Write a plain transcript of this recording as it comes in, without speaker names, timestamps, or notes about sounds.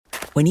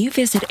When you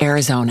visit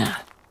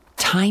Arizona,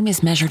 time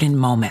is measured in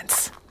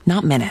moments,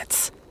 not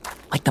minutes.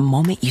 Like the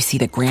moment you see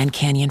the Grand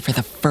Canyon for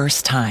the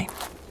first time.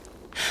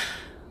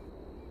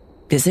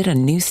 Visit a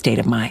new state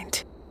of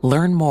mind.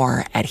 Learn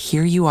more at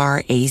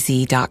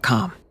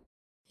hereyouareaz.com.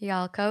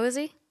 Y'all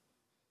cozy?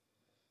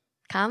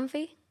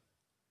 Comfy?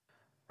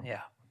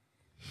 Yeah.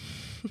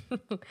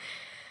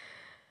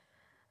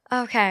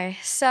 Okay,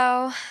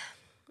 so...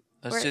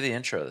 Let's do the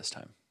intro this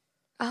time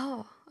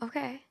Oh,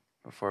 okay.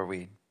 before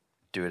we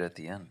do it at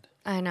the end.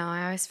 I know,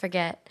 I always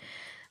forget.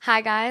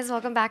 Hi, guys.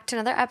 Welcome back to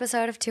another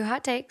episode of Two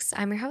Hot Takes.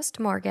 I'm your host,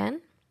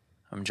 Morgan.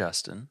 I'm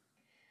Justin.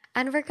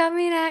 And we're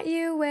coming at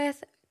you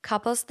with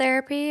Couples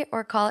Therapy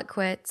or Call It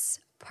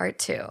Quits, Part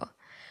 2.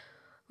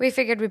 We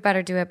figured we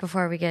better do it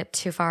before we get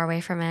too far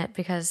away from it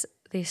because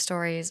these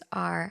stories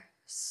are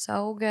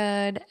so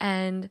good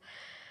and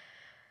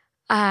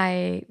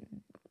I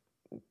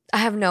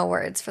have no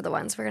words for the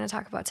ones we're going to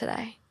talk about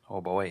today.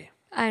 Oh boy.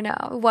 I know.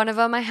 One of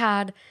them I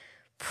had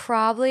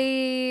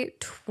probably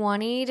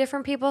 20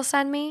 different people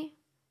send me.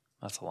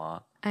 That's a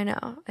lot. I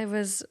know. It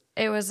was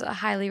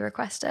highly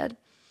requested.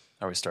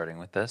 Are we starting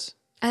with this?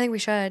 I think we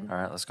should. All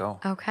right, let's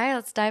go. Okay,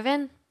 let's dive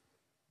in.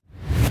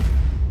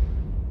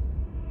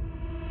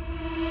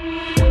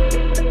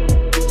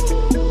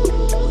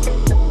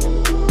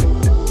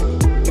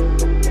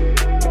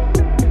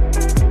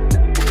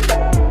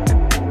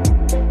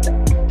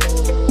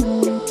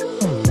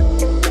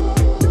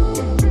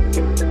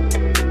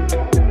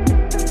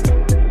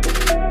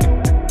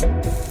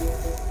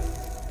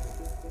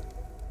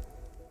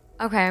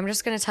 Okay, I'm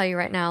just going to tell you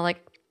right now,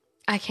 like,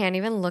 I can't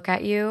even look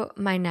at you.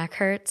 My neck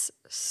hurts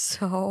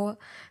so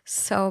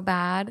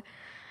bad.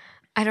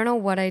 I don't know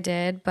what I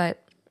did,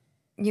 but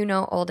you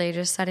know old age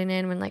is setting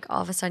in when, like,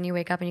 all of a sudden you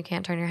wake up and you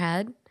can't turn your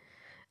head.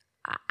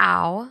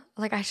 Ow.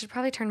 Like, I should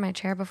probably turn my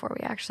chair before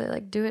we actually,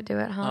 like, do it,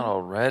 huh? Not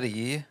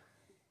already.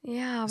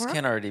 Yeah, This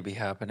can't already be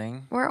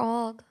happening. we're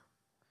old.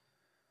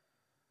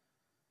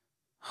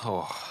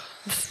 Oh.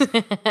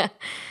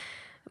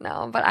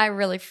 No, but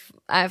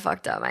I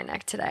fucked up my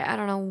neck today. I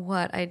don't know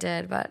what I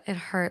did, but it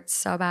hurts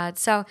so bad.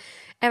 So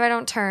if I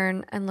don't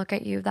turn and look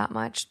at you that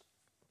much,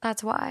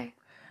 that's why.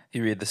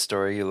 You read the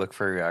story, you look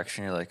for a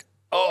reaction, you're like,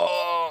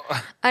 oh.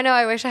 I know.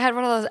 I wish I had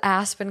one of those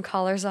Aspen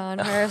collars on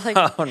where like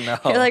Oh no.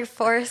 you're like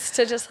forced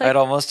to just like. I'd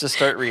almost just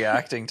start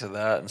reacting to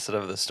that instead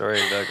of the story.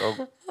 Be like,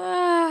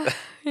 oh.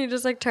 You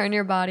just like turn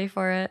your body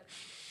for it.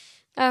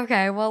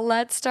 Okay, well,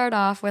 let's start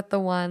off with the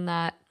one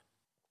that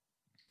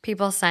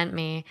people sent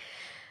me.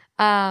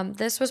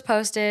 This was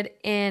posted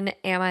in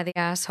Am I the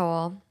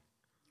Asshole?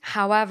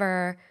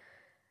 However,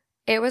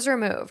 it was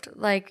removed.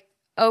 Like,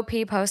 OP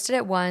posted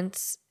it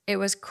once. It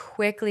was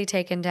quickly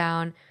taken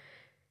down.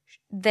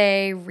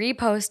 They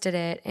reposted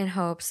it in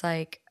hopes,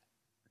 like,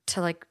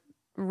 to, like,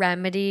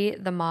 remedy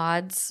the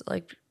mods,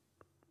 like,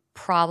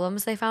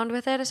 problems they found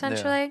with it,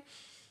 essentially. Yeah.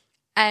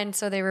 And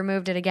so they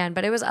removed it again.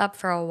 But it was up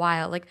for a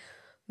while. Like,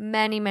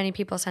 many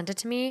people sent it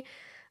to me.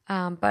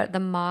 But the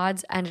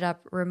mods ended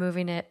up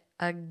removing it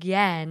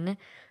again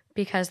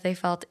because they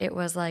felt it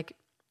was like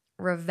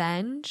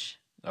revenge.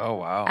 Oh,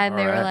 wow. And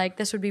they were like,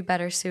 this would be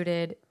better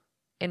suited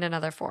in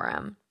another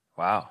forum.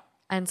 Wow.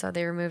 And so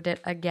they removed it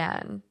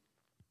again.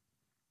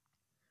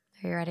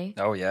 Are you ready?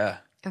 Oh, yeah.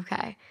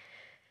 Okay.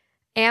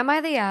 Am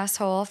I the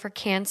asshole for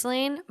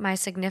canceling my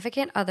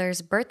significant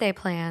other's birthday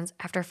plans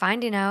after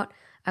finding out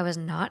I was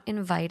not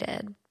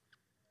invited?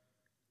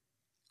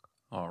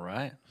 All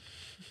right.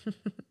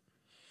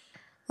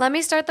 Let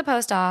me start the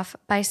post off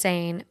by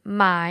saying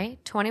my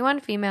 21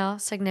 female,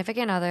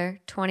 significant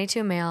other,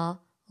 22 male,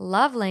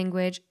 love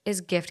language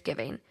is gift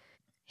giving.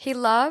 He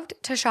loved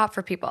to shop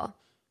for people.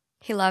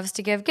 He loves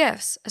to give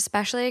gifts,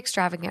 especially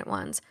extravagant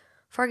ones.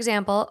 For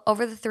example,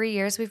 over the 3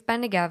 years we've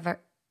been together,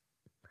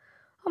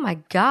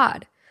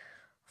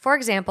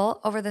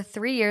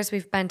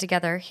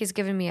 he's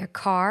given me a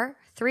car,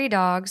 3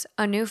 dogs,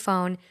 a new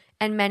phone,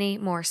 and many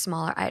more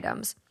smaller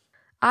items.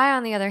 I,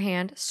 on the other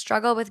hand,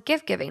 struggle with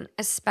gift giving,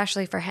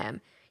 especially for him.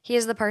 He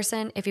is the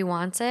person, if he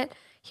wants it,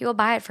 he will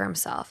buy it for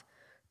himself.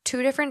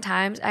 2 different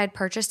times I had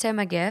purchased him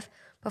a gift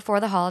before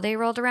the holiday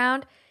rolled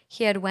around.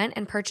 He had went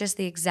and purchased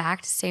the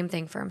exact same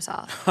thing for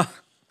himself.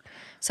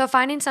 So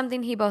finding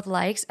something he both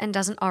likes and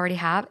doesn't already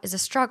have is a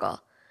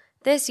struggle.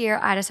 This year,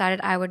 I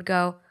decided I would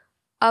go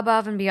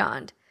above and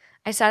beyond.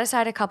 I set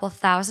aside a couple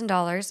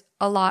 $1,000,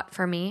 a lot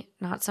for me,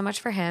 not so much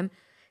for him,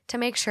 to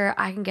make sure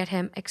I can get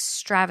him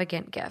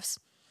extravagant gifts.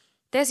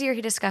 This year,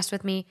 he discussed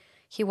with me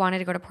he wanted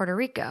to go to Puerto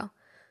Rico.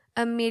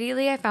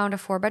 Immediately, I found a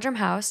 4-bedroom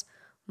house,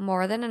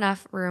 more than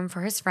enough room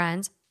for his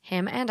friends,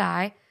 him and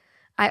I.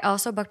 I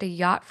also booked a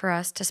yacht for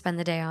us to spend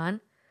the day on.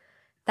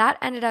 That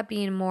ended up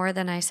being more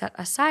than I set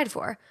aside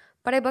for,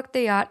 but I booked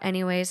the yacht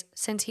anyways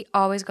since he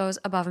always goes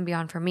above and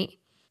beyond for me.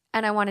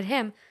 And I wanted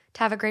him to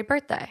have a great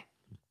birthday.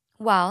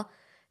 Well,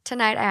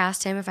 tonight I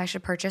asked him if I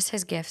should purchase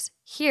his gifts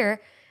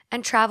here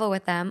and travel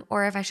with them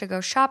or if I should go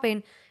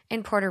shopping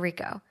in Puerto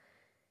Rico.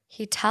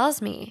 He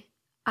tells me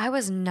I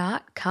was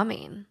not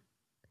coming.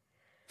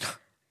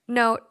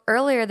 Note,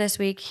 earlier this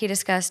week, he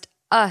discussed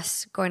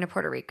us going to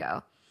Puerto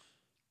Rico.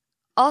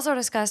 Also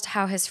discussed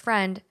how his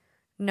friend,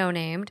 no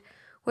named,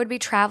 would be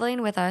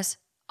traveling with us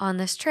on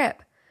this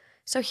trip.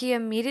 So he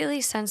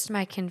immediately sensed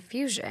my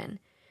confusion.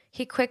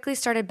 He quickly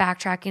started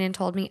backtracking and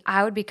told me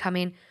I would be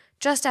coming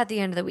just at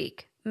the end of the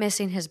week,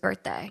 missing his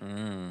birthday.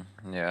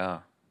 Yeah.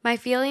 My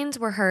feelings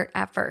were hurt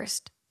at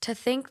first. To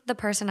think the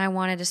person I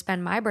wanted to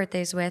spend my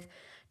birthdays with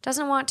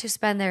doesn't want to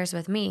spend theirs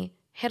with me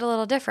hit a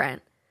little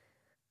different.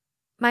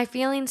 My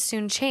feelings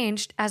soon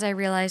changed as I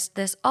realized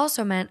this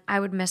also meant I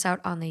would miss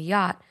out on the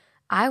yacht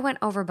I went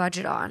over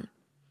budget on.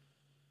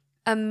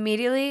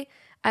 Immediately,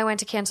 I went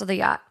to cancel the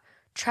yacht,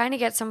 trying to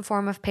get some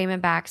form of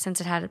payment back since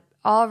it had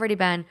already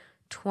been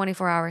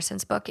 24 hours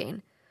since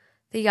booking.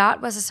 The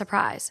yacht was a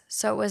surprise,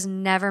 so it was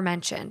never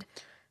mentioned.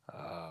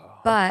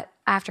 But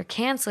after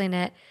canceling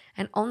it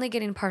and only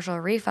getting partial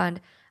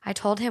refund, I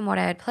told him what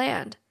I had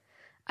planned.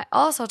 I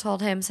also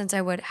told him since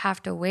I would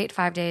have to wait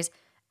 5 days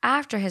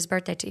after his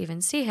birthday to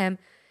even see him,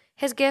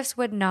 his gifts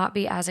would not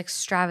be as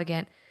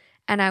extravagant,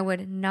 and I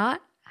would not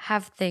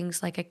have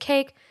things like a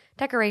cake,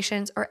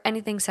 decorations, or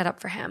anything set up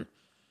for him.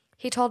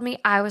 He told me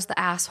I was the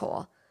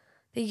asshole.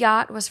 The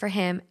yacht was for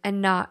him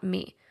and not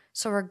me,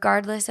 so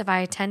regardless if I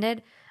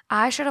attended,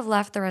 I should have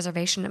left the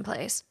reservation in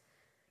place.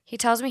 He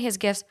tells me his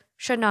gifts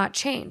should not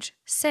change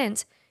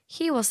since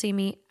he will see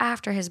me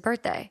after his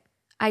birthday.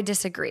 I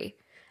disagree.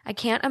 I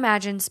can't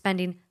imagine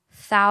spending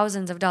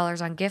thousands of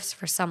dollars on gifts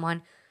for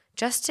someone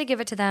just to give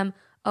it to them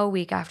a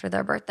week after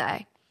their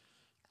birthday.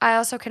 I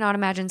also cannot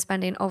imagine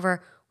spending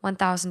over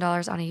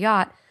 $1,000 on a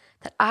yacht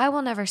that I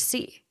will never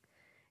see.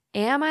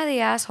 Am I the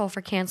asshole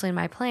for canceling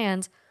my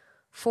plans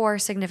for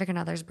significant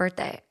other's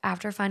birthday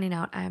after finding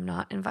out I am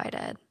not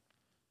invited?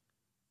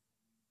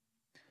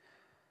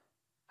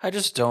 I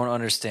just don't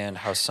understand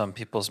how some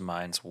people's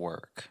minds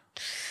work.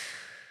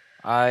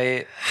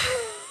 I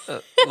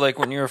like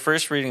when you were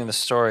first reading the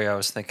story, I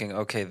was thinking,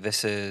 okay,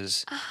 this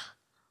is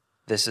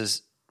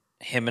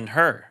him and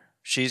her.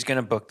 She's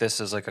gonna book this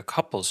as like a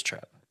couples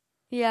trip.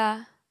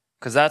 Yeah.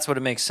 Because that's what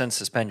it makes sense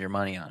to spend your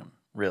money on,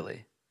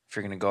 really. If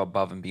you're gonna go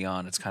above and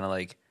beyond, it's kind of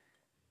like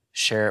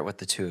share it with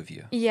the two of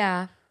you.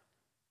 Yeah.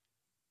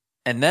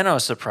 And then I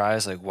was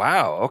surprised, like,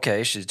 wow,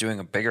 okay, she's doing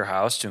a bigger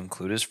house to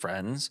include his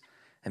friends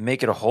and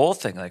make it a whole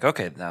thing. Like,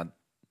 okay,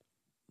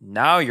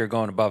 now you're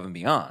going above and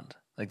beyond.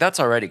 Like, that's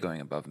already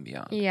going above and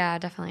beyond. Yeah,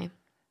 definitely.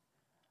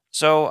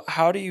 So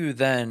how do you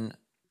then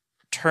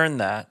turn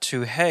that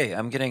to, hey,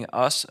 I'm getting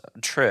us a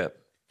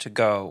trip to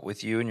go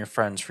with you and your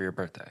friends for your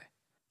birthday?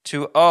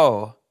 To,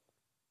 oh,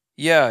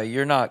 yeah,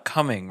 you're not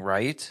coming,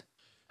 right?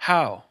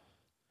 How?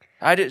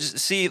 I just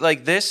see,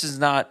 like, this is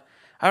not,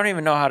 I don't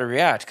even know how to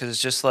react because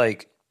it's just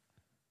like,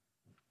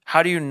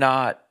 how do you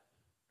not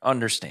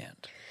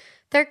understand?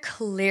 They're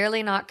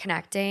clearly not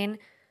connecting.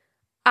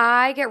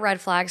 I get red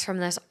flags from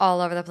this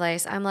all over the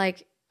place. I'm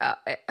like,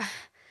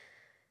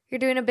 you're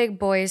doing a big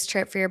boys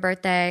trip for your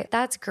birthday.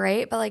 That's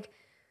great, but like,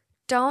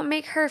 don't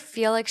make her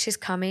feel like she's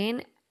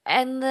coming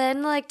and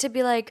then like to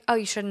be like, oh,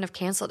 you shouldn't have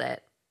canceled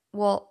it.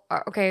 Well,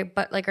 okay,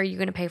 but like, are you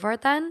going to pay for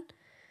it then?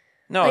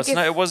 No, like it's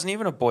not. It wasn't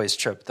even a boys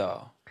trip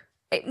though.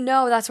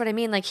 No, that's what I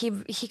mean. Like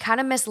he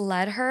kind of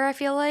misled her, I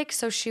feel like.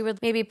 So she would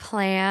maybe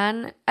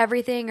plan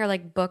everything or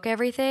like book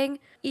everything.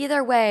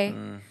 Either way,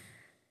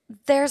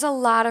 there's a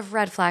lot of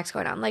red flags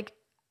going on. Like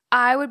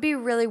I would be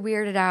really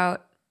weirded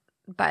out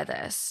by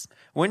this.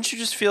 Wouldn't you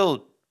just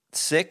feel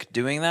sick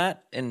doing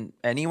that in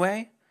any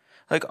way?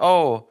 Like,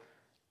 oh,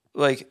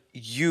 like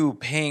you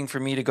paying for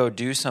me to go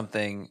do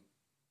something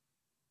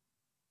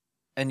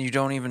and you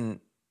don't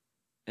even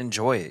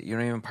enjoy it. You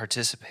don't even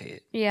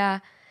participate. Yeah.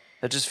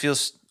 That just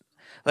feels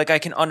like I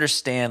can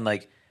understand,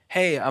 like,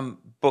 hey, I'm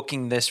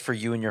booking this for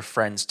you and your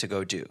friends to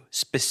go do.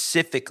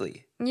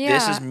 Specifically. Yeah.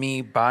 This is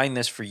me buying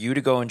this for you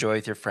to go enjoy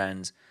with your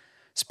friends.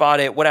 Spot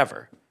it,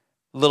 whatever.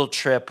 Little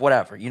trip,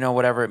 whatever. You know,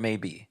 whatever it may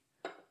be.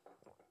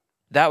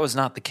 That was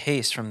not the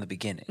case from the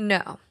beginning.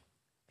 No.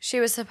 She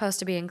was supposed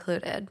to be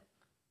included.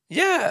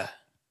 Yeah.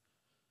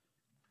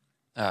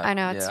 I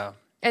know.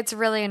 It's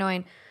really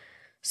annoying.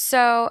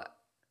 So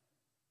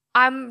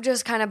I'm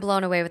just kind of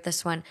blown away with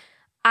this one.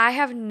 I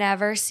have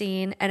never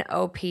seen an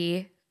OP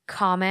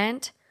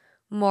comment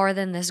more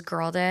than this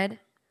girl did.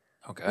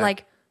 Okay.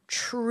 Like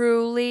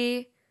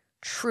truly,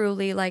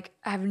 like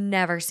I've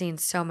never seen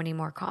so many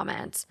more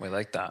comments. We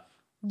like that.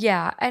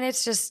 Yeah. And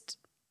it's just,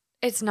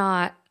 it's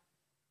not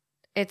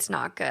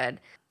good.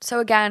 So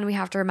again, we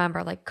have to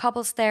remember like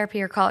couples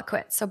therapy or call it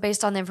quits. So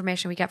based on the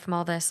information we get from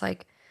all this,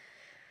 like,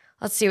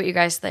 let's see what you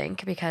guys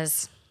think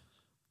because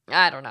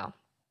I don't know.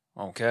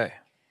 Okay.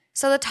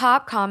 So the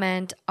top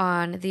comment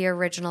on the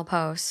original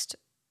post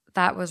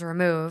that was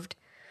removed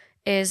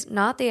is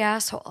not the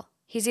asshole.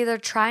 He's either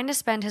trying to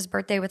spend his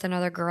birthday with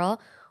another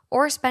girl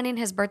or spending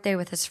his birthday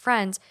with his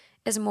friends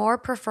is more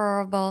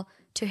preferable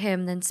to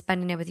him than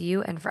spending it with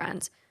you and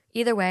friends.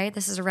 Either way,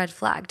 this is a red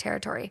flag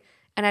territory,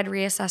 and I'd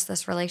reassess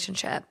this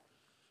relationship.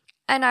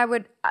 And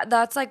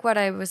that's like what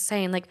I was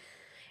saying, like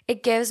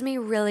it gives me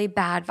really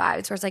bad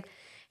vibes where it's like,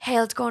 hey,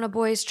 let's go on a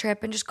boys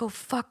trip and just go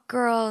fuck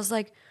girls,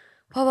 like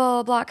blah, blah,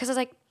 blah, blah. Because it's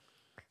like,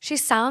 she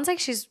sounds like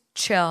she's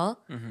chill.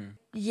 Mm-hmm.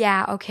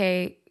 Yeah,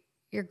 okay,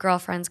 your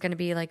girlfriend's going to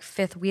be like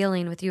fifth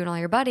wheeling with you and all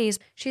your buddies.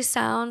 She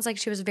sounds like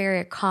she was very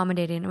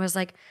accommodating. It was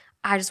like,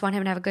 I just want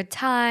him to have a good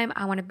time.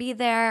 I want to be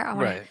there. I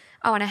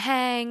want to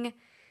hang.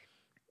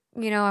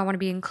 I want to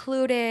be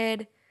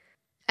included.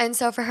 And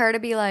so for her to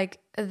be like,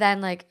 then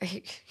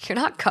like, you're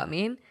not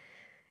coming.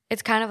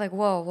 It's kind of like,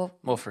 whoa.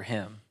 Well, for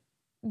him.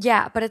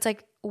 Yeah, but it's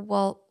like,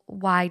 well,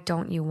 why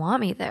don't you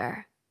want me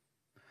there?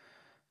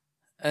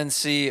 And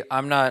see,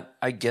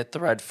 I get the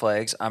red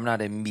flags. I'm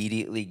not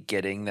immediately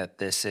getting that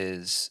this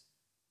is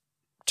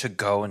to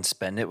go and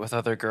spend it with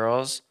other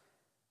girls.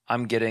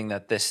 I'm getting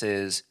that this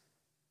is,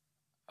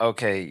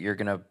 okay, you're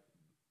going to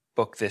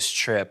book this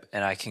trip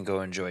and I can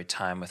go enjoy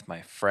time with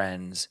my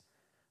friends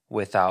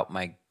without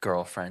my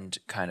girlfriend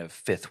kind of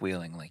fifth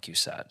wheeling, like you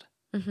said.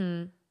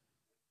 Mm-hmm.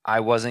 I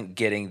wasn't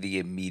getting the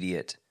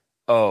immediate,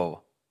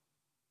 oh,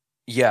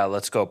 yeah,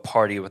 let's go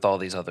party with all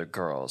these other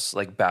girls,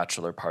 like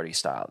bachelor party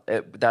style.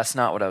 That's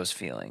not what I was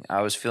feeling.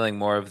 I was feeling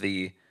more of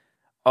the,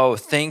 oh,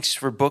 thanks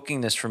for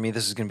booking this for me.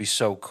 This is going to be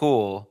so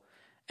cool.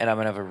 And I'm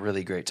going to have a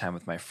really great time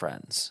with my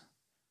friends.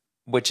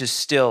 Which is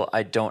still,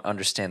 I don't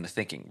understand the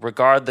thinking.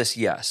 Regardless,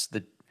 yes,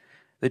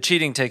 the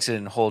cheating takes it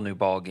in a whole new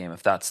ball game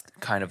if that's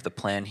kind of the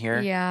plan here.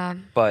 Yeah.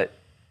 But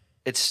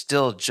it's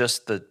still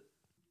just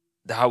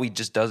how he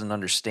just doesn't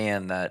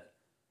understand that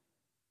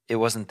it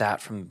wasn't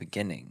that from the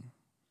beginning.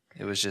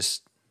 It was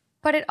just.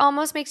 But it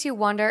almost makes you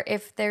wonder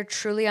if they're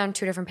truly on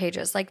two different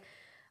pages. Like,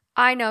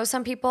 I know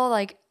some people,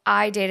 like,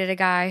 I dated a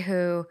guy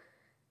who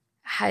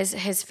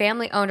his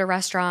family owned a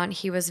restaurant.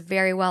 He was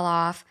very well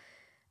off.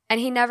 And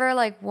he never,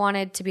 like,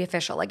 wanted to be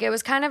official. Like, it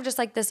was kind of just,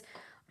 like, this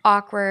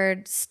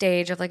awkward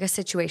stage of, like, a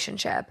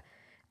situationship.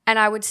 And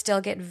I would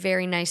still get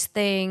very nice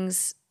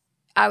things.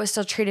 I was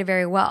still treated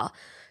very well.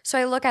 So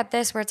I look at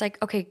this where it's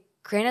like, okay,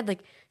 granted,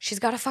 like, she's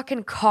got a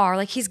fucking car.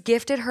 Like, he's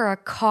gifted her a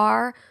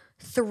car,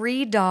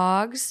 3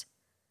 dogs.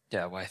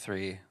 Yeah, why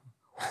 3?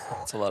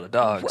 That's a lot of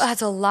dogs.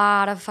 That's a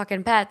lot of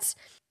fucking pets.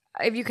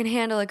 If you can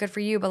handle it, good for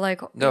you. But,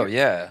 like, no,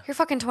 yeah. You're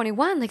fucking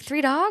 21. Like,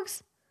 3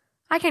 dogs?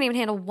 I can't even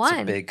handle one.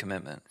 It's a big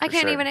commitment. I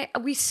can't even.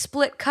 We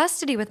split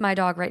custody with my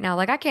dog right now.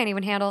 Like, I can't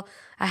even handle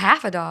a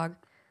half a dog.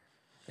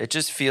 It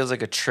just feels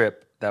like a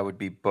trip that would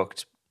be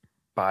booked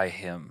by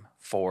him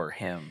for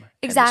him.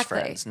 Exactly.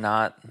 And his friends,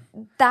 not.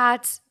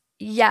 That's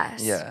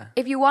yes. Yeah.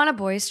 If you want a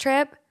boys'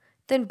 trip,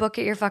 then book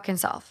it your fucking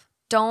self.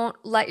 Don't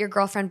let your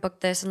girlfriend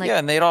book this and like. Yeah,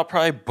 and they'd all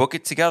probably book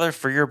it together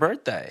for your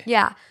birthday.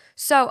 Yeah.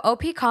 So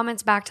OP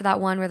comments back to that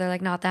one where they're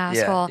like, not the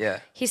asshole. Yeah.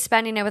 He's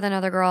spending it with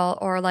another girl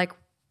or like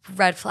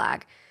red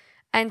flag.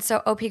 And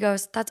so OP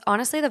goes, that's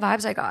honestly the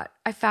vibes I got.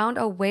 I found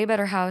a way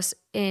better house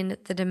in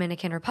the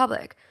Dominican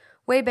Republic,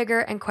 way bigger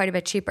and quite a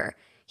bit cheaper.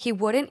 He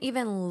wouldn't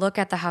even look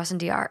at the house in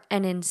DR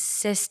and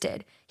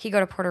insisted he go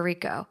to Puerto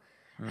Rico.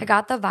 I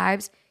got the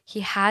vibes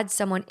he had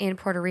someone in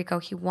Puerto Rico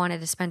he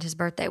wanted to spend his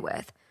birthday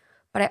with.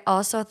 But I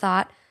also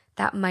thought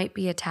that might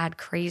be a tad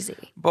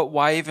crazy. But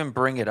why even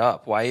bring it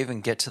up? Why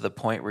even get to the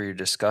point where you're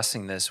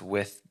discussing this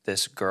with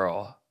this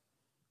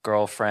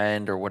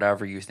girlfriend or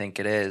whatever you think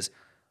it is?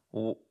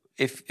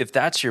 If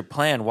that's your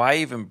plan, why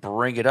even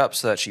bring it up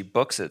so that she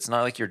books it? It's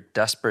not like you're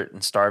desperate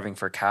and starving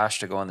for cash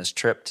to go on this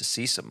trip to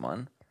see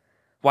someone.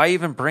 Why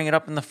even bring it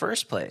up in the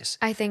first place?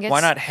 I think it's...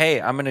 Why not, hey,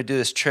 I'm going to do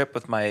this trip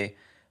with my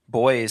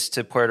boys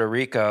to Puerto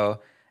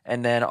Rico,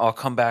 and then I'll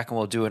come back and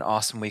we'll do an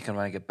awesome weekend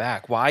when I get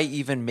back. Why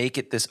even make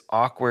it this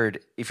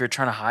awkward? If you're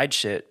trying to hide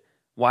shit,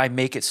 why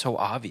make it so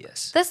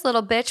obvious? This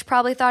little bitch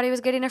probably thought he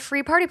was getting a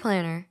free party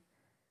planner.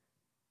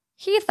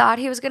 He thought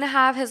he was going to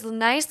have his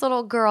nice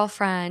little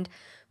girlfriend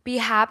be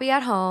happy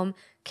at home,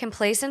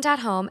 complacent at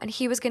home, and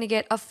he was going to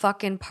get a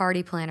fucking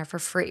party planner for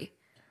free.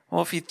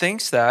 Well, if he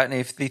thinks that, and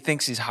if he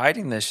thinks he's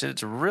hiding this shit,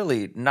 it's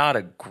really not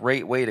a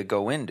great way to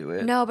go into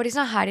it. No, but he's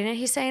not hiding it.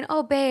 He's saying,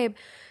 oh, babe,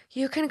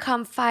 you can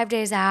come 5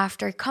 days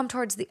after. Come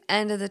towards the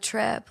end of the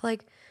trip.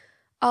 Like,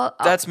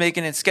 That's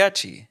making it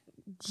sketchy.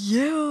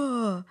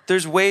 Yeah.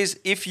 There's ways,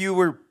 if you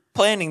were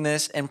planning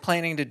this and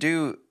planning to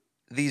do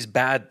these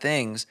bad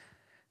things,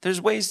 there's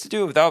ways to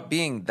do it without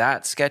being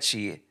that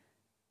sketchy.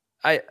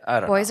 I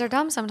don't know. Boys are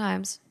dumb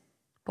sometimes.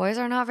 Boys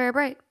are not very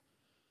bright.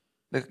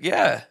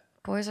 Yeah.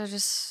 Boys are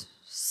just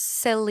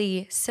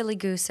silly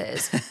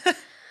gooses.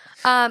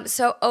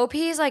 So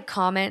OP's like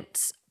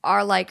comments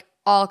are like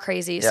all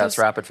crazy. Yeah, so, let's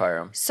rapid fire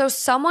them. So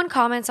someone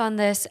comments on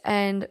this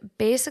and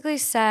basically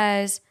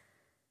says,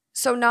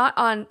 so not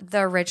on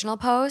the original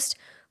post,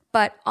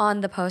 but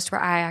on the post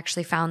where I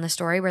actually found the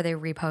story where they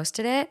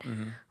reposted it.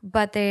 Mm-hmm.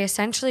 But they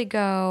essentially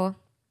go,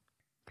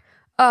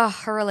 oh,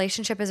 her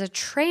relationship is a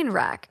train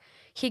wreck.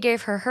 He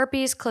gave her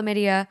herpes,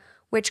 chlamydia,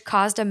 which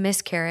caused a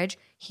miscarriage.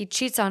 He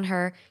cheats on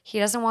her. He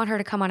doesn't want her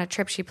to come on a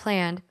trip she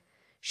planned.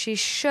 She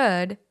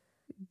should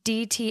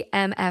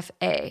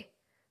DTMFA,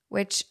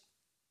 which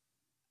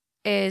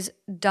is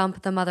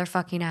dump the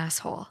motherfucking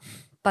asshole.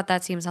 But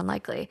that seems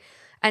unlikely.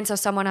 And so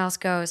someone else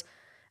goes,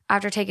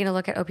 after taking a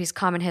look at OP's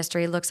common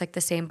history, looks like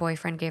the same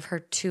boyfriend gave her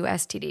 2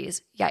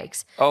 STDs.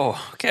 Yikes.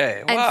 Oh,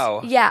 okay.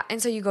 Wow. Yeah.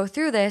 And so you go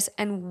through this,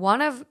 and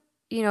one of,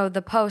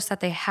 the posts that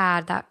they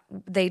had that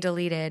they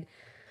deleted,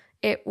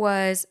 it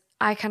was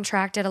I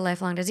contracted a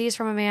lifelong disease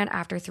from a man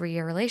after a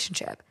 3-year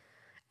relationship.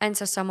 And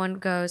so someone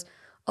goes,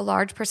 a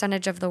large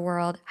percentage of the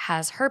world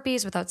has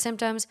herpes without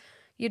symptoms.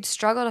 You'd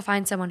struggle to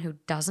find someone who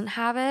doesn't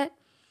have it.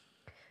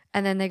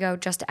 And then they go,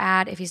 just to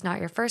add, if he's not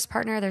your first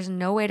partner, there's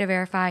no way to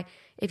verify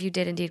if you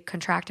did indeed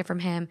contract it from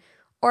him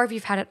or if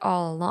you've had it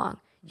all along.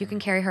 You can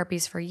carry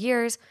herpes for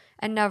years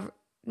and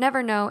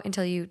never know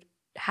until you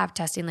have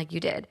testing like you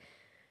did.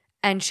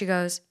 And she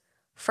goes,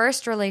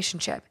 first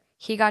relationship,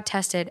 he got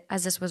tested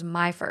as this was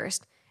my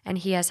first, and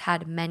he has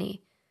had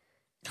many.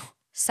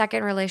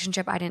 Second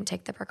relationship, I didn't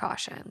take the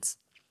precautions.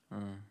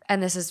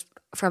 And this is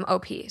from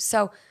OP.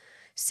 So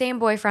same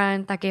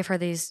boyfriend that gave her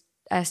these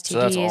STDs. So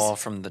that's all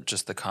from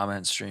just the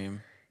comment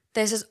stream.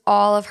 This is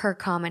all of her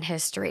comment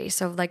history.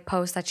 So like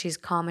posts that she's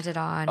commented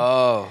on.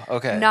 Oh,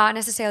 okay. Not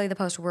necessarily the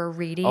post we're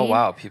reading. Oh,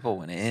 wow. People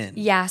went in.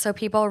 Yeah. So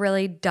people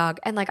really dug.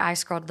 And like I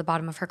scrolled to the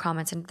bottom of her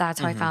comments and that's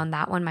how I found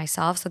that one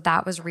myself. So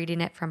that was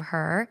reading it from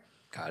her.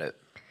 Got it.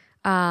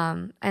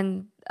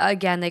 And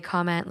again, they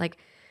comment like,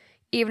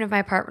 even if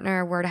my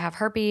partner were to have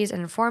herpes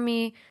and inform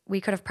me,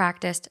 we could have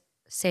practiced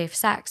safe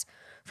sex.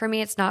 For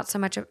me, it's not so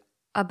much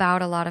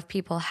about a lot of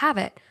people have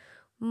it.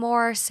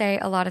 More say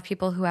a lot of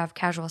people who have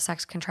casual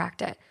sex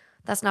contract it.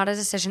 That's not a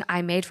decision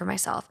I made for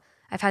myself.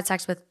 I've had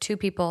sex with 2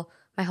 people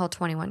my whole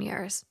 21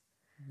 years.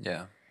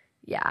 Yeah.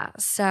 Yeah.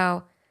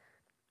 So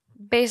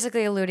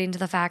basically alluding to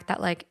the fact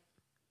that like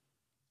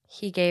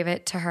he gave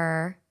it to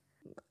her.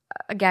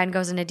 Again,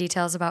 goes into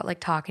details about like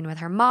talking with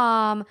her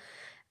mom.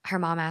 Her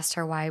mom asked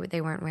her why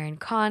they weren't wearing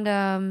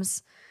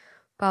condoms,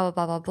 blah, blah,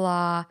 blah, blah,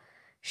 blah.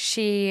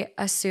 She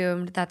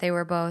assumed that they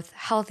were both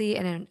healthy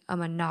in a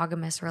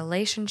monogamous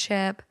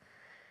relationship.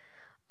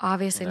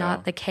 Obviously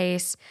not the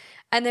case.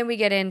 And then we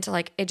get into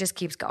like, it just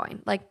keeps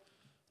going. Like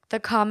the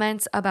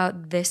comments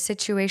about this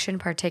situation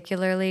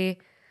particularly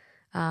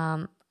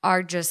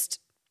are just,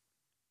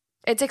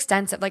 it's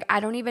extensive. Like I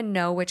don't even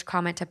know which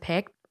comment to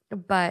pick,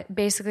 but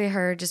basically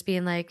her just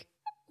being like,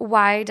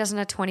 why doesn't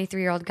a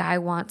 23-year-old guy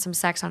want some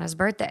sex on his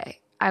birthday?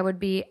 I would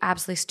be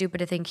absolutely stupid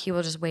to think he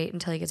will just wait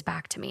until he gets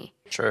back to me.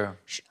 True.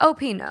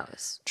 OP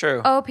knows.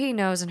 True. OP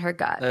knows in her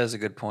gut. That is a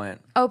good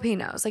point. OP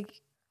knows.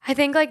 Like, I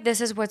think like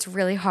this is what's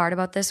really hard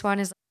about this one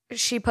is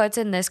she puts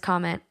in this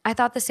comment, I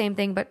thought the same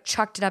thing, but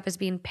chucked it up as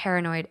being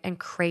paranoid and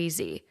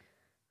crazy.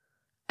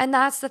 And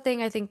that's the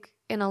thing I think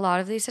in a lot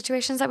of these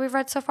situations that we've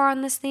read so far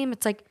on this theme.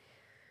 It's like,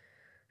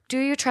 do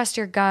you trust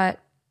your gut?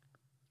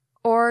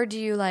 Or do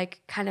you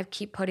like kind of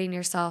keep putting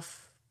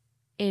yourself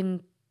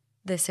in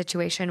this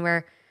situation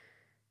where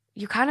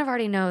you kind of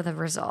already know the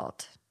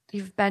result?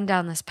 You've been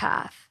down this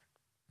path.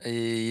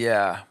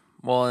 Yeah.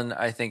 Well, and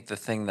I think the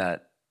thing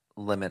that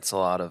limits a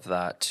lot of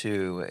that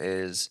too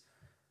is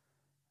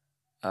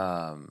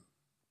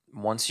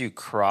once you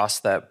cross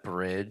that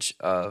bridge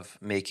of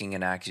making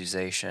an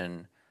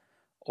accusation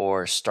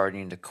or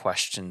starting to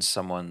question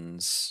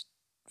someone's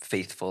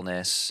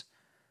faithfulness,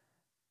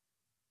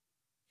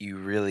 you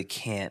really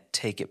can't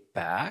take it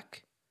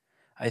back.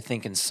 I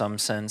think in some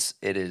sense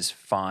it is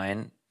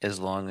fine as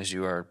long as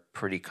you are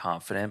pretty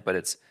confident, but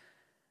it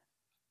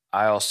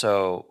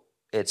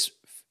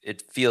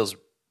feels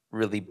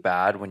really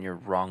bad when you're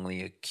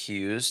wrongly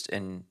accused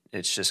and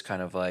it's just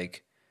kind of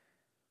like,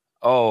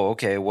 oh,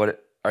 okay,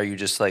 what are you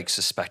just like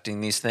suspecting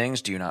these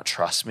things? Do you not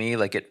trust me?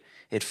 Like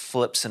it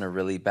flips in a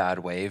really bad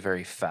way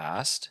very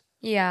fast.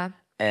 Yeah.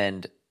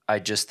 And I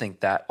just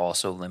think that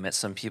also limits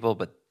some people,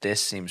 but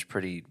this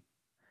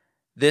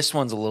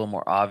one's a little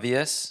more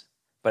obvious,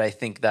 but I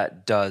think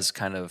that does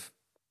kind of,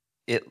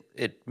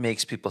 it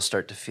makes people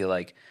start to feel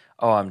like,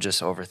 oh, I'm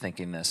just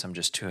overthinking this. I'm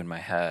just too in my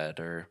head.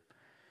 Or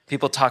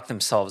people talk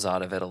themselves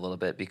out of it a little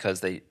bit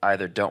because they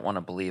either don't want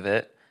to believe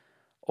it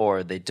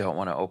or they don't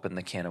want to open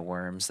the can of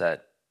worms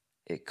that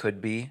it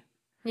could be.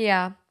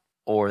 Yeah.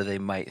 Or they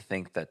might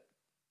think that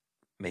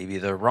maybe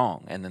they're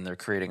wrong and then they're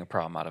creating a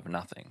problem out of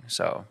nothing.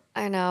 So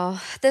I know.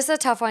 This is a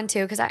tough one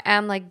too because I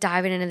am like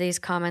diving into these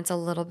comments a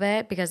little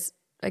bit because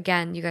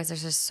again, you guys are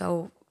just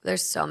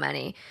there's so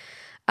many.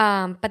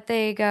 But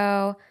they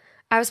go,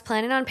 I was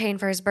planning on paying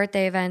for his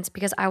birthday events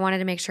because I wanted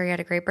to make sure he had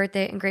a great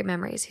birthday and great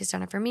memories. He's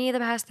done it for me the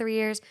past 3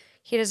 years.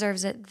 He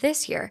deserves it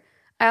this year.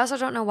 I also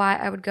don't know why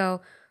I would go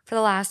for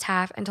the last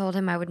half and told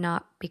him I would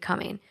not be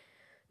coming.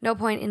 No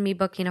point in me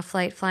booking a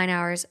flight, flying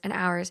hours and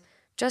hours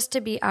just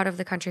to be out of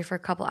the country for a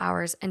couple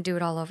hours and do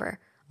it all over.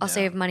 I'll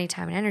save money,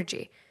 time, and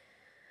energy.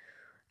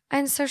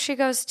 And so she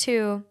goes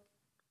to,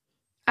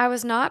 I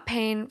was not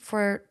paying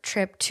for a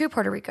trip to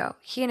Puerto Rico.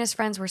 He and his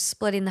friends were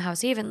splitting the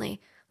house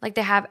evenly, like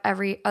they have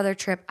every other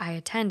trip I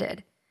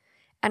attended.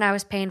 And I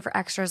was paying for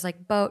extras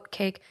like boat,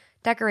 cake,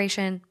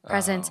 decoration,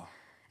 presents,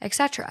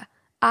 etc.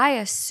 I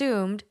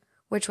assumed,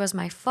 which was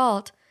my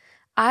fault,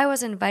 I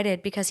was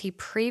invited because he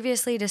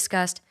previously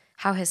discussed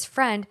how his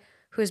friend,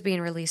 who was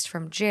being released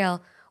from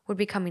jail, would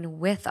be coming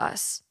with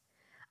us.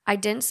 I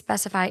didn't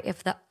specify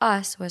if the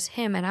us was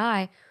him and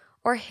I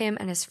or him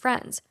and his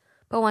friends,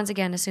 but once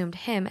again assumed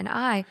him and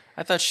I.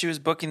 I thought she was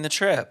booking the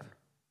trip.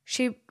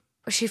 She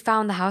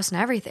found the house and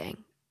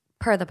everything,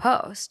 per the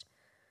post.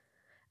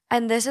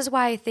 And this is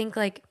why I think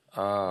like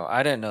Oh,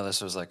 I didn't know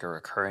this was like a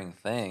recurring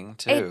thing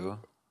too.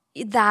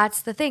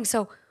 That's the thing.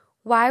 So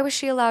why was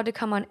she allowed to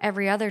come on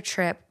every other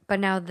trip, but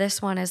now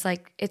this one is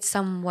like it's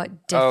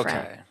somewhat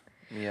different? Okay.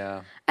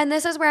 Yeah. And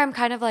this is where I'm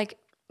kind of like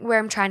where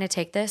I'm trying to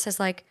take this is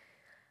like,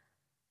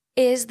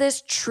 is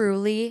this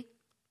truly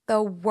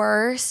the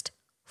worst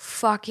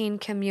fucking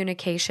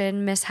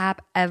communication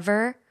mishap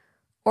ever?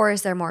 Or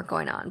is there more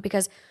going on?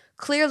 Because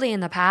clearly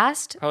in the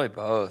past, Probably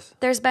both.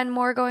 there's been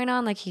more going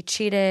on. Like he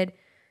cheated,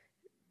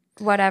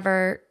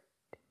 whatever.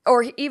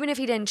 Or even if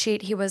he didn't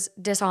cheat, he was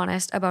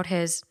dishonest about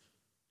his,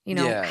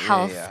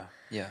 health.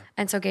 Yeah.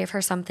 And so gave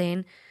her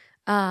something.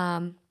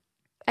 And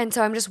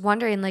so I'm just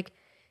wondering, like,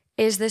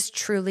 is this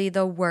truly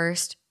the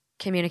worst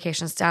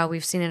communication style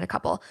we've seen in a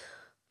couple?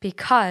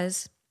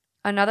 Because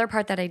another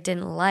part that I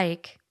didn't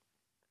like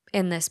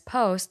in this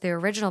post, the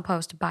original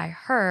post by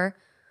her,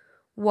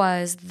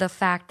 was the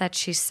fact that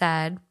she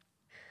said,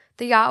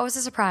 the yacht was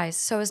a surprise,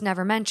 so it was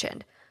never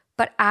mentioned.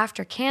 But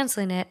after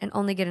canceling it and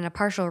only getting a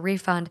partial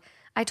refund,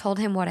 I told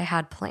him what I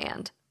had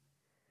planned.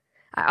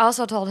 I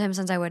also told him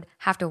since I would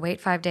have to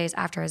wait 5 days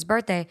after his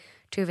birthday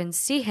to even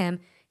see him,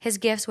 his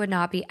gifts would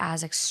not be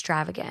as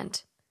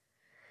extravagant.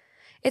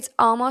 It's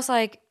almost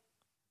like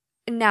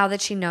now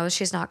that she knows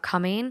she's not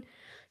coming,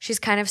 she's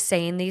kind of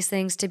saying these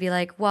things to be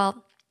like,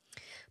 well,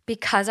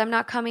 because I'm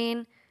not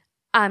coming,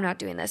 I'm not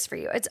doing this for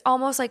you. It's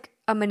almost like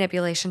a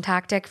manipulation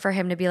tactic for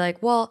him to be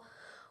like, well,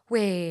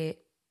 wait,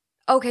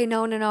 okay,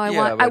 no,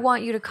 I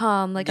want you to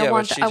come. Like, Yeah, I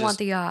want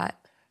the yacht.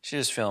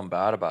 She's just feeling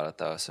bad about it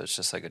though, so it's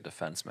just like a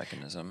defense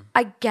mechanism.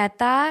 I get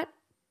that.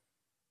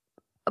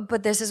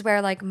 But this is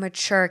where like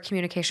mature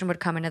communication would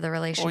come into the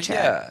relationship.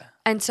 Well, yeah.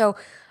 And so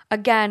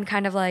again,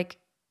 kind of like,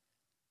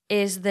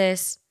 is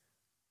this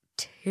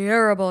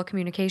terrible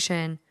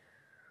communication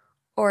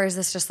or is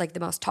this just like the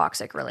most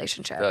toxic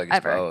relationship I feel like it's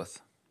ever?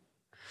 both.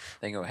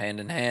 They go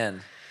hand in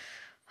hand.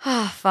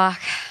 Oh,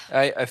 fuck.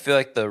 I feel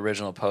like the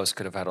original post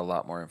could have had a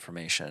lot more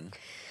information.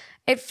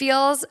 It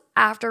feels,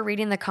 after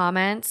reading the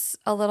comments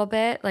a little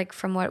bit, like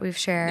from what we've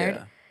shared,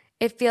 Yeah.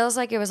 it feels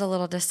like it was a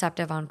little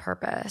deceptive on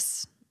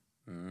purpose.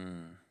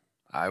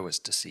 I was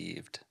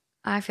deceived.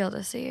 I feel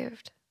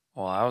deceived.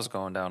 Well, I was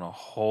going down a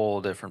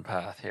whole different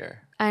path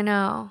here. I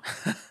know.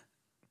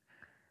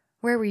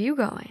 Where were you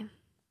going?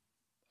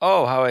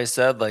 Oh, how I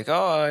said like,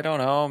 oh, I don't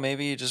know,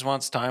 maybe he just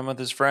wants time with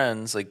his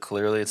friends. Like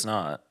clearly it's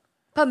not.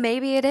 But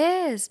maybe it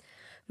is.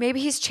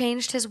 Maybe he's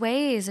changed his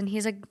ways and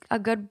he's a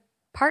good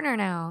partner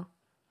now.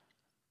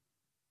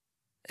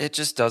 It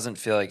just doesn't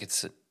feel like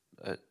it's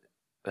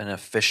an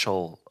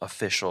official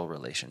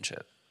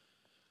relationship.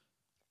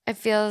 It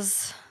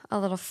feels a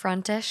little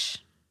frontish,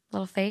 a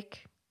little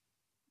fake.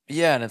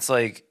 Yeah, and it's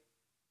like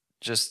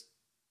just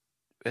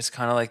it's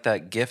kind of like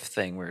that gift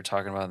thing we were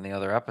talking about in the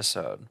other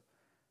episode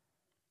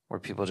where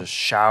people just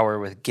shower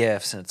with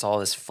gifts and it's all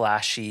this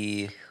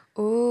flashy.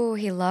 Ooh,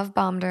 he love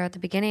bombed her at the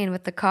beginning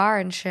with the car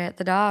and shit,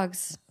 the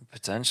dogs.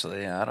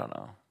 Potentially, I don't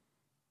know.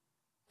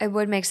 It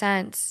would make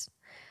sense.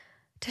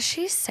 Does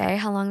she say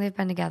how long they've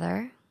been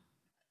together?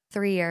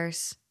 3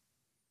 years.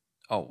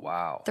 Oh,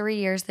 wow. 3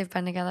 years they've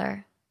been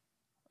together.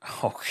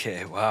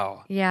 Okay,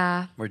 wow.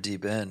 Yeah. We're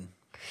deep in.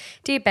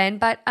 Deep in,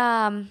 but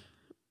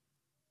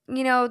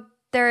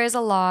there is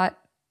a lot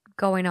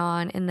going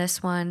on in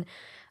this one.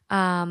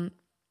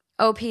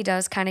 OP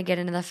does kind of get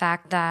into the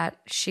fact that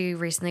she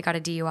recently got a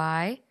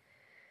DUI.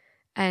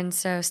 And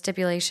so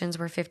stipulations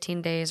were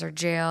 15 days or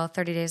jail,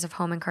 30 days of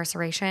home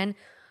incarceration.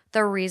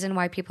 The reason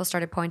why people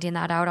started pointing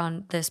that out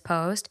on this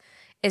post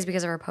is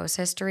because of her post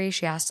history.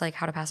 She asked like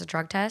how to pass a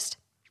drug test.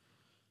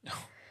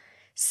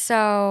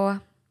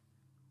 So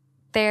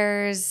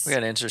We got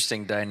an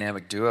interesting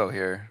dynamic duo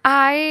here.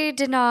 I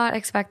did not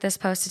expect this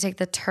post to take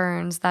the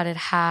turns that it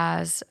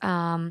has.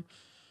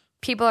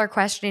 People are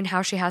questioning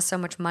how she has so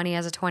much money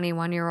as a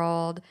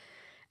 21-year-old.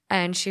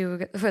 And she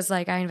was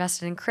like, I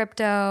invested in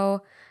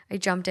crypto. I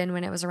jumped in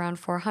when it was around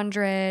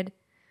 400.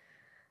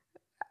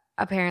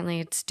 Apparently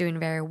it's doing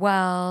very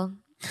well.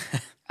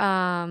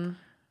 Well,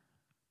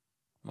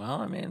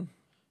 I mean,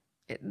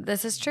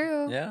 This is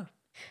true. yeah.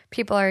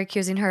 People are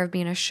accusing her of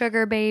being a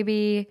sugar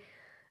baby.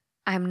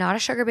 I'm not a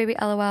sugar baby,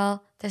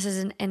 LOL. This is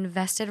an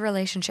invested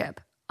relationship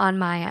on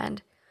my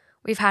end.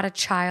 We've had a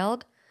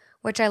child,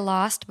 which I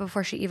lost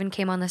before she even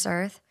came on this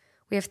earth.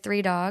 We have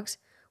 3 dogs.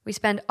 We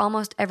spend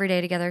almost every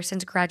day together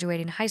since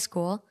graduating high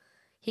school.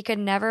 He could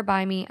never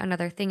buy me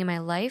another thing in my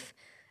life,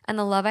 and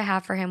the love I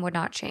have for him would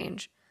not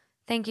change.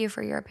 Thank you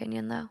for your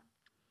opinion, though.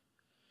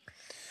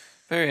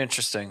 Very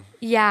interesting.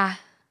 Yeah.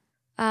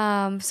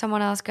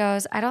 Someone else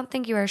goes, I don't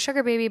think you are a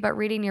sugar baby, but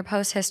reading your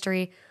post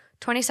history,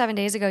 27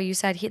 days ago you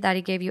said that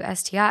he gave you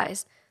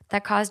STIs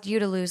that caused you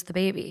to lose the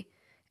baby.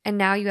 And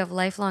now you have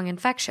lifelong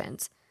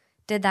infections.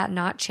 Did that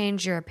not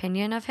change your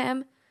opinion of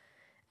him?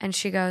 And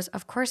she goes,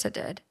 of course it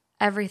did.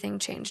 Everything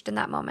changed in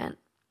that moment.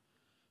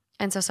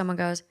 And so someone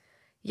goes,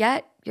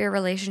 yet your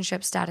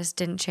relationship status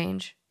didn't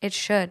change. It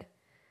should.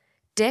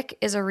 Dick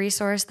is a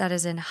resource that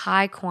is in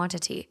high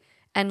quantity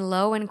and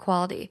low in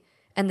quality.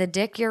 And the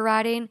dick you're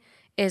riding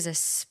is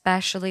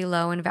especially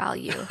low in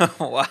value.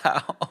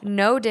 Wow.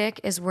 No dick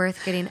is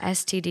worth getting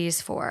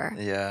STDs for.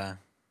 Yeah.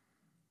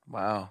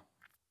 Wow.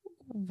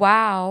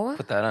 Wow.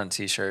 Put that on a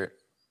t-shirt.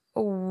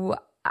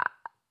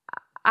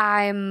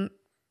 I'm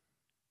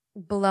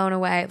blown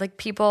away. Like,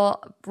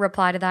 people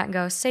reply to that and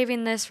go,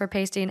 saving this for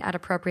pasting at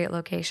appropriate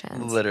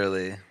locations.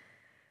 Literally.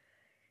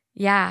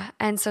 Yeah.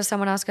 And so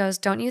someone else goes,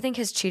 don't you think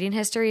his cheating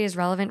history is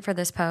relevant for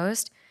this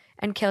post?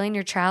 And killing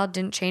your child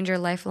didn't change your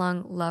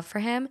lifelong love for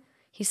him?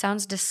 He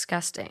sounds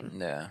disgusting.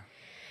 Yeah.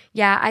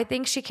 Yeah, I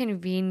think she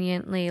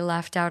conveniently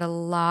left out a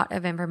lot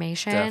of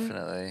information.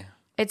 Definitely.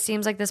 It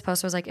seems like this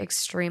post was like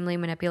extremely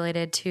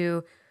manipulated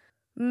to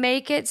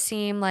make it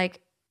seem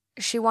like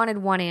she wanted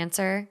one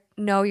answer.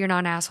 No, you're not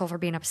an asshole for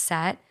being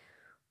upset.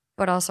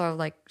 But also,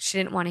 like, she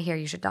didn't want to hear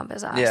you should dump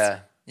his ass. Yeah.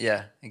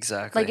 Yeah,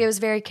 exactly. Like, it was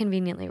very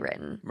conveniently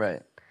written.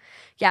 Right.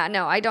 Yeah,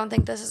 no, I don't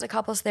think this is a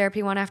couples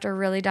therapy one after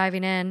really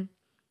diving in.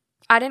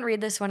 I didn't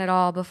read this one at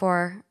all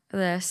before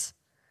this.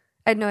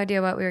 I had no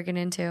idea what we were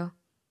getting into.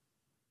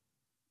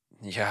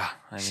 Yeah.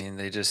 I mean,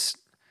 they just,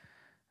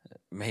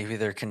 maybe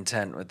they're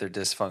content with their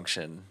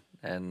dysfunction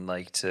and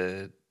like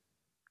to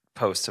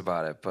post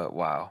about it, but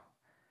wow.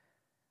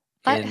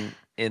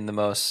 In the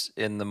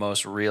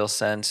most real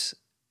sense,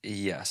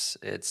 yes,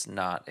 it's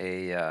not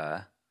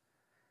worth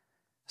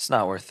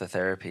the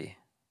therapy.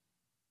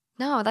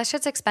 No, that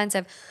shit's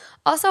expensive.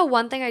 Also,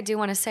 one thing I do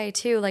want to say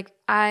too, like,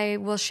 I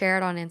will share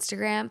it on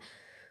Instagram,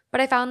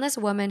 but I found this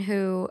woman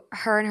who,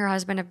 her and her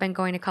husband have been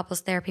going to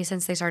couples therapy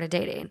since they started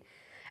dating.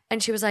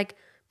 And she was like,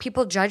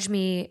 people judge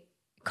me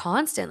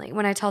constantly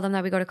when I tell them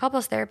that we go to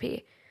couples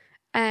therapy.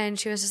 And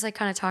she was just like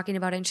kind of talking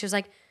about it. And she was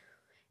like,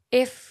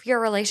 if your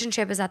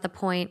relationship is at the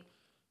point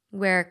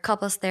where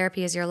couples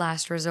therapy is your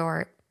last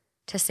resort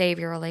to save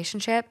your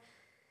relationship,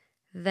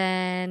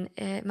 then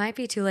it might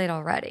be too late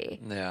already.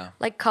 Yeah.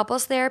 Like,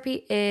 couples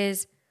therapy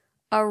is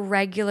a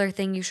regular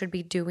thing you should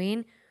be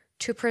doing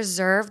to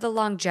preserve the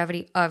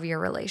longevity of your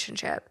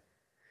relationship,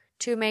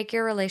 to make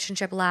your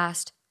relationship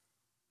last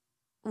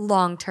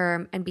long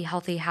term and be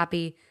healthy,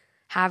 happy,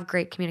 have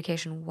great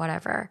communication,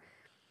 whatever.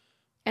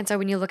 And so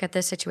when you look at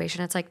this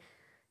situation, it's like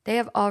they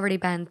have already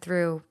been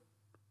through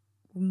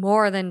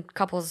more than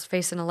couples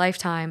face in a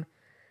lifetime,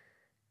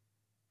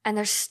 and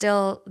they're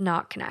still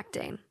not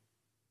connecting.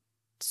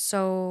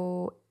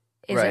 So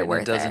is it worth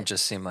it? It doesn't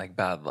just seem like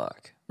bad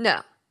luck.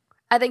 No.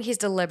 I think he's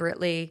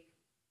deliberately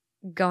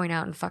going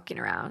out and fucking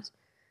around.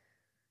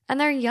 And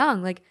they're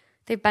young. Like,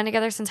 they've been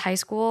together since high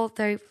school.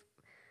 They've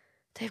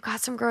got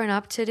some growing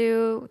up to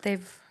do.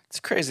 It's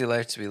a crazy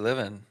life to be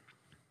living.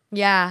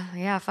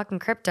 Yeah, fucking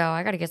crypto.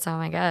 I got to get some,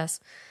 I guess.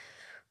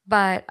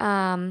 But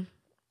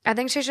I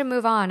think she should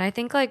move on. I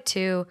think, like,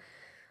 too,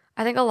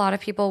 I think a lot of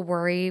people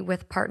worry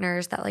with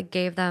partners that, like,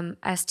 gave them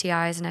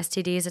STIs and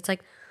STDs. It's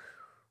like,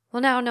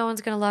 well, now no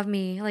one's going to love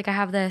me. Like, I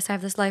have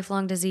this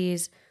lifelong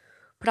disease.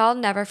 But I'll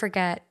never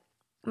forget,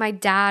 my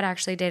dad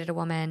actually dated a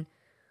woman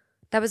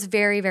that was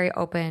very, very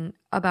open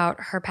about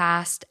her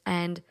past,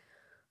 and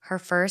her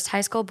first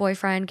high school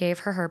boyfriend gave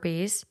her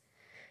herpes.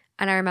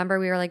 And I remember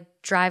we were, like,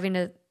 driving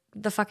to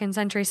the fucking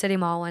Century City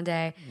Mall one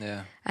day.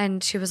 Yeah.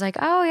 And she was like,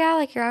 oh, yeah,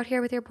 like, you're out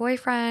here with your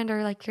boyfriend,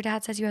 or, like, your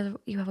dad says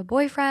you have a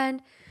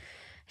boyfriend.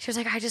 She was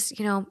like, I just,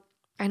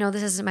 I know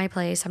this isn't my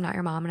place. I'm not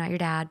your mom, I'm not your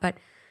dad, but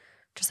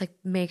just, like,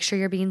 make sure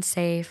you're being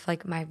safe.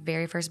 Like, my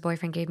very first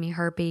boyfriend gave me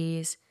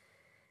herpes.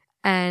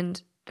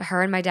 And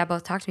her and my dad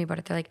both talked to me about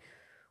it. They're like,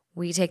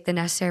 we take the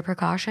necessary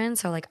precautions.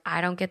 So, like, I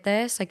don't get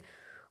this. Like,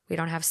 we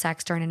don't have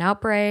sex during an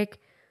outbreak,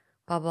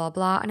 blah, blah,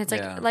 blah. And it's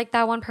like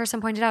that one person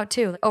pointed out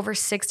too, over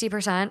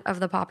 60% of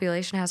the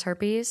population has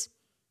herpes.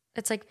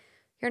 It's like,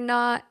 you're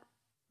not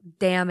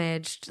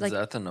damaged. Is like,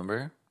 that the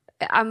number?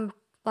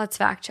 Let's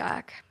fact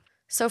check.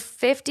 So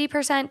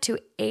 50% to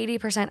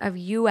 80% of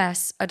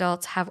US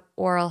adults have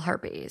oral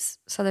herpes.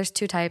 So there's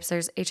two types.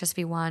 There's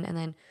HSV1 and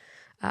then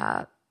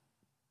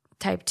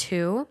type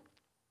 2.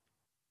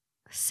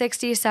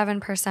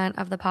 67%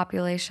 of the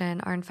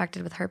population are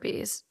infected with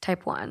herpes,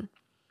 type 1.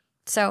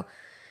 So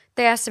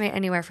they estimate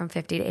anywhere from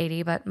 50 to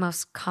 80, but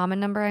most common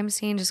number I'm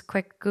seeing, just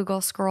quick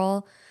Google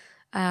scroll,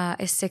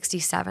 is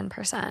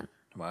 67%.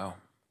 Wow.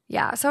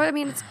 Yeah. So, I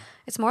mean,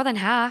 it's more than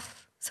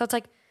half. So it's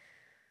like,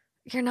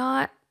 you're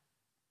not,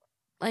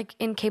 like,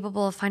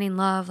 incapable of finding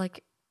love.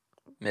 Like,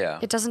 yeah,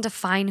 it doesn't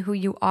define who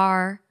you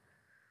are.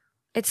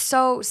 It's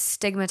so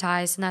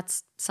stigmatized, and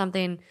that's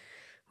something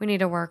we need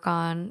to work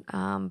on.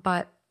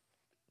 But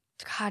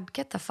God,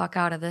 get the fuck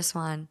out of this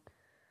one.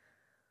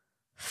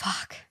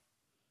 Fuck.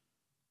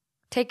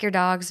 Take your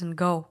dogs and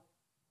go.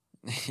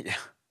 Yeah.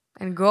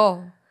 And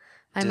go.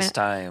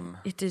 Time.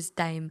 It is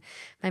time.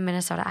 My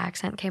Minnesota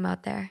accent came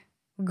out there.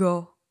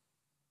 Go.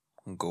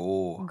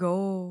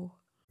 Go.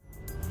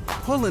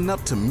 Pulling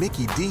up to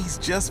Mickey D's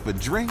just for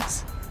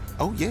drinks?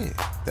 Oh yeah,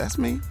 that's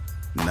me.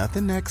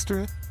 Nothing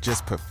extra,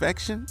 just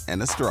perfection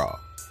and a straw.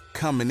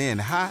 Coming in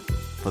hot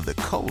for the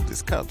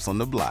coldest cups on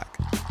the block.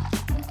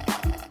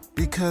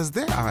 Because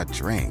there are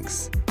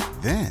drinks.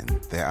 Then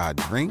there are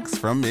drinks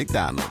from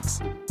McDonald's.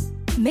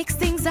 Mix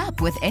things up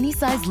with any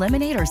size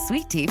lemonade or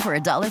sweet tea for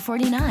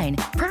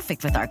 $1.49.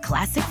 Perfect with our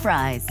classic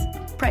fries.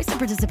 Price and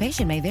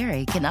participation may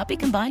vary. Cannot be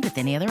combined with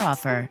any other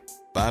offer.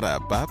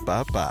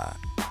 Ba-da-ba-ba-ba.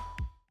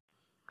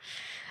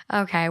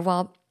 Okay,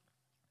 well,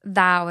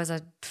 that was a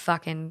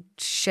fucking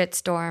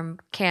shitstorm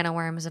can of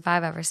worms if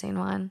I've ever seen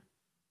one.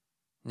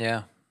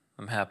 Yeah,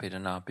 I'm happy to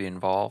not be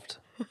involved.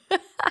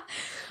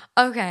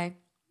 Okay,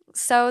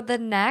 so the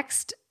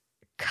next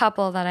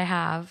couple that I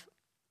have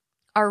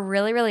are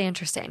really, really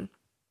interesting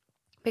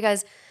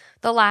because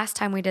the last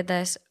time we did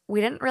this,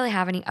 we didn't really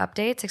have any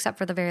updates except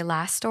for the very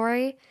last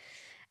story.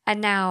 And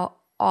now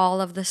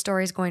all of the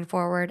stories going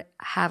forward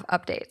have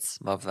updates.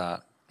 Love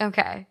that.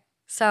 Okay,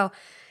 so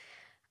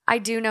I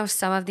do know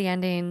some of the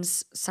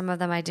endings, some of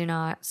them I do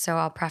not. So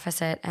I'll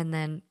preface it and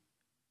then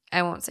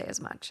I won't say as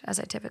much as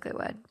I typically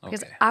would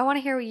because Okay. I want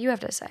to hear what you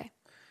have to say.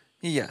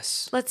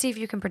 Yes. Let's see if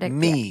you can predict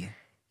Me.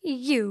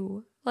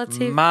 You. Let's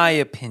see. My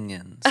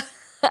opinions.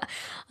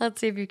 Let's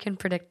see if you can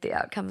predict the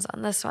outcomes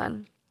on this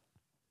one.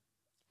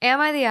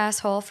 Am I the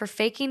asshole for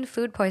faking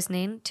food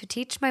poisoning to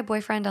teach my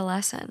boyfriend a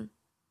lesson?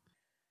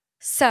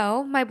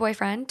 So, my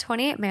boyfriend,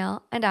 28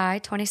 male, and I,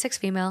 26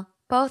 female,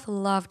 both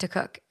love to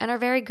cook and are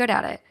very good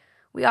at it.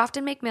 We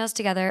often make meals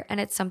together and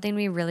it's something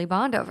we really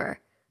bond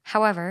over.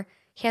 However,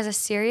 he has a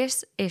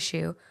serious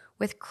issue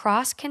with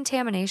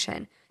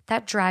cross-contamination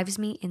that drives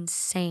me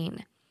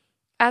insane.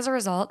 As a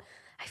result,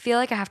 I feel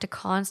like I have to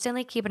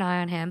constantly keep an eye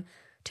on him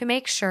to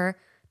make sure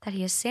that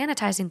he is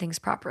sanitizing things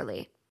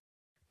properly.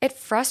 It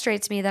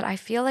frustrates me that I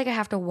feel like I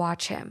have to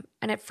watch him,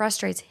 and it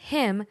frustrates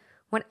him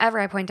whenever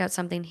I point out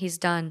something he's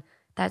done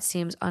that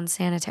seems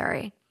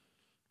unsanitary.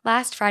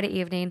 Last Friday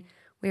evening,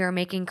 we were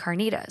making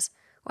carnitas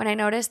when I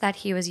noticed that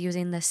he was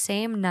using the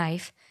same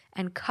knife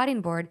and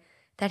cutting board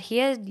that he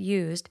had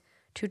used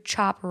to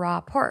chop raw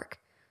pork,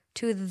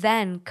 to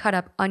then cut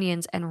up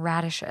onions and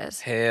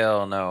radishes.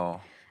 Hell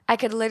no. I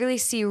could literally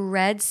see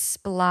red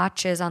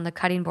splotches on the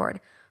cutting board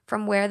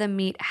from where the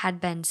meat had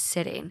been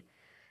sitting.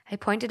 I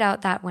pointed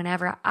out that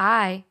whenever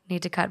I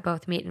need to cut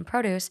both meat and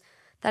produce,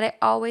 that I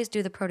always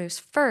do the produce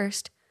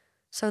first,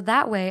 so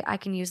that way I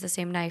can use the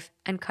same knife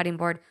and cutting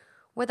board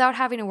without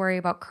having to worry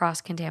about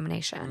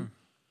cross-contamination.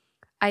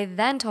 I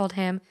then told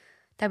him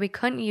that we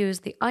couldn't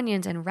use the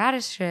onions and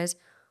radishes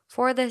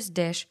for this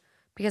dish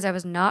because I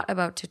was not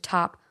about to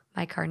top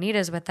my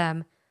carnitas with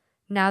them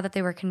now that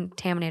they were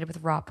contaminated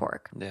with raw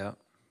pork. Yeah.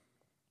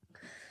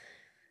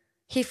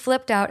 He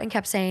flipped out and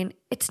kept saying,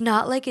 "It's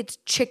not like it's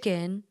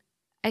chicken."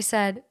 I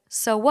said,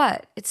 "So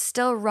what? It's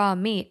still raw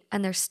meat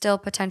and there's still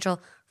potential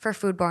for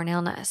foodborne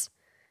illness."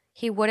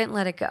 He wouldn't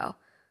let it go.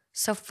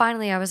 So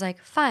finally I was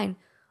like, "Fine,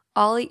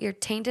 I'll eat your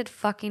tainted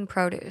fucking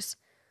produce,"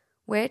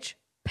 which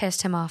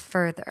pissed him off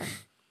further.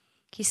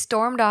 He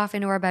stormed off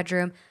into our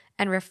bedroom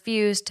and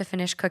refused to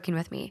finish cooking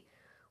with me.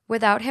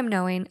 Without him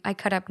knowing, I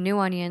cut up new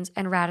onions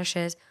and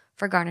radishes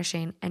for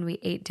garnishing and we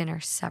ate dinner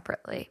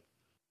separately.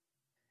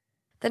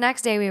 The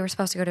next day, we were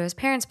supposed to go to his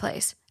parents'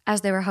 place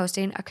as they were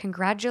hosting a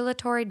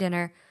congratulatory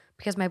dinner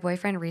because my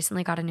boyfriend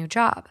recently got a new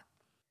job.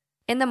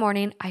 In the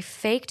morning, I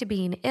faked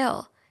being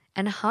ill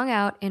and hung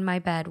out in my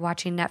bed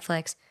watching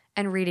Netflix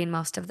and reading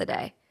most of the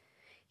day.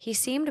 He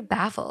seemed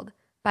baffled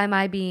by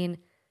my being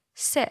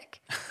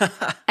sick.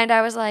 And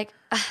I was like,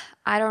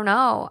 I don't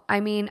know.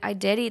 I mean, I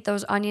did eat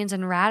those onions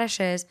and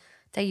radishes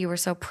that you were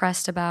so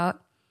pressed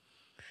about.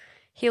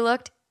 He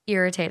looked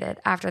irritated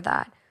after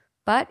that.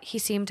 But he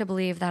seemed to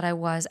believe that I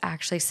was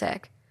actually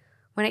sick.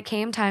 When it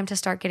came time to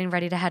start getting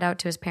ready to head out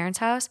to his parents'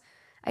 house,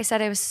 I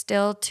said I was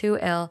still too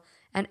ill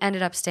and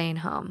ended up staying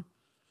home.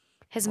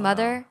 His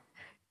mother,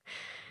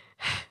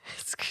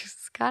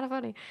 it's kind of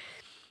funny.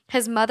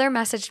 His mother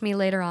messaged me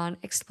later on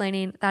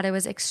explaining that it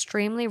was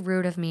extremely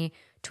rude of me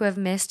to have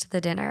missed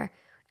the dinner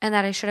and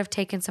that I should have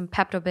taken some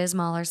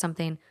Pepto-Bismol or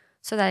something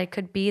so that I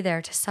could be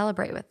there to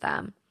celebrate with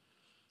them.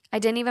 I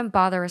didn't even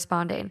bother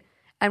responding,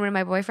 and when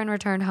my boyfriend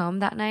returned home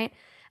that night,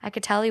 I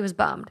could tell he was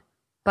bummed,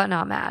 but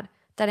not mad,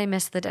 that I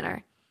missed the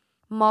dinner.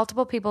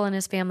 Multiple people in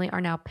his family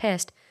are now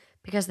pissed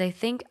because they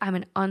think I'm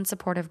an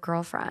unsupportive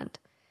girlfriend.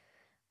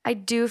 I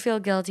do feel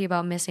guilty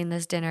about missing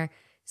this dinner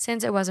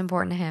since it was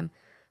important to him,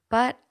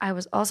 but I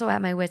was also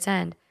at my wit's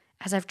end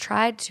as I've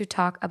tried to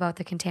talk about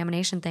the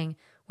contamination thing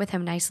with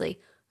him nicely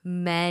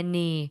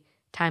many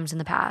times in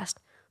the past,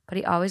 but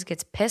he always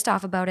gets pissed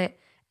off about it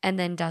and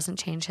then doesn't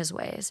change his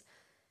ways.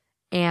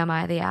 Am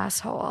I the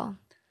asshole?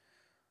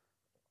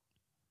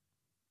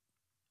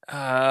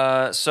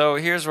 So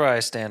here's where I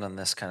stand on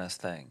this kind of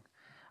thing.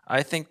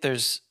 I think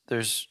there's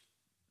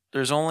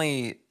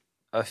only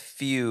a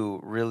few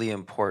really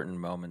important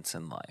moments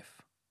in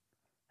life.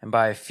 And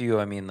by a few,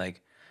 I mean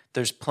like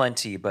there's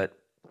plenty, but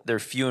they're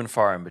few and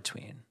far in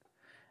between.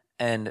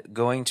 And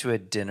going to a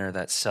dinner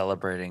that's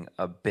celebrating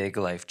a big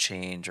life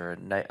change or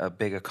a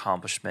big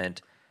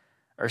accomplishment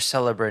or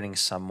celebrating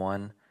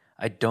someone,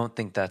 I don't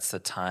think that's the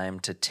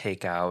time to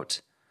take out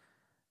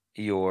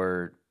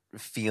your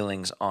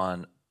feelings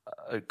on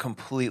a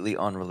completely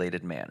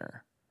unrelated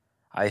manner.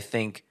 I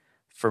think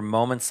for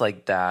moments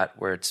like that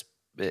where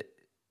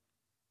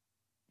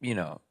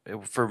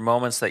for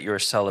moments that you're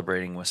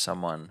celebrating with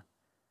someone,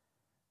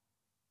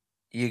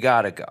 you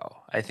got to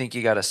go. I think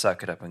you got to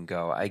suck it up and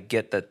go. I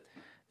get that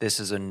this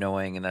is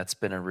annoying and that's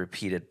been a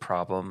repeated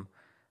problem,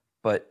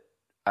 but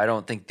I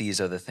don't think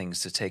these are the things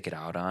to take it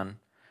out on.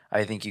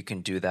 I think you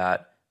can do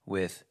that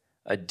with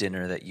a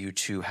dinner that you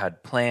two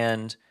had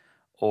planned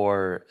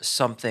or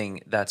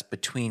something that's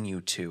between you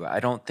two. I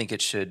don't think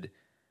it should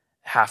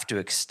have to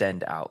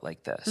extend out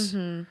like this.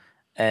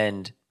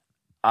 And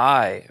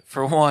I,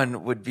 for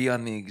one, would be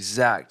on the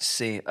exact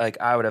same, like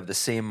I would have the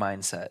same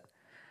mindset.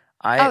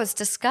 It's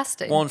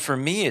disgusting. Well, and for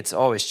me, it's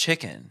always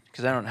chicken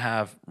because I don't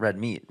have red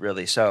meat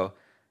really. So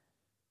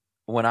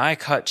when I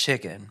cut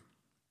chicken,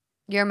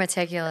 You're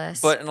meticulous.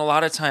 but in a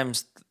lot of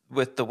times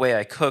with the way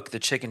I cook, the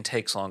chicken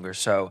takes longer.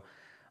 So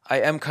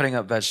I am cutting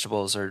up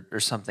vegetables or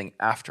something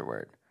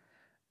afterward.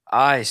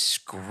 I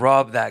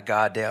scrub that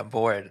goddamn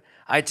board.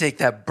 I take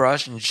that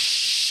brush and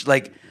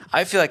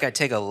I feel like I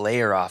take a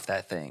layer off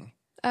that thing.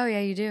 Oh yeah,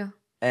 you do.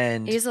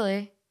 And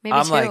Easily. Maybe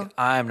I'm two. like,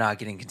 I'm not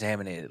getting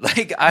contaminated.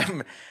 Like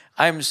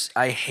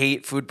I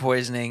hate food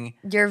poisoning.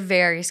 You're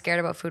very scared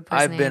about food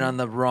poisoning. I've been on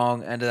the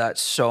wrong end of that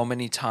so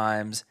many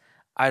times.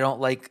 I don't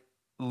like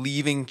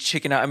leaving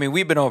chicken out. I mean,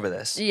 we've been over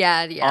this.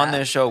 Yeah. On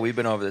this show, we've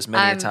been over this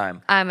many a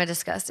time. I'm a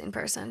disgusting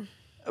person.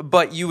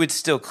 But you would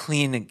still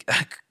clean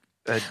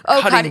a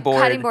cutting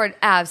board. Cutting board,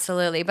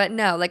 absolutely. But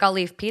no, like I'll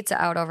leave pizza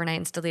out overnight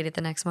and still eat it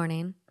the next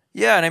morning.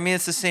 Yeah, and I mean,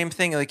 it's the same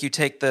thing. Like you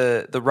take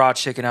the raw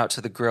chicken out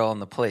to the grill on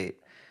the plate.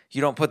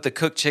 You don't put the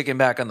cooked chicken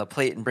back on the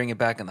plate and bring it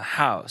back in the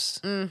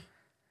house.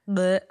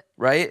 But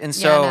Right? And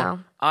so no.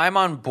 I'm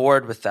on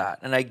board with that.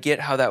 And I get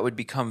how that would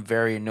become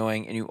very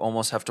annoying and you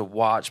almost have to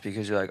watch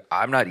because you're like,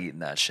 I'm not eating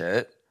that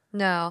shit.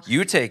 no.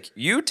 You take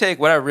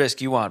whatever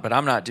risk you want, but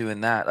I'm not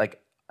doing that.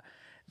 Like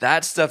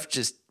that stuff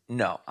just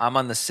no. I'm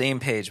on the same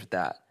page with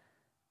that.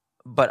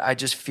 But I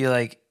just feel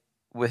like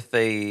with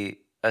a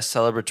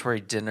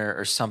celebratory dinner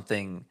or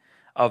something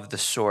of the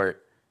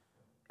sort,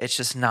 it's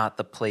just not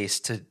the place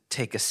to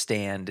take a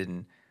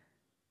stand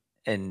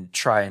and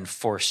try and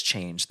force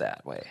change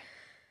that way.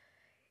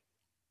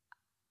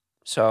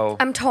 So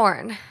I'm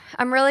torn.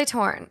 I'm really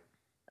torn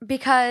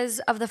because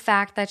of the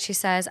fact that she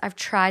says, I've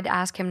tried to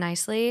ask him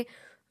nicely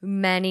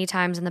many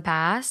times in the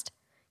past,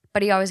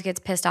 but he always gets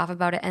pissed off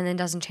about it and then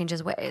doesn't change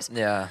his ways.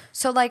 yeah.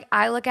 So like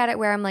I look at it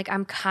where I'm like,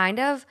 I'm kind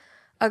of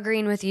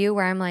agreeing with you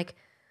where I'm like,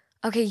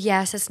 okay,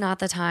 yes, it's not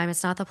the time.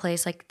 It's not the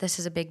place. Like this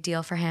is a big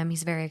deal for him.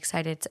 He's very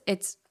excited.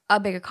 It's a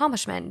big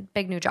accomplishment,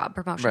 big new job,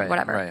 promotion,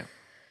 whatever. Right.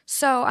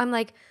 So I'm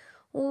like,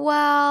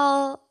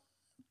 well,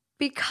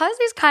 because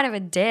he's kind of a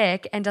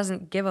dick and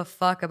doesn't give a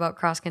fuck about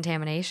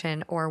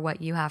cross-contamination or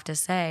what you have to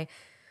say,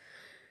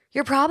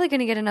 you're probably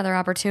going to get another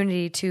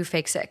opportunity to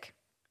fake sick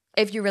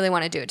if you really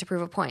want to do it to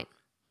prove a point.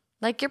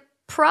 Like you're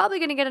probably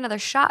going to get another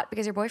shot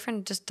because your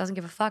boyfriend just doesn't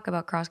give a fuck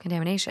about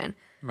cross-contamination.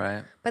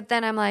 Right. But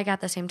then I'm like,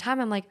 at the same time,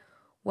 I'm like,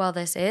 well,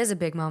 this is a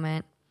big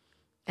moment.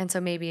 And so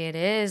maybe it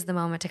is the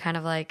moment to kind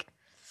of like,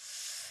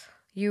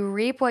 you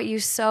reap what you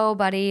sow,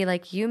 buddy.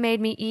 Like you made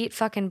me eat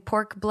fucking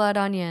pork blood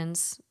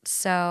onions.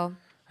 So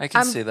I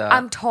can see that.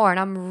 I'm torn.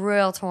 I'm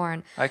real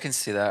torn. I can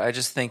see that. I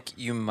just think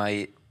you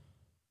might,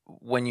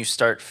 when you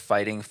start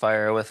fighting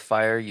fire with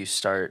fire, you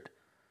start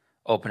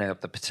opening up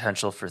the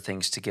potential for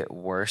things to get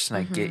worse. And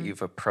I get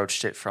you've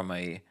approached it from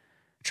a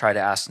try to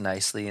ask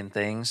nicely and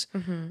things,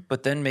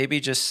 but then maybe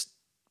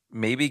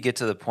get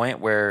to the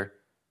point where,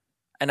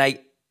 and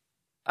I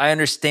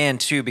understand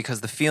too,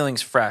 because the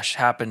feeling's fresh,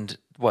 happened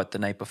the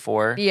night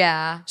before.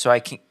 Yeah. So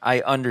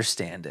I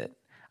understand it.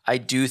 I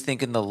do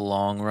think in the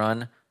long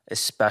run,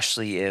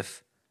 especially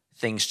if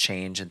things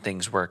change and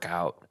things work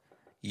out,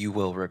 you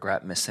will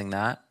regret missing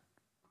that.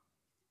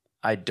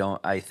 I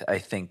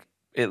think,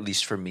 at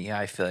least for me,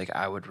 I feel like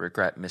I would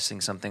regret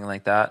missing something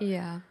like that.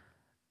 Yeah.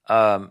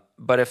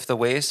 But if the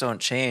ways don't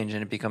change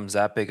and it becomes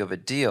that big of a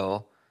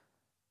deal,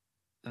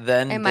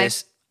 then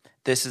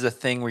this is a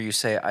thing where you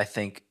say, I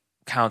think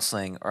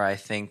counseling, or I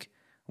think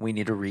we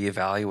need to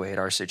reevaluate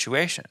our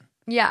situation.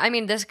 Yeah. I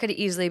mean, this could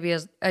easily be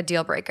a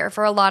deal breaker.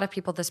 For a lot of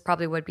people, this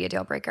probably would be a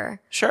deal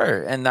breaker.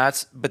 Sure.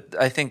 But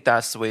I think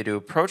that's the way to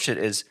approach it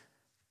is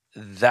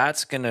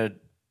that's going to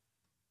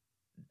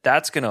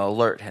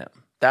alert him.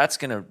 That's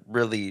going to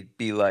really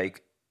be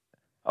like,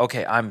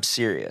 okay, I'm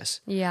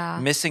serious. Yeah.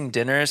 Missing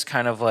dinner is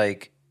kind of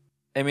like,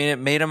 I mean, it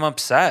made him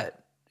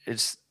upset.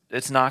 It's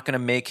not going to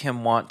make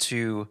him want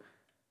to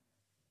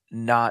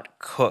not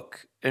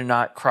cook or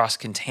not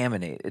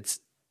cross-contaminate.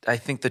 I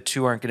think the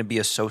two aren't going to be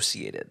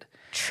associated.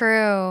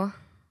 True.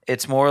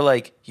 It's more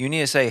like you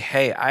need to say,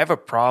 hey, I have a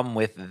problem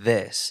with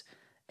this.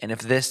 And if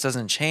this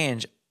doesn't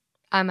change,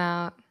 I'm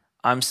out.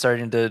 I'm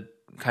starting to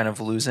kind of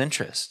lose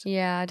interest.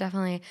 Yeah,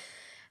 definitely.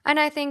 And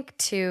I think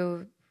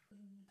too,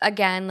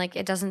 again, like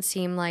it doesn't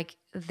seem like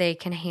they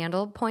can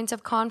handle points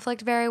of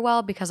conflict very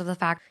well because of the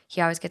fact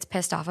he always gets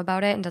pissed off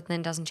about it and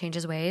then doesn't change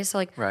his ways. So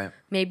like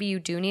maybe you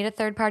do need a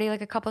third party,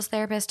 like a couples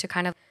therapist, to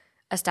kind of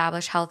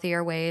establish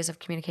healthier ways of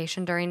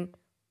communication during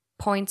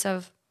points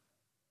of,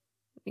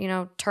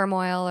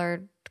 turmoil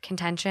or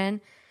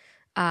contention.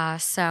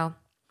 So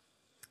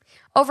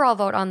Overall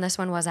vote on this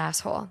one was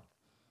asshole.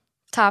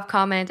 Top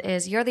comment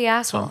is, you're the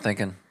That's what asshole. I'm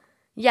thinking.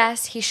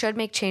 Yes, he should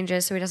make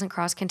changes so he doesn't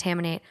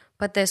cross-contaminate,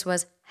 but this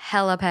was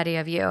hella petty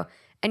of you,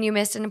 and you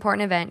missed an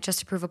important event just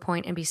to prove a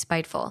point and be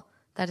spiteful.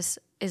 That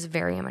is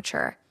very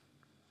immature.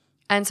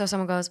 And so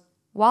someone goes,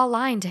 while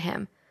lying to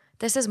him,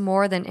 this is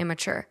more than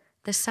immature.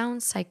 This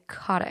sounds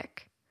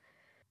psychotic.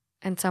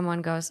 And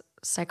someone goes,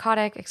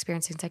 psychotic,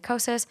 experiencing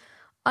psychosis,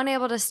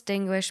 unable to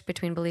distinguish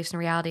between beliefs and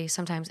reality,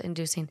 sometimes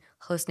inducing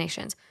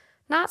hallucinations.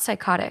 Not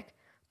psychotic,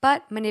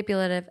 but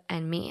manipulative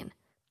and mean.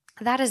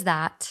 That is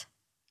that.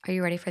 Are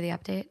you ready for the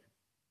update?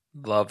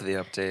 Love the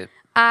update.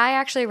 I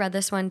actually read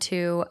this one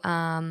too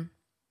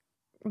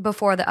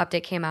before the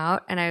update came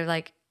out, and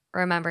I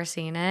remember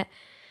seeing it.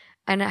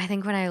 And I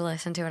think when I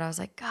listened to it, I was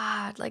like,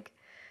 God,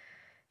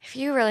 if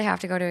you really have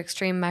to go to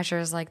extreme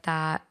measures like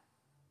that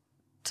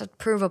to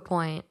prove a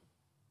point,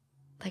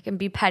 and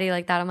be petty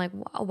like that, I'm like,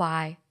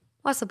 why?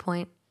 What's the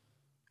point?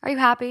 Are you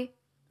happy?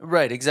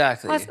 Right,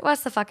 exactly.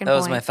 What's the fucking point? That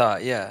was my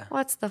thought, yeah.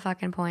 What's the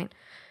fucking point?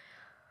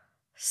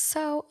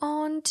 So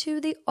on to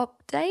the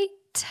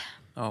update.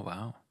 Oh,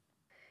 wow.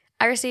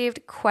 I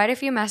received quite a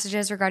few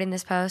messages regarding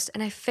this post,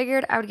 and I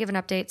figured I would give an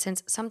update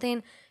since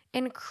something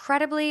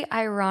incredibly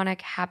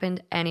ironic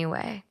happened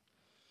anyway.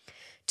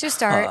 To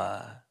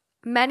start,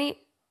 many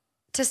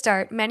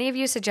of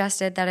you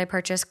suggested that I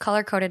purchase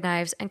color-coded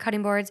knives and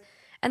cutting boards,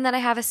 and that I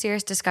have a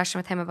serious discussion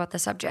with him about the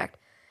subject.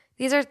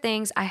 These are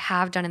things I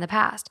have done in the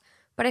past,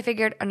 but I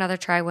figured another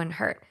try wouldn't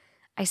hurt.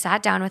 I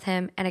sat down with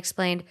him and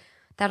explained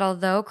that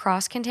although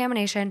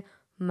cross-contamination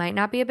might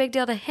not be a big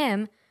deal to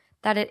him,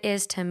 that it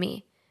is to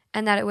me,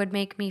 and that it would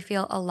make me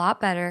feel a lot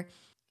better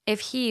if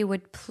he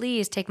would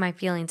please take my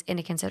feelings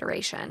into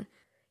consideration.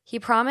 He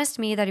promised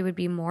me that he would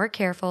be more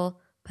careful,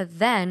 but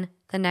then,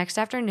 the next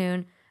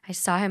afternoon, I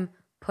saw him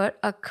put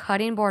a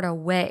cutting board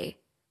away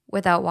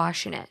without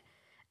washing it,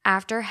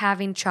 after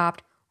having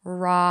chopped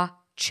raw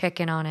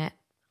chicken on it.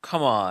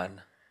 Come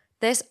on.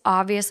 This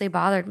obviously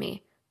bothered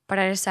me, but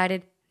I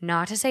decided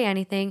not to say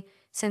anything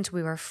since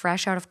we were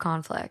fresh out of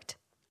conflict.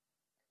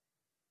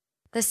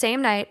 The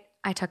same night,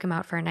 I took him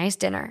out for a nice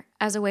dinner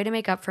as a way to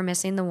make up for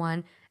missing the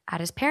one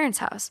at his parents'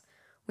 house.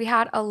 We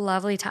had a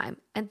lovely time,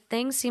 and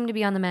things seemed to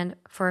be on the mend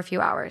for a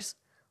few hours.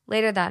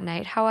 Later that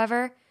night,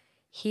 however,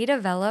 he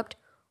developed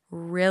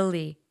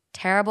really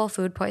terrible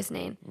food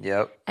poisoning.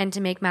 Yep. And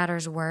to make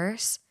matters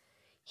worse,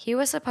 he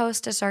was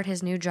supposed to start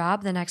his new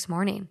job the next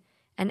morning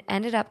and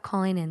ended up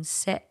calling in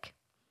sick.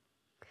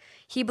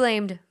 He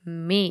blamed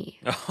me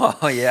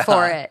Oh, yeah.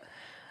 for it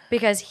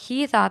because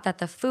he thought that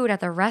the food at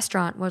the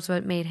restaurant was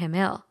what made him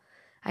ill.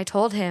 I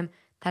told him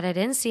that I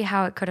didn't see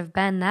how it could have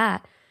been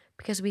that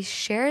because we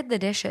shared the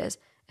dishes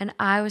and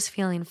I was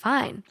feeling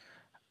fine.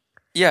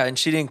 Yeah, and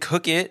she didn't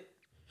cook it.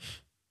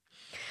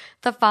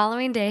 The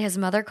following day, his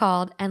mother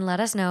called and let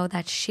us know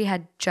that she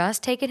had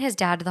just taken his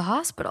dad to the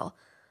hospital.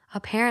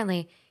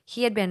 Apparently,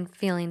 he had been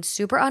feeling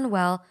super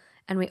unwell,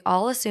 and we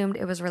all assumed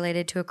it was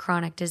related to a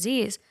chronic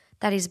disease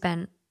that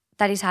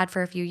he's had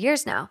for a few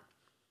years now.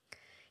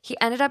 He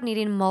ended up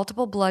needing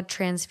multiple blood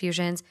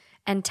transfusions,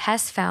 and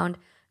tests found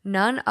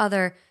none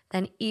other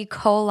than E.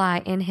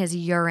 coli in his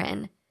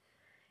urine.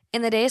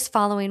 In the days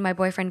following, my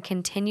boyfriend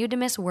continued to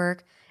miss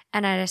work,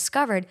 and I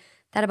discovered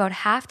that about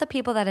half the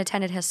people that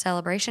attended his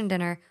celebration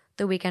dinner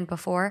the weekend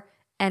before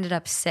ended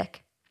up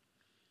sick.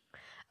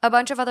 A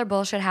bunch of other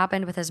bullshit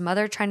happened with his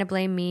mother trying to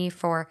blame me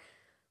for,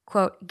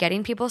 quote,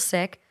 getting people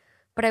sick,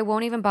 but I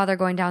won't even bother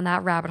going down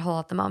that rabbit hole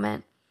at the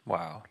moment.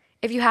 Wow.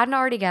 If you hadn't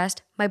already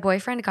guessed, my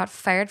boyfriend got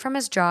fired from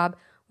his job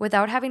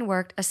without having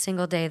worked a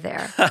single day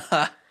there.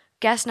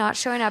 Guess not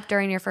showing up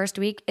during your first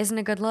week isn't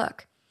a good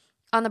look.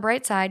 On the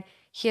bright side,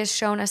 he has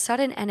shown a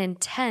sudden and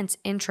intense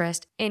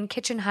interest in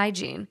kitchen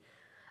hygiene.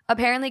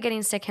 Apparently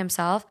getting sick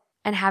himself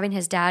and having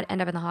his dad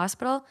end up in the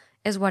hospital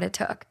is what it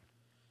took.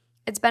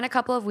 It's been a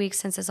couple of weeks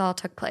since this all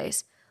took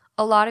place.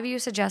 A lot of you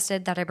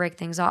suggested that I break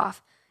things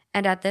off,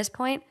 and at this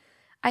point,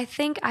 I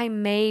think I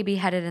may be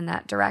headed in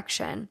that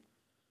direction.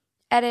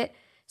 Edit,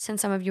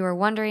 since some of you are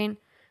wondering,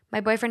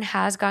 my boyfriend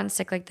has gotten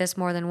sick like this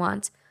more than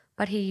once,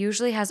 but he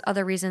usually has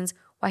other reasons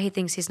why he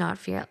thinks he's not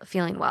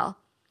feeling well.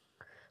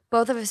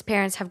 Both of his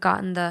parents have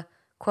gotten the,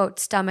 quote,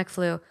 stomach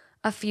flu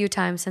a few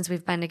times since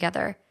we've been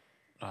together.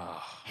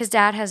 His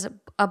dad has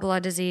a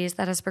blood disease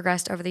that has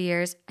progressed over the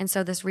years, and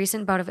so this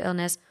recent bout of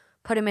illness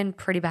put him in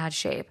pretty bad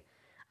shape.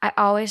 I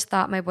always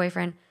thought my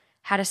boyfriend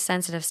had a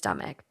sensitive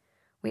stomach.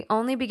 We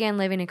only began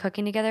living and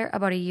cooking together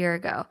about a year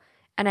ago,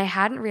 and I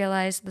hadn't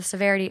realized the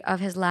severity of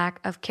his lack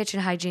of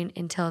kitchen hygiene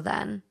until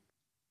then.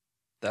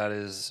 That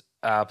is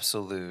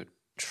absolute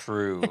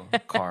true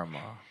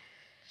karma.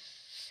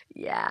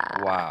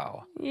 Yeah.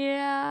 Wow.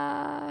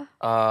 Yeah.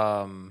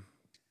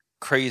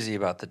 Crazy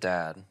about the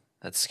dad.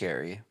 That's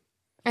scary.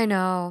 I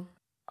know.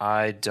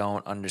 I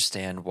don't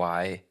understand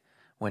why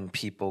when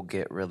people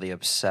get really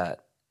upset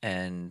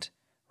and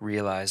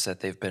realize that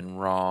they've been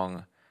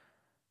wrong,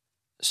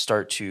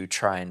 start to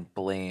try and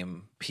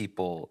blame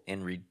people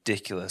in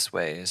ridiculous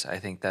ways. I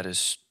think that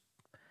is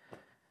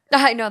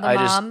I know the I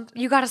just- mom.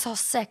 You got us all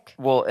sick.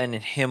 Well, and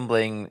him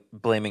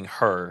blaming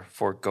her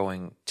for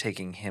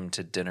taking him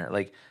to dinner.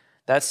 Like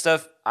that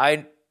stuff,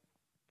 I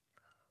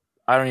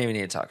don't even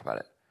need to talk about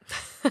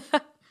it.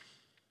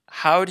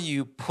 How do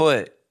you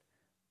put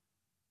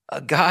a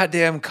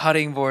goddamn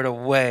cutting board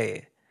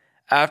away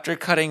after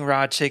cutting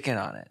raw chicken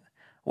on it?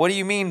 What do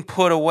you mean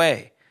put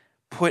away?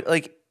 Put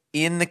like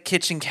in the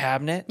kitchen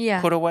cabinet?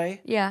 Yeah. Put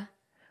away? Yeah.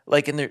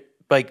 Like in there,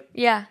 like,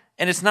 Yeah.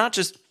 and it's not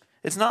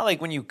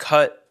like when you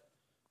cut,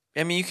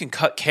 I mean, you can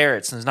cut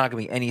carrots and there's not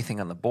going to be anything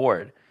on the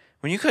board.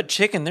 When you cut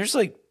chicken, there's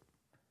fucking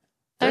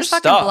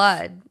stuff.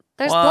 blood.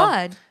 There's Well,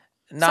 blood.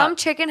 Not- Some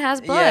chicken has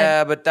blood.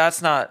 Yeah, but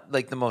that's not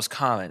like the most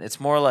common. It's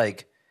more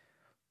like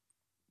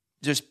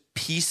just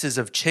pieces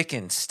of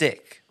chicken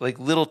stick, like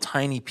little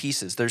tiny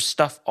pieces. There's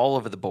stuff all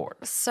over the board.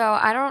 So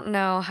I don't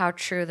know how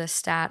true this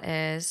stat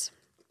is.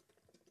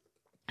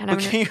 And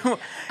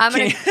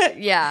But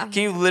yeah.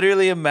 can you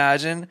literally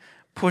imagine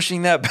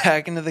pushing that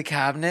back into the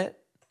cabinet?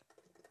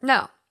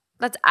 No.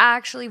 That's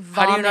actually do you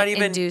vomit not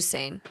even-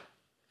 inducing.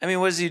 I mean,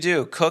 what does he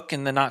do? Cook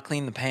and then not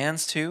clean the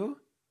pans too?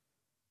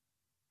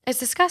 It's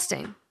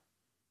disgusting.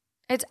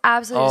 It's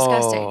absolutely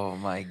disgusting. Oh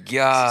my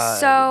God.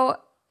 So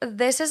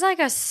this is like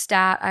a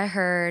stat I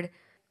heard.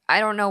 I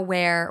don't know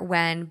where,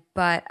 when,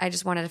 but I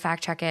just wanted to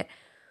fact check it.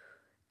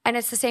 And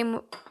it's the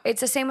same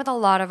with a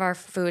lot of our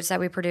foods that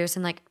we produce.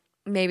 And like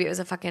maybe it was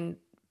a fucking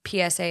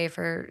PSA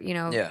for,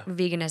 Yeah.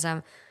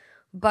 veganism.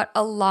 But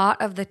a lot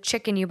of the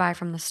chicken you buy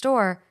from the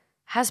store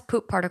has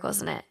poop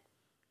particles in it.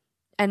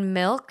 And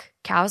milk,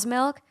 cow's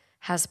milk,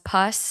 has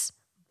pus,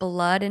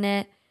 blood in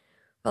it.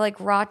 But like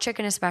raw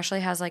chicken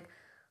especially has like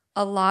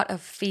a lot of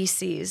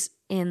feces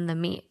in the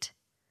meat.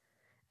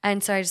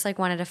 And so I just like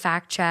wanted to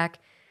fact check.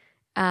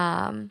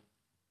 And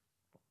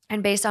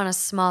based on a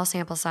small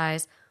sample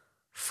size,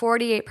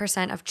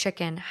 48% of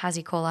chicken has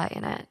E. coli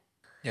in it.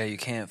 Yeah, you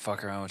can't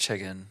fuck around with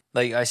chicken.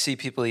 Like I see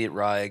people eat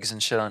raw eggs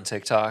and shit on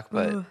TikTok,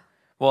 but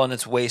well, and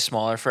it's way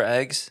smaller for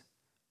eggs.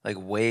 Like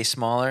way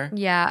smaller.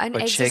 Yeah. And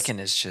But eggs chicken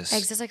is just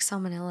eggs is like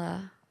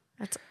salmonella.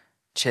 That's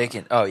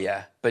chicken. Oh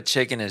yeah. But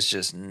chicken is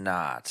just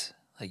not.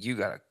 Like you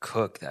gotta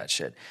cook that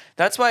shit.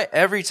 That's why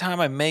every time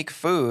I make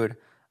food,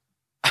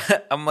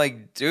 I'm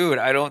like, dude,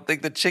 I don't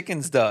think the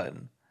chicken's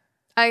done.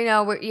 I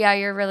know. Yeah,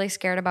 you're really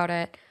scared about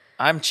it.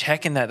 I'm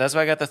checking that. That's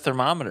why I got the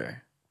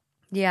thermometer.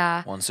 Yeah.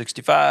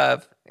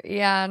 165.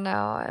 Yeah,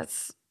 no,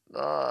 it's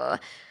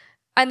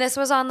and this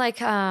was on like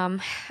a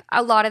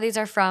lot of these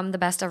are from the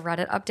best of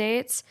Reddit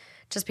updates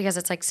just because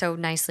it's like so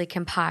nicely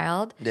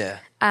compiled. Yeah.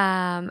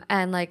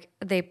 And like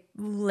they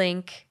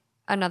link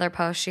another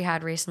post she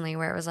had recently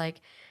where it was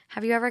like,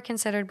 have you ever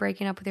considered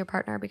breaking up with your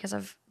partner because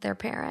of their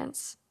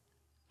parents?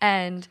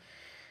 And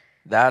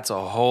That's a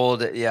whole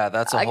whole Again,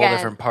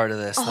 different part of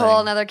this a thing. whole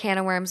another can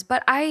of worms.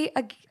 But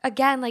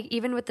again, like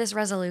even with this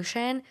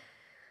resolution,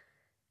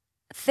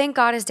 thank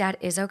God his dad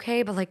is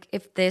okay. But like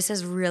if this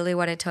is really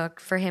what it took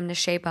for him to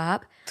shape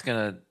up, It's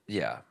gonna,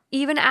 yeah.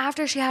 even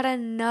after she had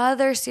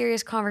another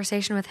serious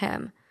conversation with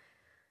him.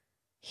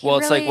 Well,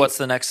 it's like, really- what's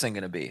the next thing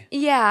gonna be?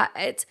 Yeah,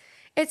 it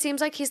seems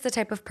like he's the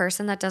type of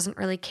person that doesn't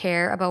really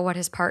care about what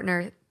his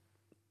partner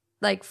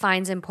like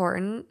finds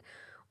important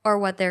or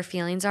what their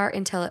feelings are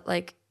until it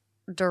like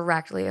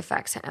directly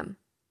affects him.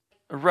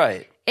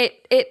 Right.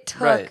 It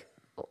took Right.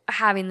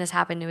 having this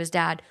happen to his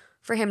dad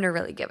for him to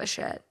really give a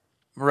shit.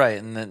 Right.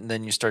 And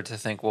then you start to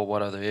think, well,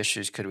 what other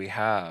issues could we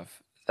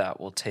have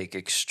that will take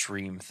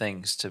extreme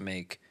things to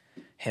make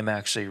him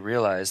actually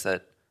realize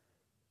that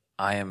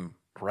I am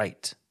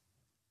right?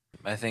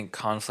 I think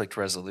conflict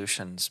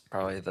resolution's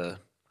probably the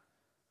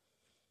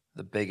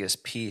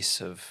biggest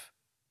piece of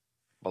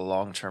a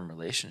long-term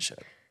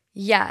relationship.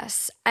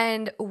 Yes.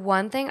 And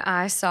one thing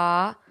I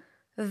saw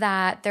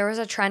that there was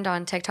a trend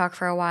on TikTok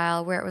for a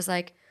while where it was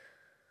like,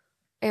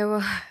 it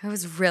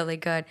was really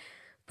good.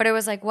 But it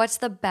was like, what's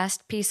the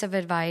best piece of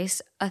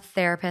advice a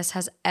therapist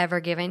has ever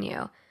given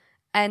you?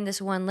 And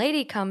this one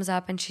lady comes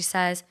up and she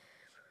says,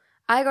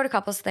 I go to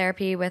couples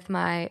therapy with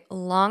my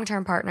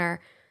long-term partner.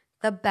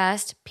 The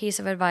best piece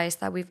of advice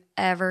that we've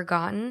ever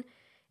gotten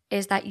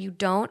is that you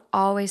don't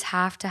always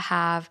have to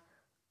have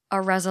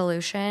a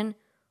resolution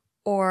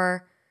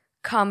or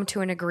come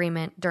to an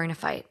agreement during a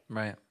fight.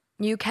 Right.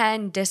 You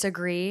can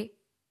disagree.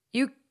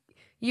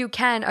 You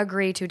can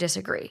agree to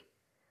disagree.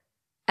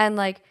 And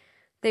like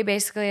they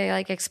basically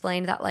like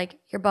explained that like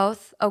you're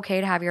both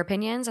okay to have your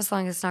opinions as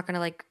long as it's not going to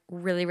like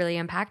really, really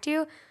impact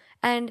you.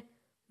 And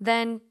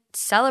then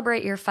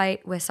celebrate your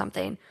fight with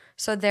something.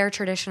 So their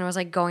tradition was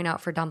like going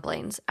out for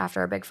dumplings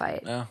after a big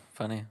fight. Oh,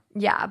 funny.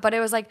 Yeah, but it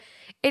was like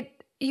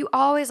you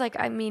always like,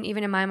 I mean,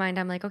 even in my mind,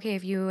 I'm like, okay,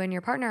 if you and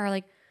your partner are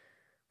like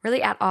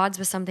really at odds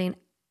with something,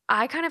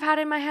 I kind of had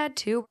in my head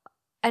too.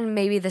 And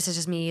maybe this is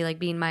just me like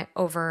being my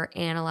over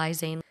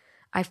analyzing.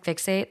 I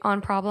fixate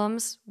on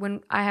problems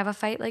when I have a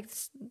fight like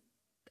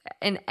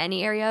in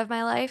any area of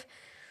my life.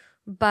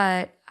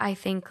 But I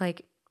think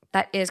like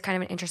that is kind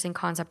of an interesting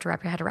concept to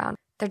wrap your head around.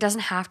 There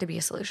doesn't have to be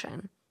a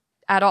solution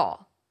at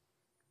all.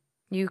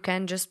 You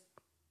can just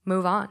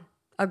move on,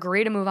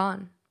 agree to move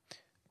on.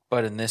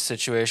 But in this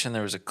situation,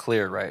 there was a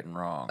clear right and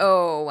wrong.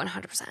 Oh,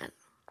 100%.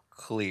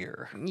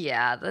 Clear.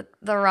 Yeah,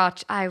 the raw.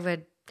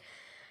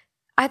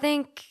 I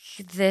think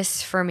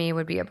this for me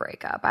would be a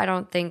breakup. I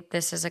don't think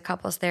this is a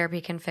couples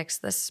therapy can fix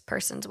this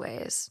person's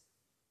ways.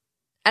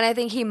 And I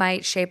think he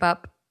might shape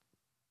up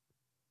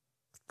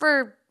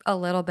for a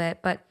little bit,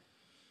 but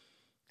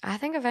I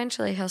think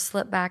eventually he'll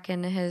slip back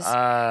into his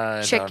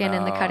chicken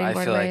in the cutting board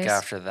I feel ways. like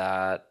after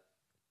that,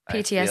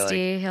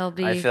 PTSD, he'll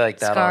be I feel like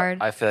scarred.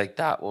 I feel like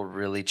that will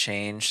really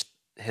change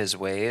his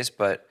ways,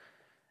 but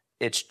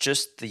it's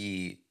just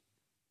the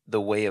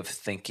way of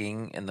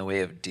thinking and the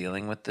way of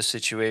dealing with the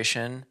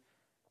situation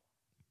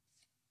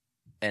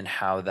and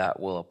how that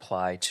will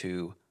apply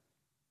to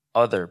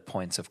other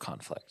points of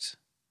conflict.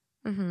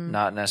 Mm-hmm.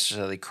 Not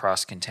necessarily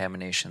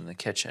cross-contamination in the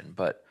kitchen,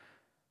 but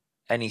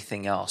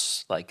anything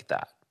else like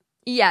that.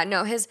 Yeah,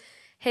 no,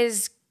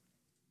 his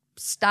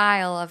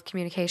style of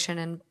communication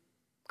and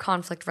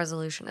conflict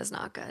resolution is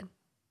not good.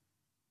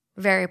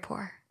 Very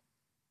poor.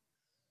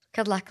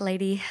 Good luck,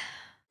 lady.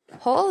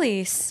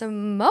 Holy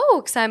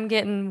smokes, I'm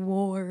getting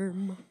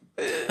warm.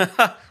 Okay,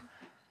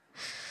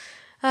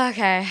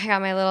 I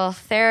got my little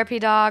therapy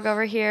dog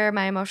over here,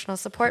 my emotional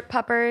support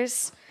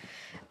puppers.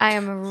 I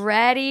am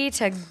ready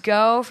to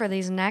go for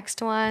these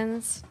next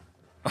ones.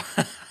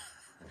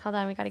 Hold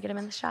on, we got to get him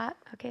in the shot.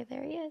 Okay,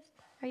 there he is.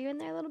 Are you in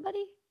there, little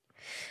buddy?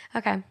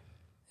 Okay.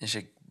 You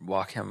should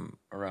walk him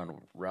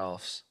around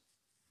Ralph's.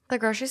 The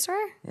grocery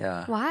store?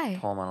 Yeah. Why?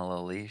 Pull him on a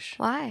little leash.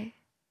 Why?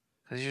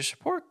 Because he's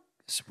your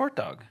support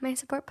dog. My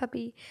support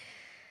puppy.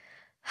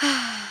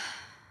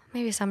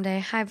 Maybe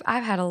someday. I've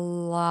had a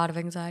lot of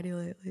anxiety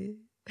lately.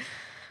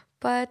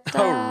 But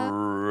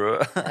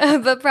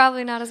but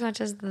probably not as much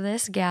as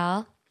this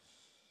gal.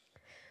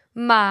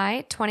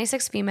 My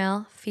 26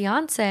 female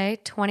fiance,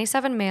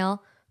 27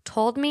 male,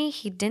 told me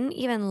he didn't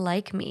even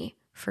like me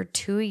for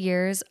 2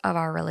 years of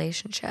our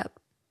relationship.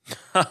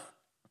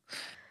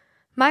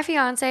 My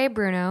fiance,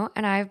 Bruno,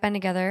 and I have been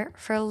together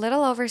for a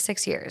little over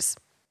 6 years.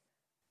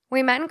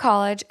 We met in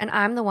college, and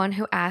I'm the one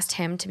who asked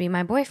him to be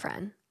my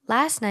boyfriend.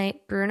 Last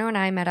night, Bruno and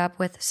I met up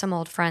with some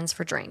old friends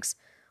for drinks.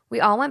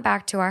 We all went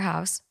back to our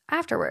house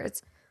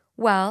afterwards.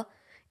 Well,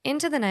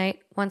 into the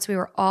night, once we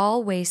were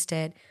all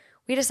wasted,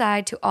 we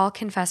decide to all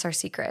confess our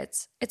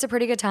secrets. It's a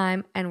pretty good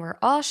time, and we're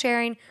all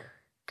sharing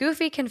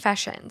goofy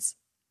confessions.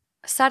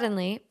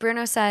 Suddenly,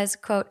 Bruno says,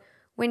 quote,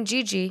 when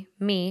Gigi,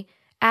 me,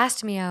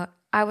 asked me out,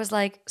 I was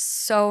like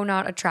so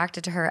not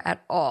attracted to her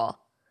at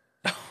all.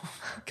 Oh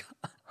my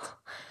God.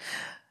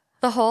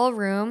 The whole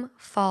room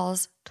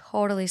falls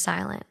totally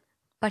silent,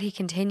 but he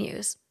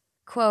continues,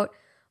 quote,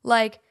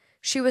 like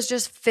she was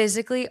just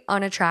physically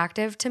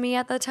unattractive to me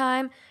at the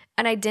time,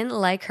 and I didn't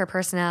like her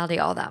personality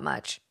all that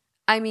much.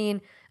 I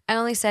mean, I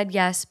only said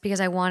yes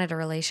because I wanted a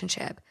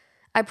relationship.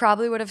 I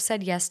probably would have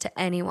said yes to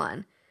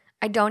anyone.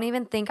 I don't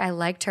even think I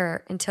liked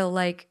her until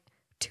like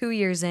 2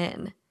 years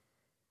in.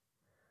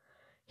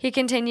 He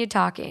continued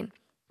talking,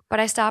 but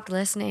I stopped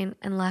listening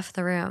and left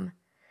the room.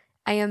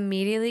 I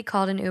immediately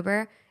called an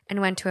Uber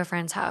and went to a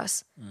friend's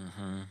house.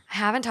 Mm-hmm. I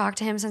haven't talked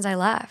to him since I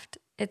left.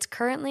 It's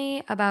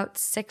currently about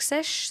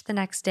 6-ish the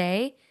next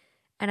day,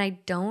 and I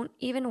don't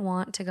even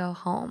want to go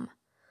home.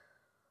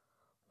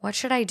 What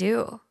should I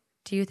do?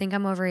 Do you think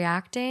I'm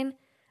overreacting?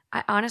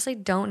 I honestly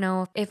don't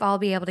know if I'll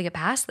be able to get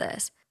past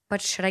this,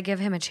 but should I give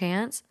him a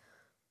chance?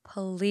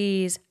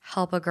 Please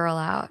help a girl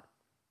out.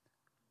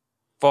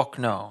 Fuck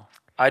no.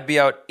 I'd be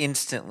out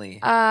instantly.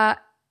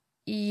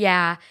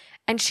 Yeah.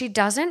 And she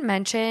doesn't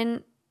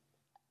mention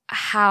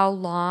how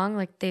long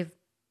like they've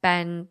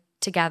been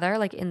together,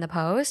 like in the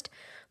post,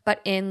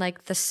 but in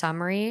like the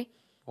summary.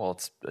 Well,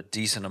 it's a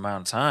decent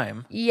amount of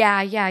time.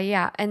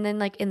 Yeah. And then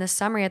like in the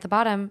summary at the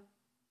bottom,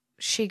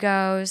 she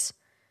goes,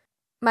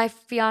 my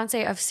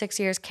fiance of 6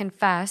 years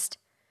confessed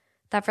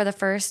that for the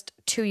first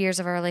 2 years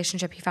of our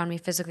relationship, he found me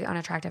physically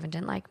unattractive and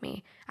didn't like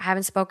me. I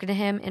haven't spoken to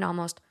him in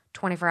almost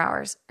 24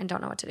 hours and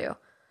don't know what to do.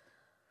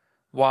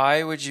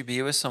 Why would you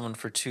be with someone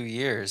for 2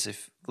 years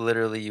if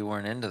literally you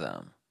weren't into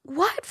them?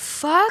 What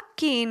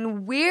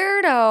fucking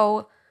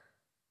weirdo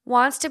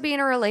wants to be in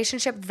a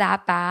relationship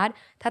that bad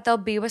that they'll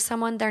be with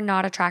someone they're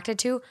not attracted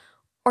to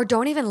or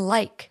don't even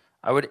like?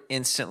 I would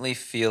instantly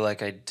feel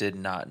like I did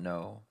not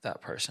know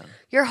that person.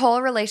 Your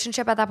whole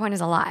relationship at that point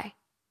is a lie.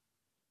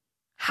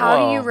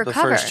 How do you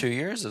recover? The first 2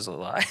 years is a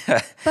lie.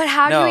 But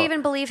how do you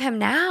even believe him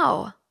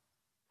now?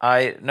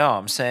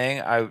 I'm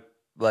saying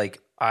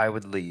I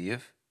would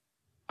leave.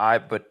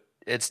 But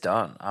it's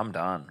done. I'm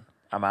done.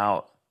 I'm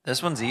out.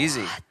 This one's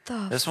easy.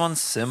 This one's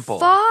simple.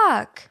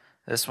 Fuck.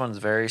 This one's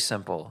very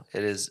simple.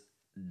 It is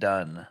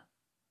done.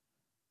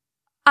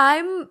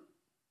 I'm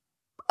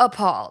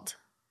appalled.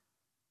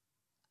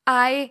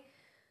 That's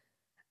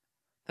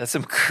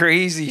some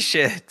crazy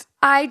shit.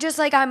 I just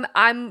like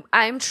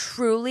I'm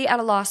truly at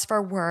a loss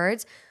for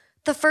words.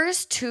 The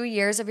first 2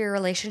 years of your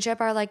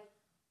relationship are like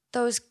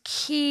those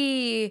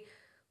key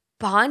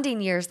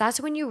bonding years.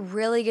 That's when you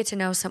really get to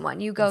know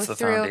someone. You go That's the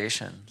through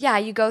foundation. Yeah,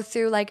 you go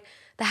through like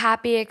the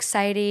happy,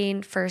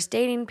 exciting first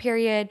dating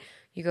period.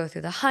 You go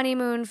through the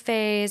honeymoon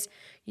phase.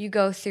 You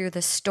go through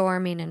the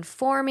storming and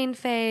forming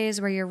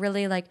phase where you're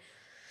really like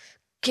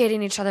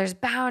getting each other's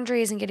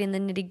boundaries and getting the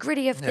nitty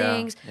gritty of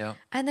things. Yeah.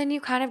 And then you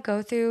kind of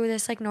go through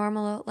this like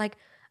normal, like,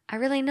 I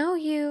really know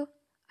you.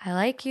 I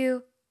like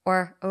you.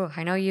 Or, oh,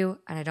 I know you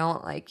and I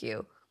don't like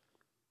you.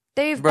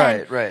 They've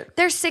been, Right.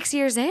 They're 6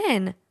 years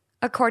in,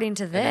 according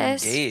to And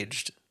this.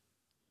 engaged.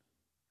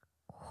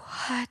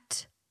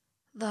 What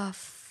the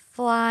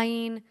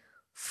flying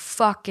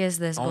fuck is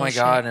this Oh bullshit?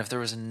 my God. And if there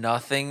was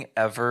nothing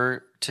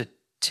ever to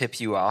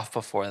tip you off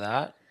before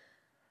that,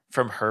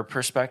 from her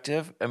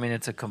perspective, I mean,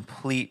 it's a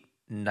complete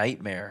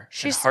nightmare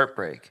and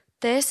heartbreak.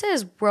 This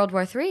is World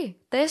War III.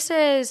 This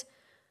is,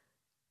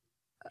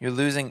 You're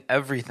losing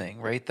everything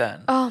right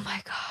then. oh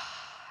my God.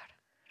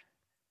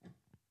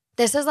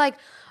 This is like,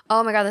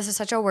 oh my God, this is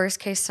such a worst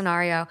case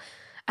scenario.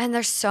 And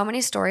there's so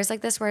many stories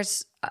like this where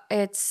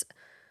it's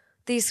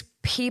these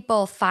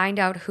people find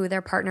out who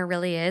their partner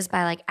really is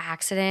by like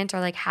accident or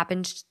like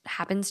happens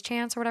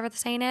chance or whatever the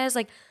saying is.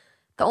 Like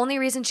the only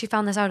reason she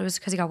found this out was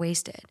because he got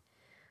wasted.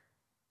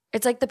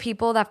 It's like the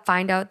people that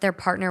find out their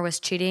partner was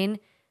cheating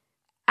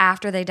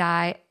after they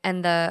die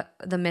and the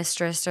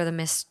mistress or the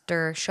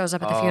mister shows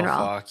up at the funeral.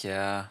 Oh, fuck,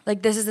 yeah.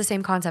 Like this is the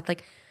same concept.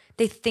 Like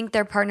they think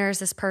their partner is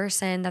this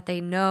person that they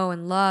know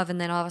and love, and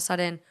then all of a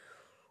sudden,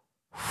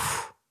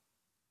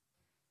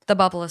 the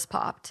bubble is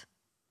popped.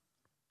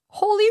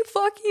 Holy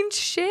fucking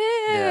shit.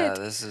 Yeah,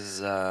 this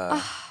is...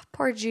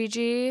 Poor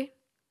Gigi.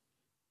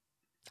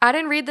 I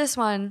didn't read this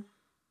one.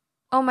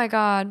 Oh my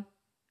God.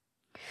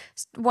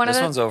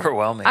 One's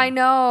overwhelming. I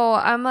know.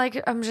 I'm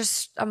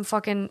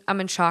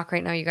in shock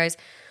right now, you guys.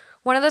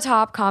 One of the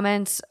top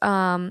comments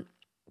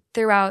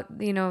throughout,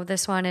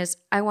 this one is,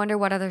 I wonder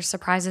what other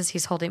surprises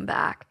he's holding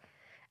back.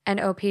 And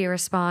OP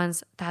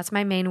responds, that's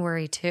my main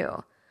worry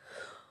too.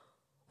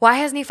 Why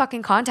hasn't he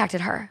fucking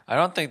contacted her? I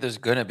don't think there's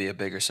going to be a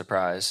bigger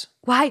surprise.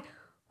 Why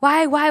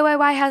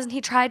hasn't he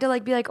tried to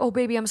like be like, oh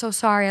baby, I'm so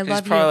sorry, I love you.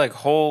 He's probably like,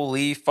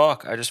 holy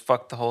fuck, I just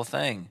fucked the whole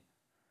thing.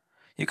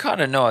 You kind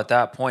of know at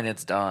that point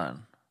it's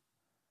done.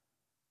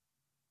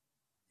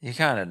 You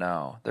kind of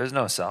know. There's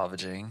no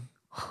salvaging.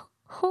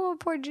 Oh,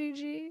 poor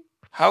Gigi.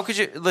 How could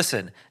you...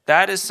 Listen,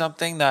 that is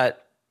something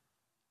that...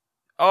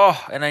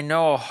 Oh, and I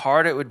know how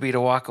hard it would be to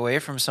walk away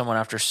from someone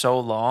after so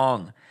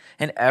long.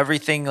 And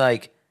everything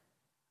like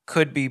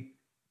could be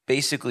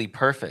basically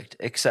perfect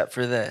except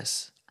for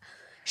this.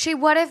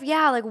 What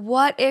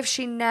if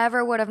she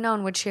never would have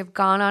known? Would she have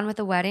gone on with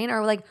the wedding?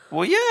 Or like,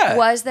 well, yeah.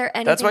 Was there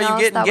anything That's why you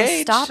else get that was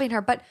engaged. stopping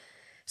her? But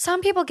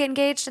some people get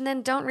engaged and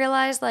then don't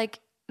realize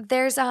like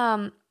there's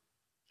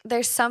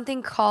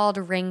something called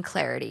ring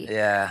clarity.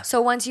 Yeah.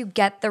 So once you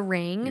get the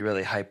ring, You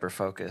really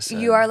hyper-focus.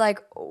 you are like,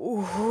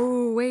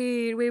 oh,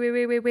 wait.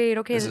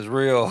 Okay. This is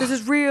real. This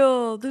is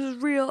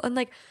real. And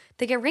like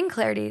they get ring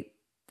clarity.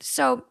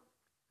 So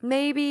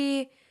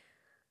maybe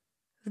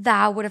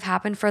that would have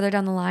happened further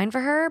down the line for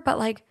her. But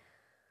like,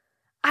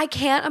 I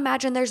can't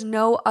imagine there's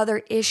no other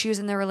issues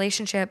in their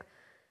relationship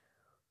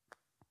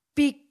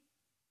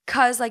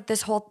because like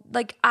this whole,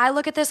 like I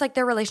look at this like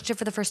their relationship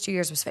for the first 2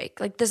 years was fake.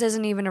 Like this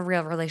isn't even a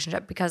real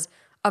relationship because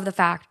of the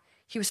fact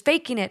he was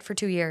faking it for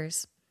 2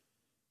 years.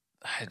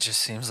 It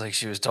just seems like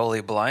she was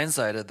totally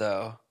blindsided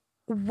though.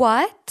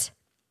 What?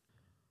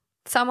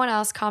 Someone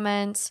else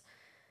comments,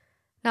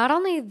 not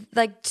only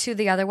like to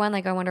the other one,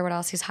 like I wonder what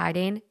else he's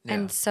hiding. Yeah.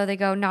 And so they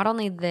go, not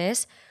only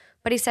this,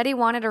 but he said he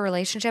wanted a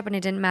relationship and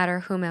it didn't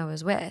matter whom I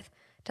was with.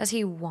 Does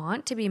he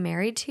want to be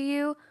married to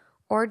you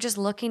or just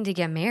looking to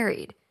get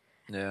married?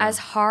 Yeah. As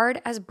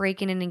hard as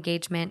breaking an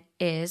engagement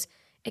is,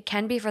 it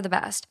can be for the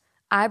best.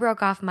 I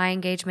broke off my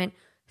engagement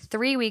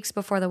 3 weeks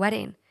before the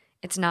wedding.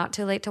 It's not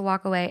too late to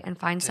walk away and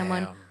find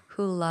someone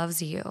who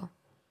loves you.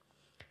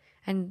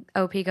 And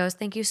OP goes,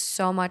 thank you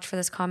so much for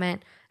this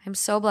comment. I'm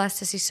so blessed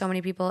to see so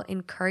many people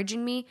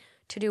encouraging me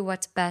to do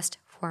what's best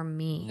for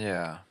me.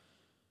 Yeah.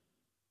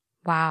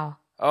 Wow.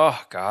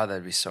 Oh, God,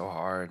 that'd be so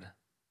hard.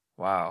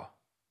 Wow.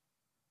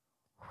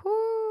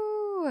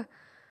 Whoo. Are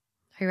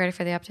you ready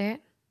for the update?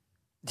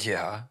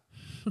 Yeah.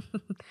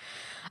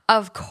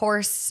 Of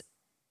course,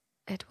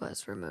 it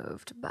was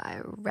removed by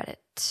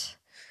Reddit.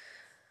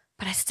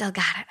 But I still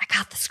got it. I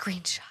got the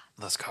screenshot.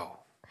 Let's go.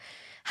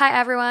 Hi,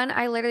 everyone.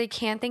 I literally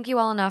can't thank you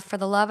all enough for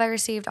the love I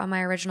received on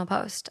my original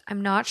post.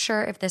 I'm not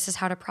sure if this is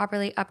how to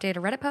properly update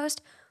a Reddit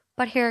post,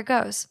 but here it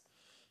goes.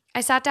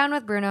 I sat down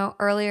with Bruno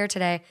earlier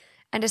today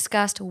and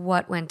discussed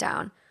what went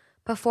down.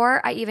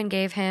 Before I even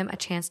gave him a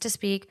chance to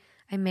speak,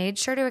 I made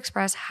sure to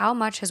express how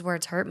much his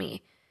words hurt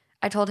me.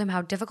 I told him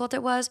how difficult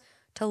it was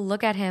to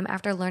look at him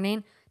after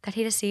learning that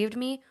he deceived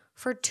me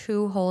for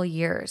 2 whole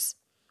years.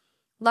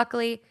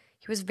 Luckily,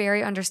 he was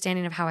very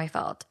understanding of how I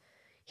felt.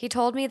 He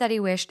told me that he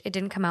wished it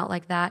didn't come out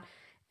like that,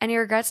 and he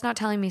regrets not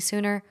telling me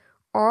sooner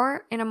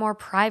or in a more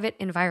private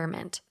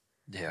environment.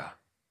 Yeah.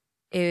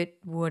 It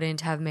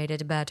wouldn't have made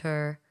it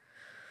better.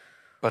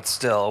 But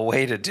still, a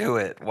way to do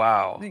it.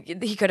 Wow.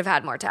 He could have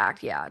had more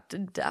tact. Yeah,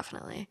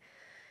 definitely.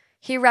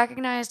 He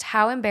recognized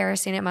how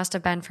embarrassing it must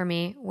have been for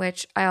me,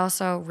 which I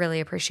also really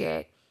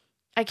appreciate.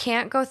 I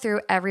can't go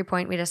through every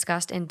point we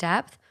discussed in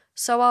depth,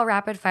 so I'll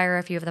rapid fire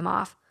a few of them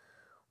off.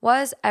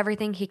 Was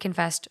everything he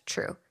confessed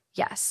true?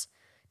 Yes.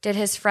 Did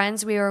his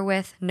friends we were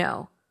with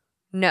know?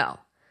 No.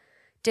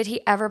 Did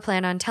he ever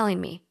plan on telling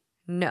me?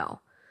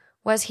 No.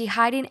 Was he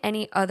hiding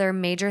any other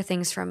major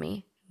things from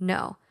me?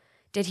 No.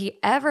 Did he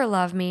ever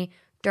love me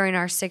during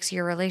our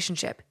 6-year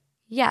relationship?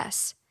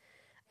 Yes.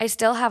 I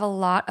still have a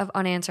lot of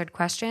unanswered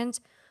questions,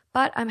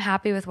 but I'm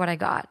happy with what I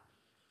got.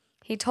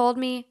 He told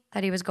me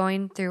that he was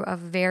going through a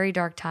very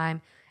dark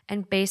time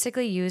and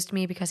basically used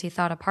me because he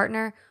thought a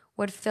partner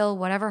would fill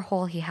whatever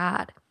hole he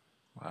had.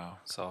 Wow,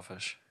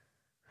 selfish.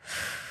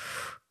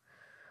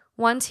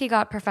 Once he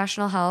got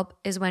professional help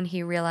is when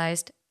he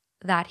realized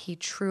that he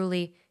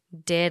truly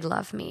did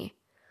love me.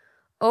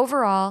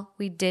 Overall,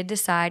 we did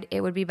decide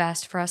it would be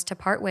best for us to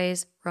part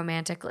ways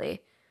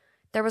romantically.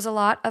 There was a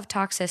lot of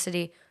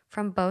toxicity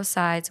from both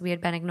sides we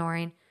had been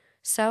ignoring,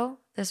 so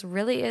this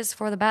really is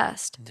for the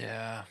best.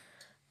 Yeah.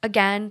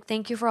 Again,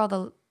 thank you for all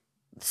the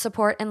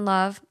support and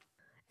love.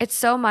 It's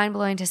so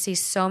mind-blowing to see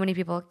so many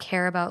people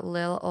care about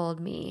lil old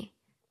me.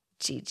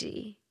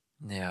 GG.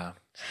 Yeah.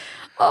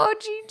 Oh,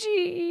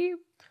 GG.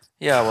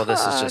 Yeah, well,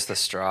 this is just the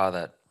straw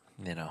that,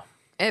 you know.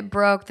 It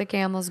broke the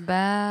camel's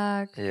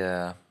back.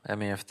 Yeah. I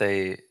mean,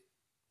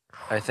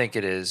 I think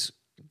it is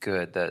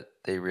good that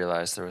they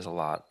realized there was a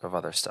lot of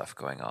other stuff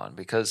going on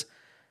because,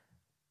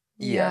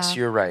 yes,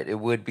 you're right. It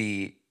would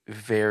be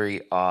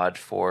very odd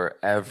for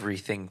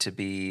everything to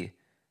be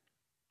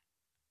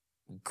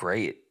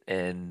great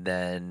and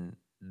then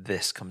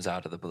this comes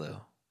out of the blue.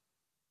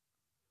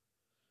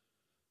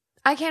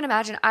 I can't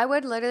imagine. I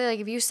would literally, like,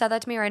 if you said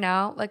that to me right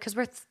now, like, because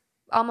we're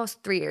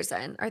almost 3 years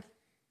in. Our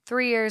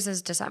 3 years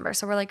is December,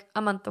 so we're like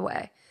a month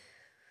away.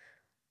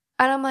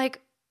 And I'm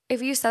like,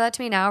 if you said that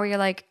to me now where you're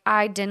like,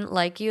 I didn't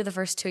like you the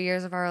first 2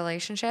 years of our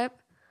relationship,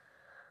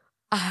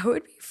 I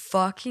would be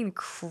fucking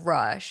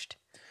crushed.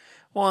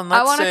 Well, and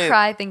I want to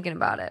cry thinking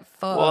about it.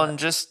 Fuck. Well, and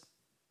just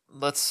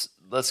let's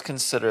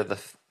consider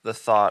the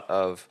thought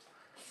of,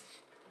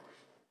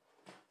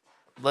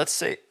 let's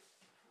say,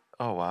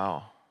 oh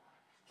wow,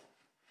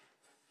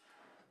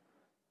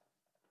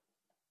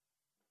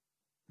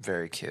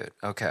 very cute.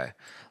 Okay,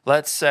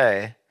 let's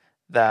say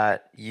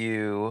that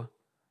you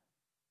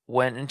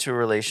went into a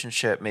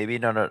relationship, maybe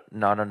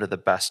not under the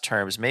best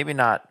terms, maybe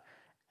not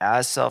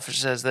as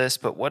selfish as this,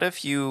 but what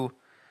if you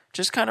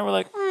just kind of were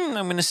like, I'm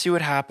going to see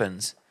what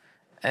happens.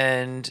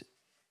 And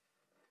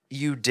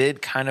you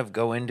did kind of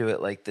go into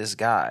it like this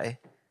guy.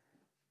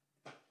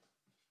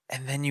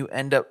 And then you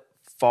end up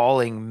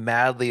falling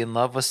madly in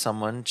love with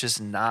someone, just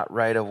not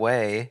right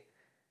away.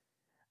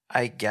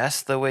 I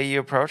guess the way you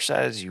approach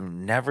that is you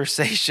never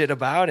say shit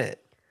about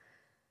it.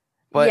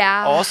 But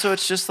also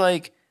it's just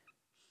like,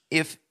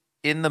 if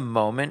in the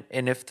moment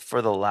and if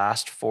for the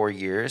last 4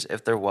 years,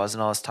 if there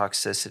wasn't all this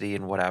toxicity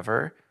and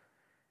whatever,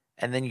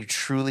 and then you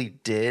truly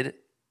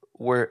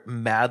were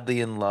madly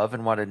in love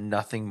and wanted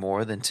nothing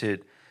more than to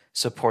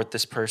support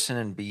this person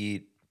and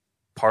be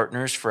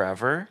partners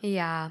forever.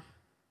 Yeah.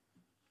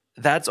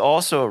 That's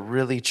also a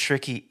really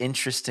tricky,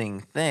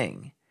 interesting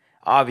thing.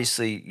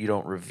 Obviously, you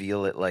don't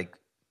reveal it like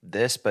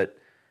this, but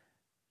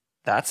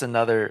that's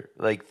another,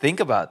 like,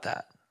 think about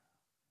that.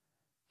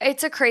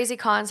 It's a crazy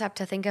concept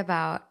to think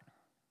about.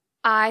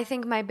 I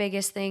think my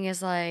biggest thing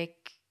is like,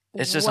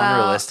 it's just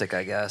unrealistic,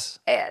 I guess.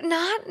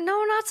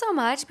 Not so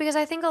much, because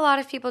I think a lot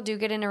of people do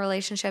get into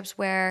relationships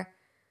where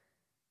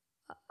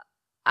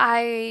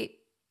I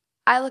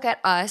look at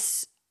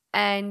us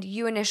and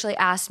you initially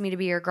asked me to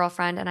be your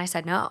girlfriend and I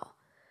said no.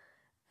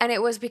 And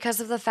it was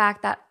because of the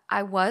fact that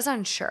I was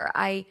unsure.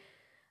 I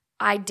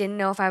didn't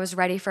know if I was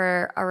ready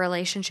for a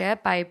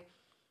relationship. I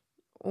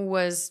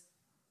was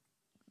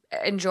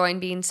enjoying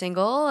being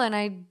single, and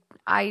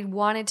I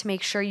wanted to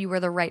make sure you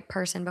were the right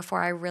person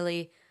before I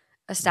really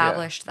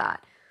established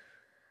that.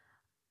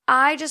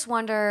 I just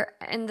wonder,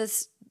 in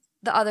the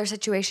other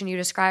situation you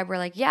described, where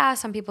like, yeah,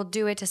 some people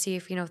do it to see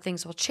if,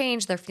 things will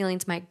change, their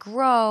feelings might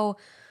grow,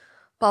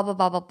 blah, blah,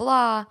 blah, blah,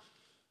 blah.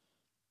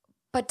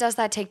 But does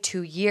that take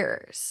 2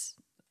 years?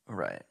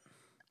 Right.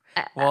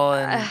 Well,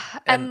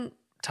 and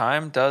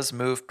time does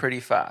move pretty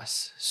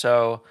fast.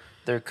 So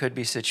there could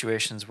be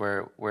situations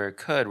where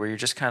you're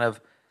just kind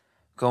of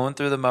going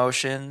through the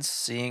motions,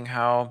 seeing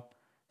how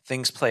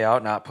things play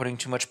out, not putting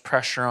too much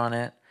pressure on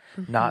it,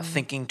 not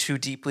thinking too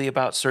deeply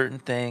about certain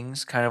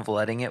things, kind of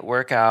letting it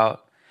work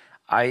out.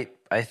 I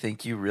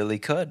think you really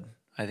could.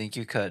 I think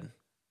you could.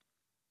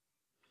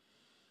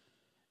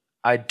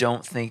 I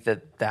don't think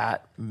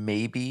that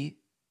maybe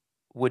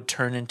would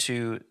turn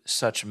into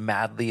such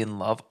madly in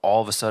love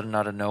all of a sudden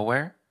out of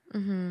nowhere.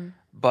 Mm-hmm.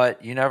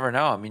 But you never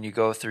know. I mean, you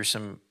go through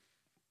some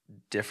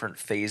different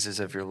phases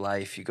of your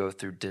life. You go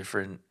through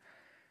different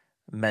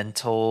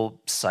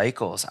mental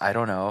cycles. I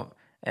don't know.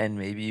 And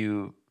maybe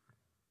you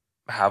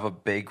have a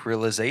big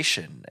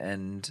realization.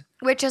 And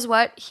which is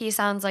what he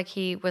sounds like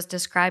he was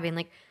describing.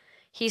 Like,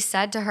 he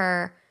said to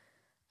her,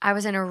 I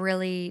was in a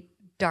really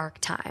dark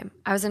time.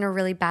 I was in a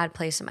really bad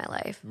place in my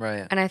life.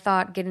 Right. And I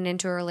thought getting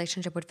into a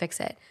relationship would fix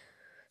it.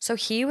 So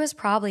he was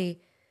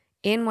probably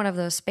in one of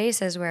those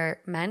spaces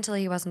where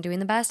mentally he wasn't doing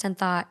the best and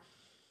thought,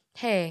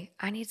 hey,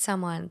 I need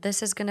someone.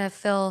 This is going to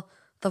fill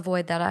the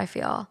void that I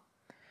feel.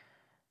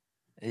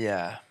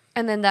 Yeah.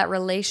 And then that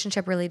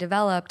relationship really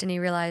developed and he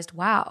realized,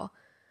 wow,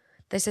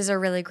 this is a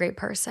really great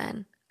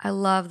person. I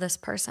love this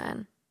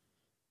person.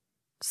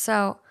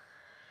 So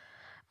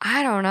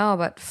I don't know,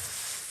 but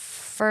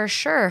for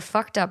sure,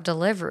 fucked up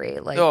delivery.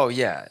 Like, Oh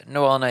yeah,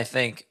 Noel, and I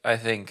think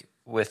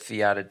with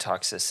the added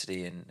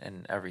toxicity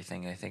and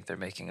everything, I think they're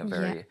making a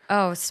very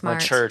smart.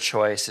 mature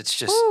choice. It's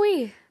just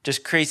Ooh-wee.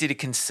 just crazy to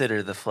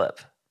consider the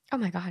flip. Oh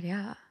my God,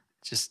 yeah.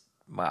 Just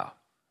wow.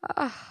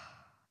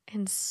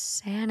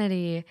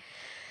 Insanity.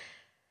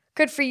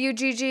 Good for you,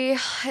 Gigi.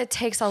 It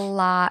takes a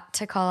lot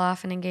to call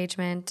off an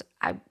engagement.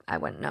 I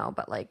wouldn't know,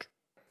 but like,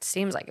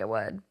 seems like it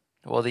would.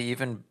 Well, the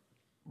even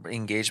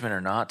engagement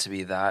or not to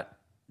be that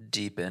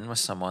deep in with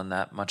someone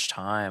that much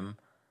time,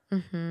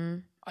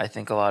 I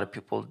think a lot of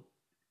people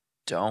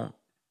don't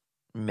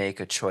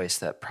make a choice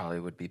that probably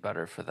would be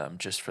better for them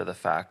just for the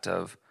fact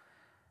of,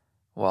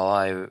 well,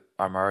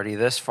 I'm already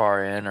this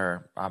far in,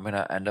 or I'm going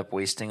to end up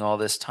wasting all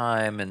this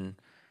time. And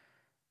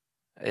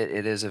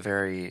it is a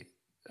very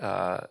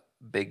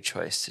big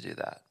choice to do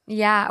that.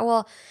 Yeah,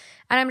 well,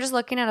 and I'm just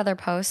looking at other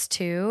posts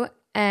too.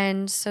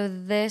 And so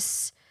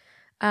this,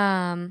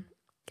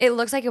 it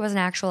looks like it was an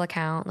actual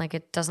account. Like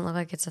it doesn't look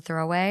like it's a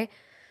throwaway.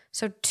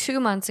 So 2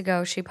 months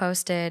ago, she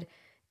posted,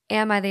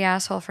 "Am I the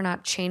asshole for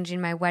not changing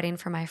my wedding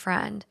for my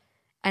friend?"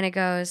 And it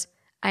goes,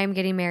 "I am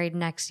getting married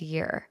next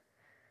year."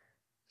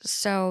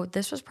 So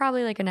this was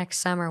probably like a next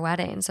summer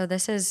wedding. So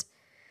this is,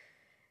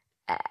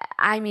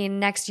 I mean,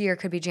 next year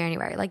could be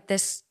January. Like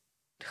this,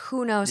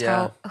 who knows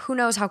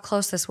how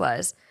close this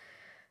was.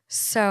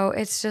 So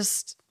it's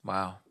just,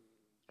 Wow.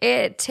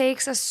 it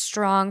takes a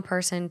strong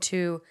person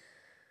to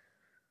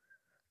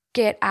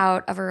get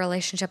out of a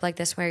relationship like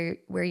this where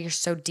you're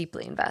so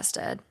deeply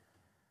invested.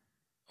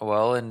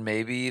 Well, and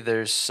maybe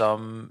there's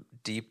some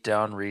deep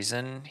down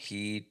reason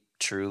he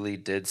truly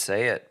did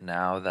say it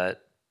now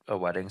that a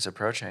wedding's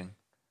approaching.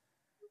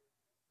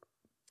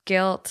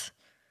 Guilt.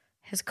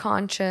 His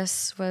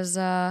conscience was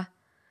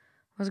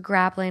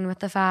grappling with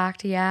the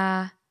fact,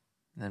 yeah.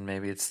 And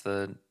maybe it's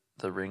the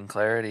ring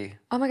clarity.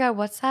 Oh my God,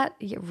 what's that?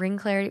 Yeah, ring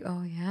clarity.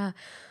 Oh yeah.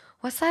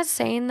 What's that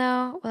saying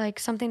though? Like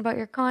something about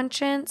your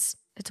conscience?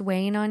 It's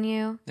weighing on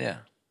you. Yeah.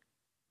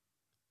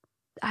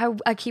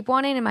 I keep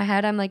wanting in my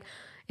head, I'm like,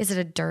 is it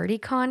a dirty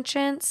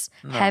conscience?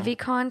 No. Heavy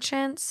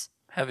conscience?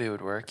 Heavy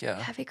would work, yeah.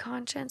 Heavy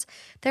conscience.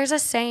 There's a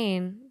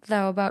saying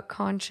though about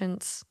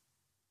conscience.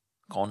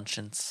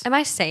 Conscience. Am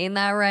I saying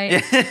that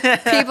right?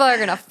 People are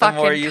gonna fucking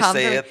The more you come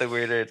say for me. it, the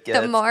weirder it gets.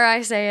 The more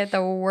I say it,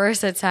 the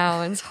worse it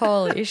sounds.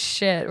 Holy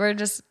shit.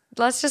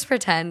 Let's just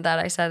pretend that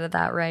I said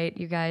that right,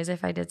 you guys,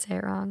 if I did say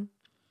it wrong.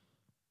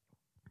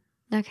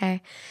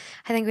 Okay.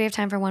 I think we have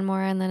time for one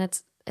more and then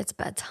it's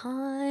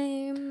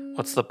bedtime.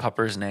 What's the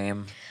pupper's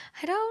name?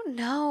 I don't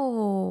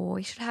know.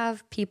 We should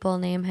have people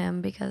name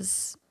him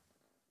because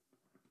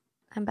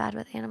I'm bad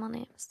with animal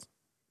names.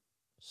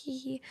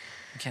 You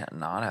can't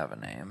not have a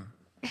name.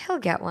 He'll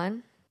get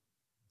one.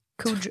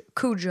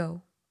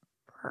 Cujo.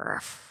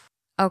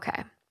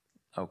 Okay.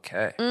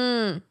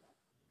 Okay.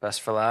 Best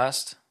for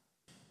last?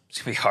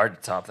 It's going to be hard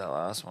to top that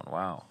last one.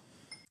 Wow.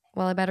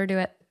 Well, I better do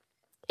it.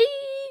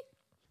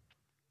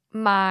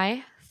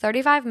 My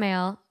 35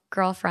 male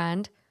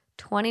girlfriend,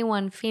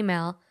 21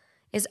 female,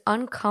 is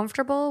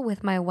uncomfortable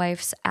with my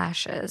wife's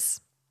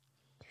ashes.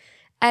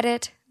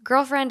 Edit,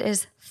 girlfriend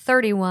is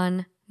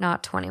 31,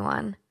 not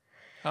 21.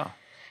 Oh.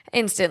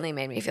 Instantly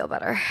made me feel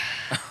better.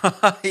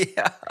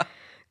 Yeah.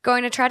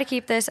 Going to try to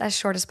keep this as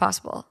short as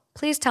possible.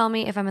 Please tell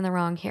me if I'm in the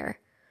wrong here.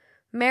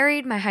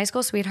 Married my high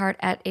school sweetheart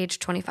at age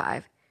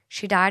 25.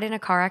 She died in a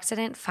car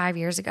accident 5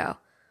 years ago.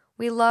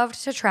 We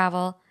loved to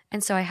travel,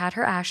 and so I had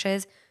her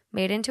ashes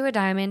made into a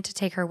diamond to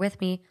take her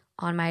with me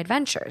on my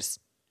adventures.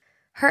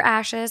 Her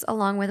ashes,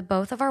 along with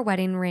both of our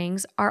wedding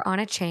rings, are on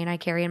a chain I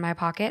carry in my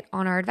pocket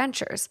on our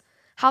adventures.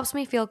 Helps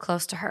me feel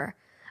close to her.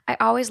 I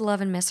always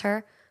love and miss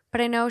her, but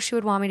I know she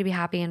would want me to be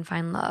happy and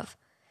find love.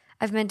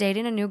 I've been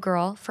dating a new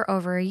girl for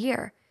over a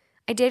year.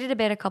 I dated a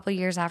bit a couple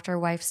years after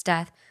wife's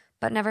death,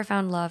 but never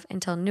found love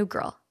until new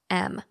girl,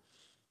 M.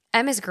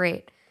 M is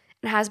great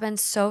and has been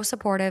so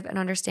supportive and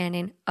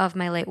understanding of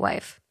my late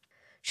wife.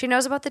 She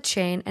knows about the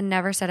chain and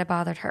never said it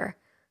bothered her,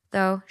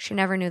 though she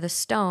never knew the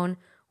stone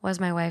was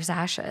my wife's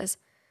ashes.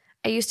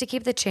 I used to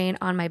keep the chain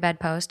on my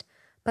bedpost,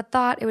 but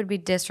thought it would be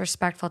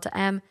disrespectful to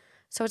M,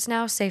 so it's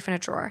now safe in a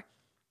drawer.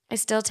 I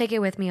still take it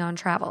with me on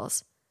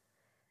travels.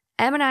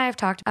 M and I have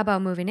talked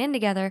about moving in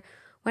together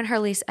when her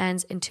lease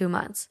ends in 2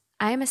 months.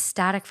 I am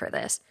ecstatic for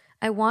this.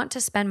 I want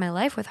to spend my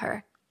life with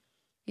her.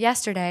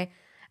 Yesterday,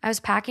 I was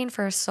packing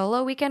for a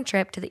solo weekend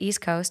trip to the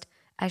East Coast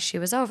as she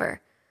was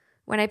over.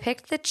 When I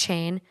picked the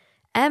chain,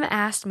 M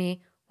asked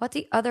me what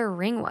the other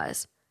ring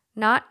was,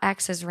 not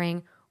X's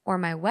ring or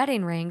my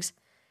wedding rings.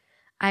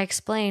 I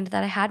explained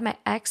that I had my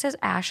ex's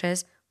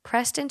ashes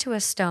pressed into a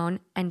stone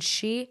and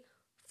she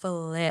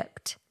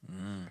flipped.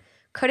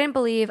 Couldn't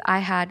believe I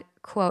had,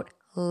 quote,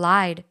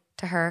 lied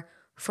to her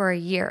for a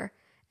year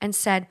and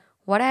said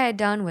what I had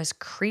done was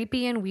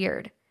creepy and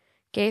weird.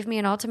 Gave me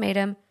an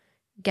ultimatum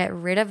get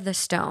rid of the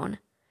stone.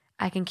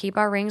 I can keep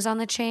our rings on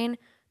the chain,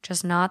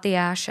 just not the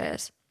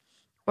ashes.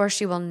 Or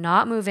she will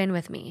not move in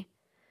with me.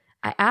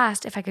 I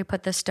asked if I could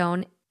put the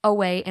stone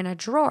away in a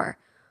drawer,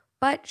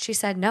 but she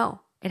said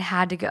no, it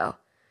had to go.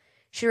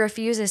 She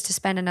refuses to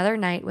spend another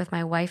night with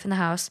my wife in the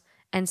house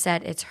and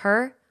said it's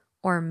her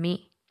or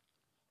me.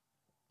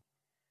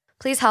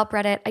 Please help,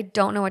 Reddit. I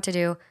don't know what to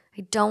do.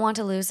 I don't want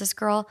to lose this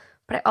girl,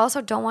 but I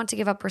also don't want to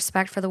give up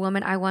respect for the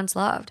woman I once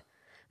loved.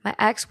 My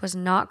ex was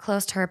not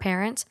close to her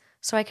parents,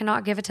 so I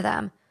cannot give it to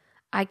them.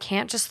 I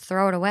can't just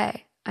throw it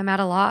away. I'm at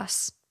a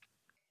loss.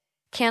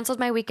 Canceled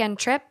my weekend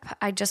trip.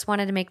 I just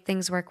wanted to make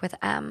things work with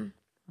M.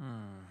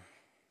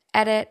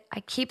 Edit.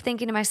 I keep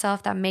thinking to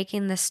myself that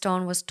making this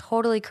stone was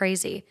totally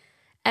crazy.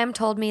 M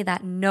told me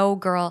that no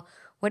girl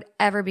would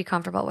ever be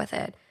comfortable with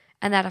it,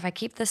 and that if I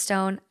keep the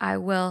stone, I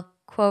will,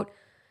 quote,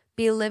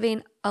 be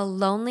living a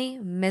lonely,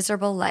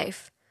 miserable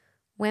life.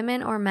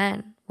 Women or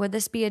men, would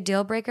this be a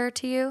deal breaker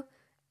to you?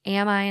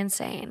 Am I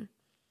insane?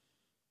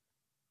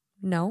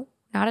 No,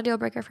 not a deal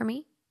breaker for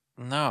me.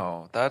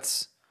 No,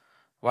 that's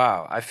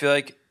wow. I feel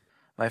like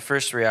my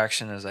first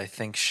reaction is I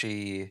think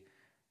she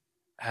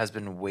has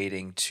been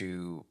waiting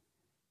to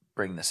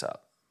bring this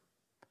up.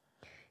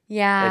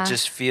 Yeah. It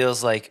just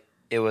feels like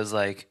it was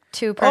like,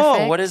 too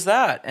perfect. oh, what is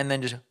that? And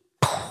then just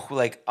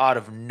like out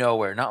of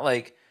nowhere, not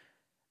like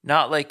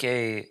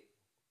a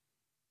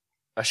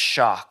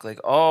shock, like,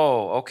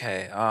 oh,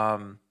 okay.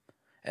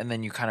 And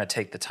then you kind of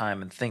take the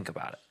time and think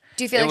about it.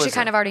 Do you feel like she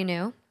kind of already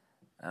knew?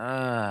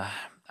 Or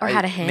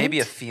had a hint? Maybe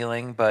a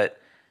feeling, but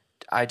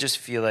I just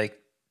feel like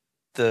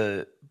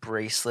the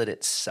bracelet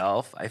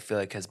itself, I feel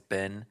like has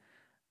been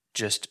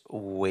just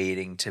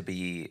waiting to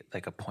be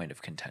like a point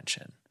of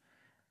contention.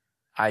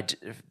 I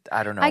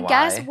don't know why. I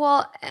guess,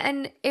 well,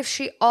 and if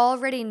she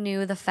already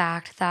knew the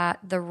fact that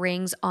the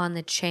rings on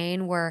the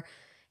chain were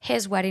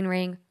his wedding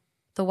ring,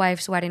 the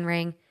wife's wedding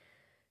ring,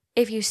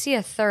 if you see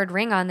a third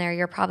ring on there,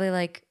 you're probably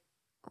like,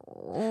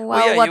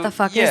 well, what the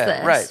fuck is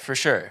this? Right, for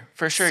sure.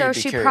 For sure. So you'd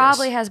be she curious.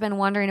 probably has been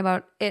wondering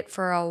about it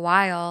for a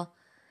while.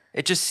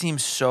 It just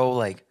seems so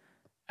like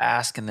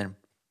ask and then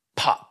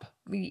pop.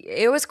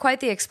 It was quite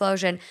the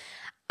explosion.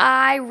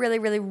 I really,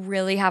 really,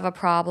 really have a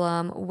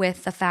problem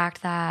with the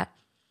fact that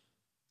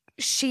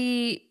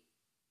she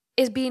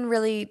is being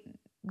really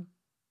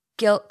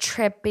guilt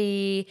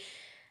trippy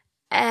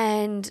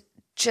and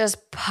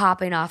just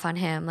popping off on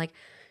him. Like,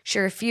 she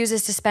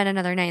refuses to spend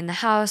another night in the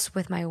house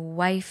with my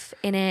wife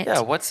in it. Yeah,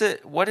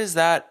 what is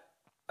that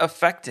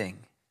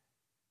affecting?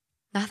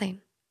 Nothing.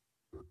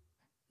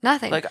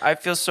 Like, I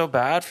feel so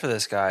bad for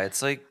this guy.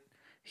 It's like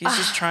he's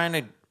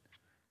just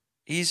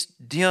he's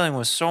dealing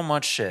with so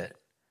much shit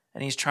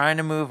and he's trying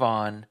to move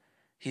on.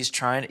 He's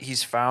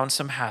found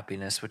some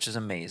happiness, which is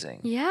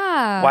amazing.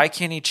 Yeah. Why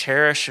can't he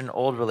cherish an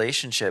old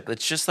relationship?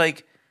 It's just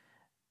like,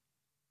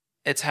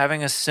 it's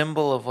having a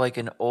symbol of like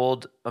an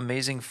old,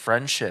 amazing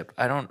friendship.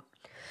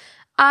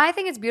 I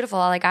think it's beautiful.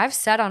 Like I've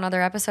said on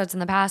other episodes in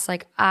the past,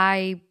 like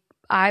I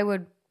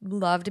would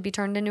love to be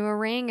turned into a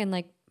ring and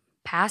like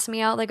pass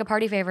me out like a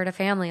party favor to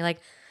family. Like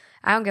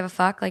I don't give a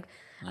fuck. Like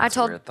That's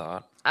a weird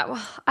thought.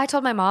 I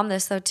told my mom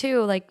this though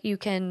too. Like you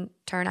can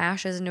turn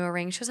ashes into a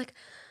ring. She was like,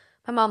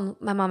 my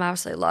mom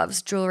absolutely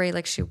loves jewelry.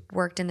 Like she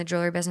worked in the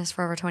jewelry business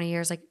for over 20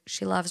 years. Like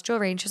she loves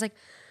jewelry. And she's like,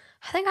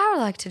 I think I would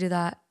like to do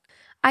that.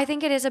 I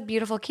think it is a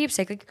beautiful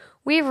keepsake. Like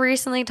we've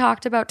recently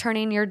talked about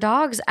turning your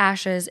dog's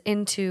ashes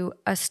into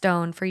a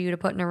stone for you to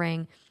put in a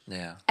ring.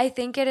 Yeah. I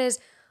think it is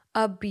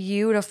a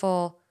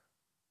beautiful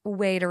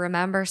way to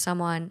remember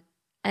someone,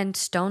 and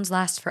stones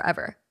last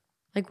forever.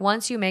 Like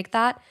once you make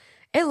that,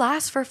 it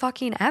lasts for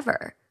fucking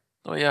ever.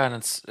 Oh yeah, and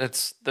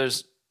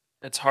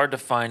it's hard to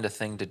find a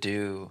thing to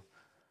do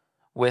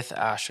with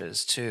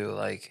ashes too.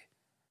 Like,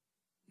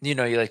 you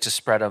know, you like to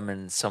spread them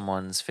in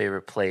someone's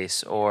favorite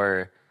place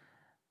or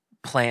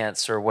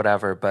plants or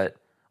whatever, but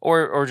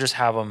or just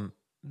have them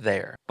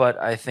there.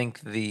 But I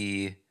think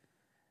the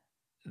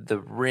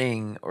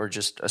ring or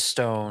just a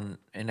stone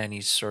in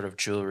any sort of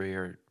jewelry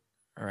or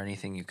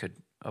anything you could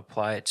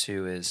apply it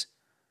to is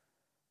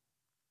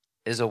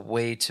a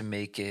way to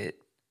make it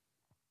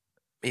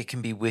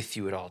can be with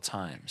you at all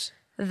times.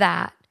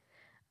 That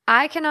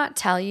I cannot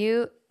tell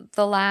you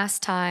the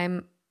last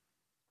time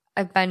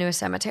I've been to a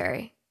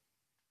cemetery.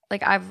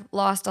 Like I've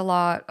lost a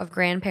lot of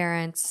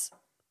grandparents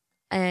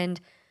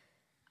and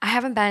I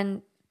haven't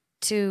been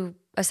to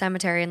a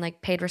cemetery and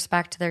like paid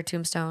respect to their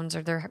tombstones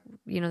or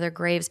their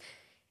graves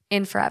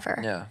in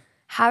forever. Yeah.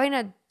 Having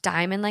a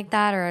diamond like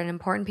that or an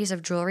important piece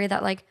of jewelry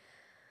that like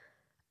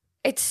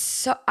it's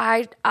so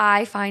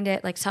I find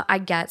it like I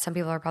get some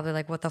people are probably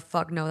like, what the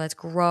fuck? No, that's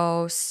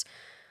gross.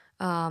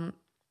 And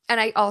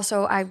I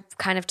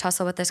kind of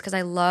tussle with this because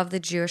I love the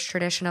Jewish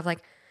tradition of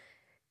like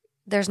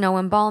there's no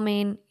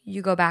embalming,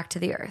 you go back to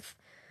the earth.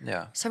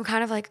 Yeah. So I'm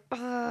kind of like,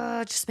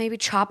 just maybe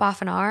chop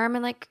off an arm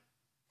and like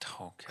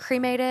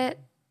cremate it.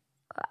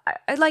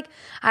 I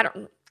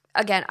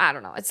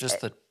don't know. It's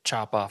just the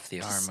chop off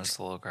the arm was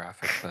a little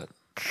graphic, but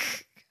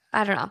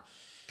I don't know.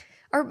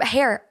 Or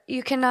hair.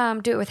 You can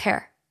do it with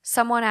hair.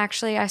 Someone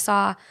actually I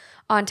saw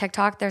on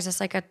TikTok, there's this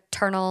like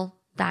Eternal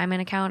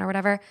Diamond account or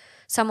whatever.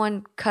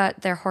 Someone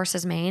cut their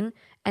horse's mane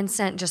and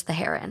sent just the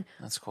hair in.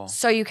 That's cool.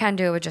 So you can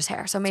do it with just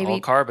hair. So It's all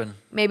carbon.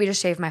 maybe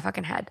just shave my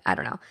fucking head. I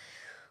don't know.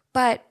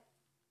 But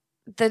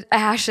the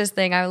ashes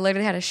thing, I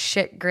literally had a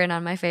shit grin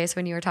on my face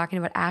when you were talking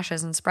about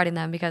ashes and spreading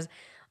them, because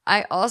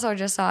I also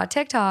just saw a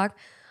TikTok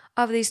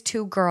of these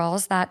 2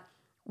 girls that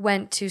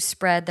went to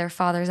spread their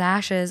father's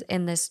ashes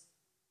in this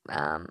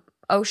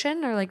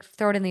ocean, or like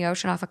throw it in the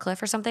ocean off a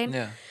cliff or something.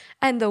 Yeah.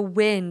 And the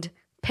wind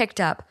picked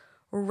up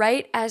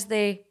right as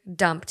they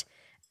dumped,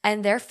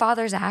 and their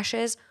father's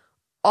ashes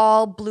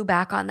all blew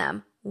back on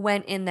them,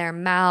 went in their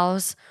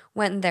mouths,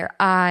 went in their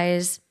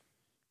eyes.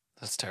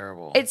 That's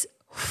terrible. It's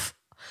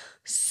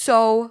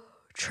so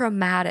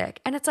traumatic.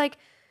 And it's like,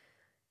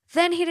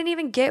 then he didn't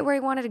even get where he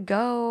wanted to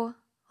go.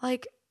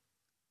 Like,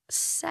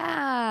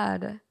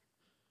 sad.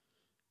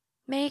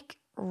 Make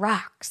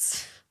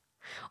rocks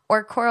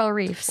or coral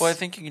reefs. Well, I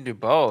think you can do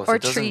both. Or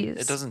it doesn't, trees.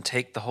 It doesn't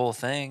take the whole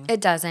thing. It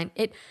doesn't.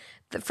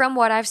 From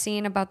what I've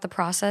seen about the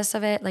process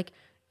of it, like,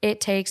 it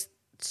takes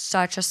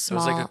such a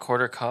small. It was like a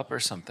quarter cup or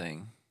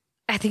something.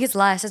 I think it's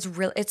less.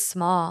 It's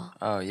small.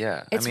 Oh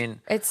yeah. I mean,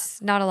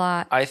 it's not a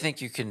lot. I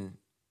think you can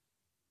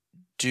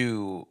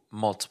do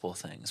multiple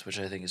things, which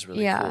I think is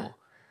really Yeah. cool.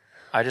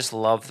 I just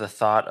love the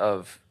thought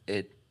of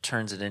it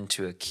turns it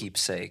into a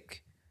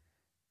keepsake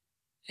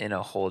in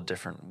a whole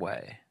different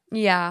way.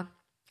 Yeah.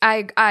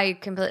 I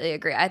completely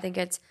agree. I think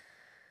it's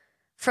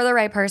for the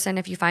right person.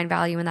 If you find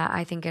value in that,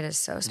 I think it is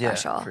so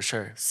special. Yeah, for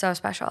sure. So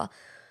special.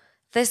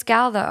 This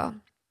gal though,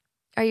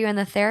 are you in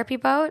the therapy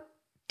boat?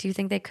 Do you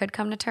think they could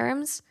come to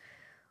terms?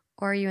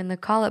 Or are you in the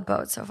call it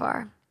boat so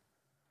far?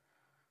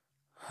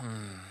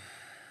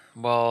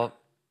 Well,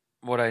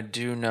 what I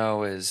do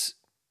know is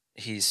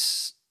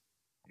he's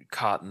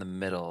caught in the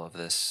middle of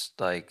this.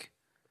 Like,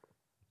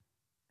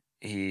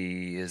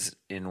 he is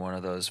in one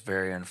of those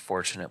very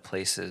unfortunate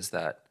places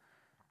that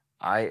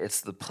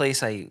it's the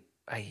place I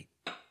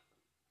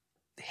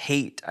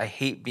hate. I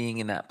hate being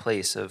in that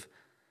place of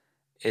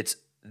it's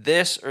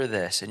this or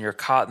this, and you're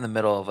caught in the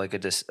middle of like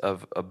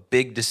of a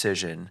big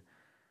decision.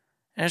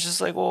 And it's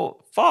just like,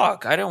 well,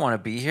 fuck, I don't want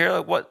to be here.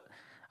 Like, what?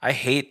 I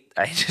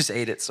just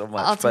hate it so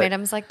much.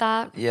 Ultimatums like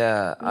that?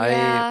 Yeah.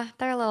 Yeah,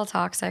 they're a little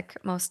toxic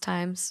most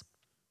times.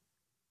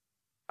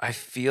 I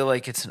feel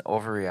like it's an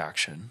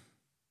overreaction.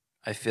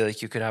 I feel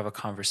like you could have a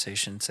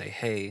conversation, say,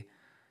 hey,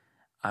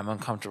 I'm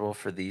uncomfortable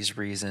for these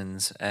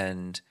reasons.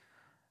 And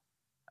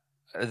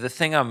the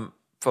thing I'm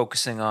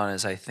focusing on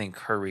is, I think,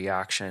 her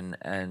reaction,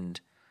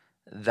 and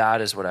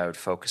that is what I would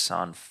focus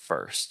on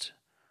first.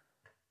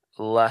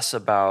 Less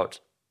about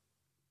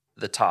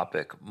the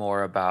topic,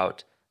 more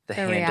about the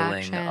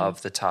handling reaction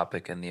of the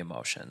topic and the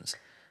emotions.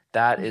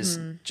 That is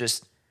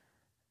just,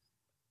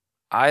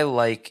 I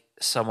like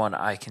someone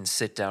I can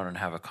sit down and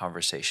have a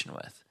conversation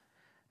with.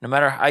 No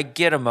matter, I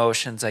get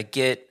emotions, I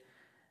get,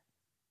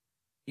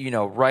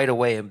 right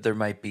away there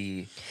might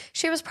be.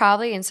 She was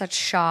probably in such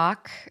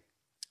shock.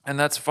 And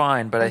that's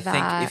fine, but I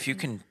that. think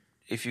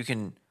if you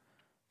can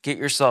get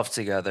yourself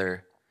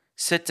together,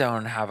 sit down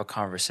and have a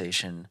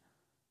conversation,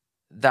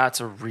 that's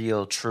a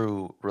real,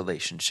 true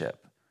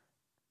relationship.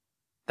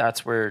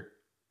 That's where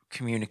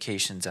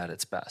communication's at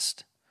its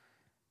best.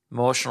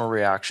 Emotional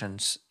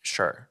reactions,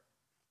 sure,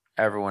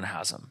 everyone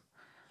has them,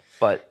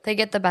 but They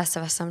get the best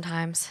of us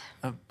sometimes.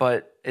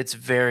 it's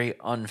very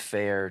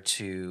unfair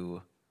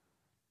to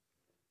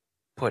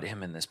put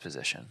him in this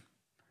position.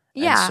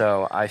 Yeah. And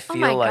so I feel oh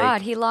my like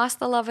God, he lost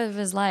the love of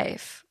his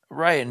life.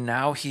 right, and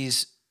now he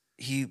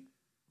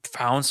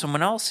found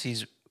someone else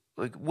he's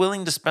like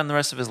willing to spend the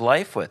rest of his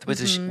life with,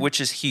 which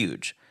is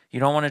huge. You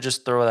don't want to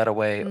just throw that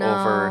away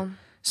over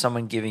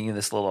someone giving you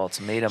this little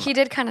ultimatum. He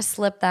did kind of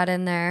slip that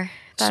in there.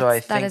 So I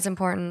think that is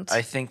important.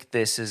 I think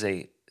this is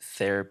a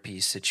therapy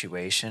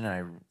situation.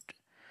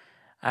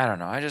 I don't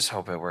know. I just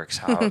hope it works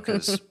out,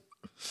 because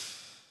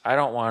I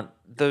don't want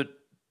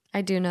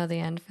I do know the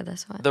end for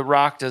this one. The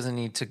Rock doesn't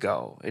need to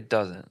go. It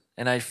doesn't.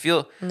 And I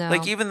feel No.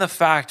 like even the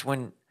fact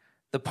when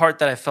the part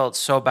that I felt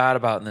so bad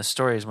about in this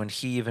story is when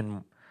he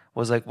even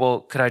was like,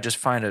 well, could I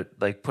just put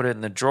it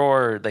in the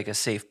drawer, or like a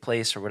safe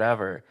place or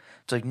whatever?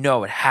 It's like,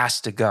 no, it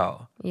has to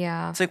go.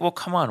 Yeah. It's like, well,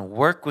 come on,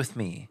 work with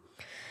me.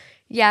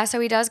 Yeah, so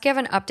he does give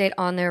an update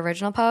on the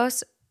original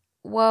post.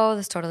 Whoa,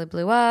 this totally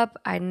blew up.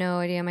 I had no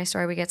idea my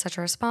story would get such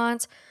a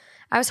response.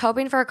 I was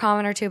hoping for a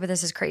comment or two, but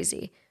this is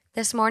crazy.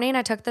 This morning,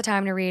 I took the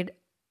time to read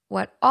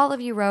what all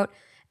of you wrote,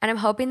 and I'm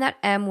hoping that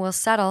M will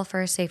settle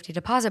for a safety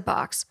deposit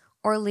box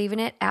or leaving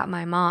it at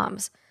my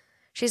mom's.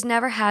 She's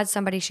never had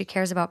somebody she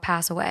cares about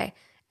pass away,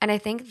 and I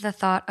think the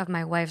thought of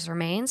my wife's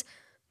remains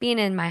being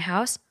in my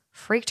house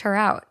freaked her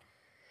out.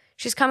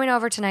 She's coming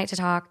over tonight to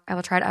talk. I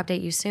will try to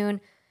update you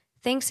soon.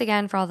 Thanks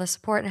again for all the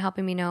support and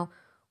helping me know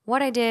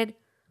what I did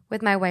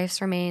with my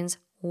wife's remains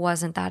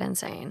wasn't that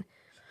insane.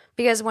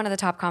 Because one of the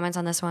top comments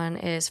on this one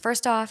is,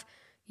 first off,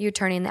 you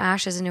turning the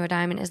ashes into a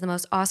diamond is the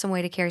most awesome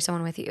way to carry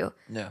someone with you.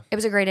 Yeah. It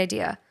was a great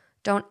idea.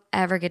 Don't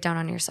ever get down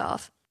on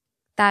yourself.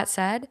 That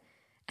said,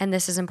 and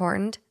this is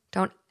important,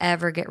 don't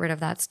ever get rid of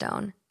that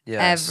stone.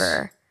 Yes.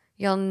 Ever.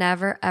 You'll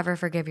never, ever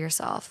forgive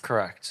yourself.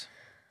 Correct.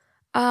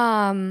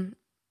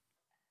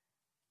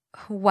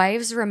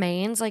 Wife's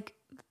remains, like,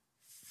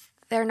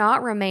 they're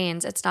not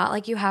remains. It's not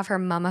like you have her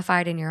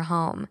mummified in your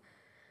home.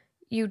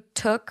 You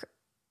took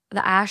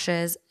the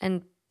ashes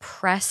and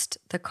pressed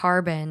the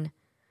carbon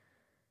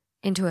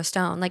into a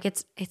stone. Like,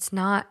 it's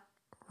not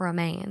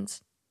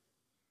remains.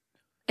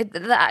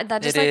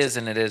 That just It like, is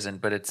and it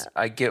isn't, but it's.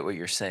 I get what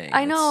you're saying.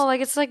 I know,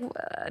 like, it's like,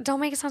 don't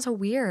make it sound so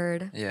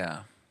weird. Yeah.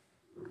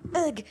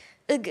 Ugh,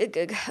 ugh, ugh,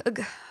 ugh,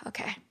 ugh.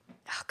 Okay.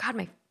 Oh God,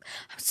 I'm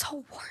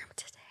so warm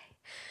today.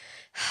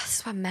 This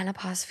is what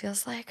menopause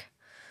feels like.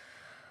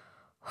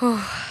 Whew.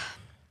 Not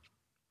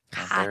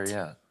Hot. there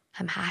yet.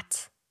 I'm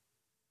hot.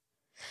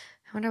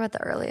 I wonder what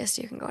the earliest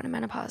you can go into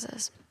menopause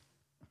is.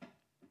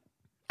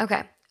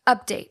 Okay,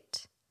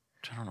 update.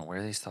 I don't know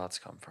where these thoughts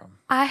come from.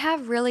 I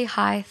have really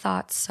high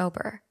thoughts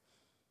sober.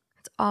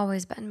 It's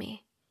always been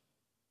me.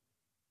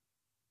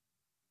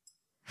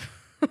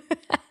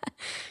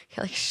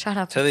 You're like, shut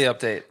up. To the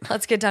update.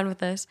 Let's get done with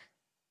this.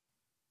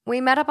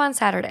 We met up on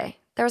Saturday.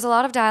 There was a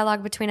lot of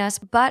dialogue between us,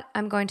 but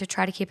I'm going to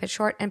try to keep it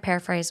short and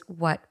paraphrase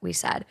what we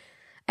said.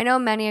 I know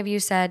many of you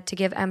said to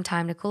give Em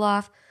time to cool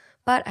off,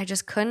 but I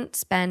just couldn't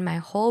spend my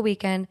whole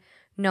weekend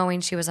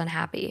knowing she was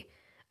unhappy.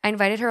 I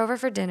invited her over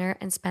for dinner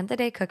and spent the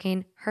day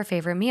cooking her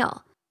favorite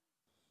meal.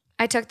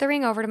 I took the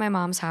ring over to my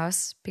mom's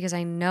house because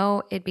I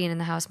know it being in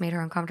the house made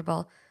her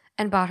uncomfortable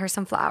and bought her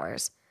some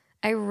flowers.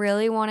 I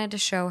really wanted to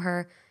show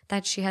her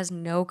that she has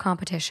no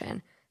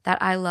competition,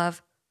 that I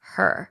love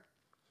her.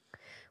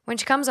 When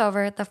she comes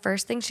over, the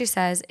first thing she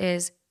says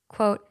is,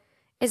 quote,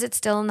 "Is it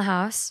still in the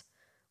house?"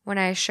 When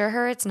I assure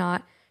her it's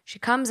not, she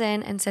comes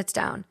in and sits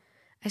down.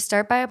 I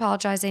start by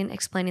apologizing,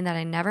 explaining that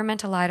I never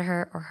meant to lie to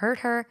her or hurt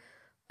her,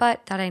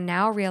 but that I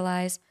now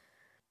realize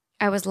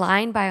I was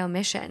lying by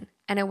omission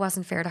and it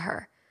wasn't fair to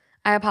her.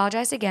 I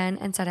apologized again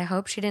and said I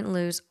hope she didn't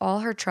lose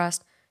all her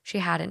trust she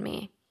had in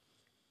me.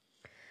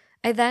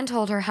 I then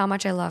told her how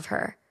much I love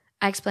her.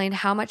 I explained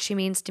how much she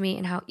means to me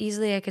and how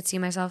easily I could see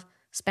myself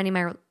spending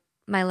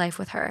my life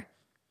with her.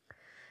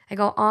 I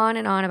go on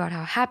and on about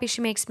how happy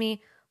she makes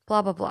me,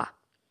 blah, blah, blah.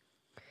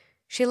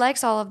 She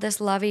likes all of this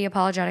lovey,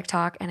 apologetic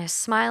talk and is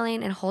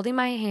smiling and holding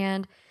my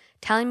hand,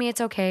 telling me it's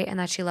okay and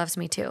that she loves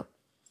me too.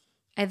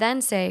 I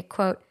then say,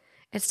 quote,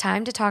 "It's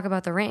time to talk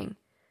about the ring."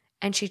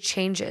 And she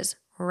changes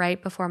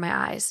right before my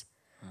eyes.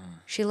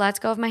 She lets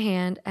go of my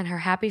hand and her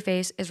happy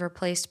face is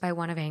replaced by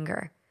one of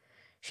anger.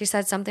 She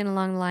said something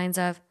along the lines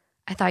of,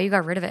 "I thought you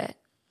got rid of it."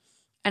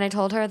 And I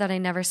told her that I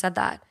never said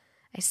that.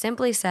 I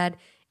simply said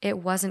it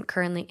wasn't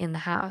currently in the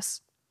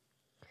house.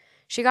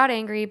 She got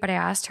angry, but I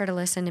asked her to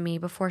listen to me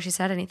before she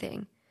said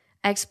anything.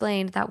 I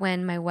explained that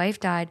when my wife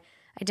died,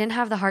 I didn't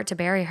have the heart to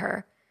bury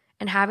her,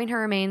 and having her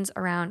remains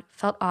around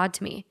felt odd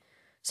to me,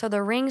 so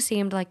the ring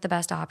seemed like the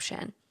best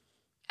option.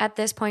 At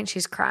this point,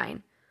 she's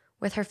crying,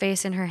 with her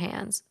face in her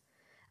hands.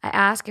 I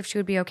ask if she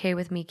would be okay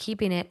with me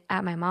keeping it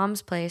at my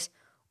mom's place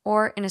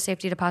or in a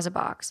safety deposit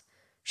box.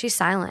 She's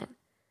silent,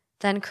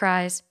 then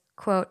cries,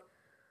 quote,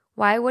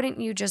 "Why wouldn't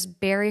you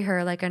just bury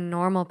her like a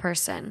normal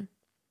person?"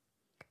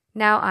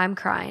 Now I'm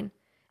crying,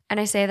 and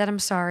I say that I'm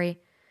sorry,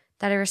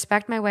 that I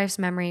respect my wife's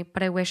memory,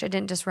 but I wish it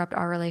didn't disrupt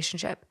our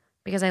relationship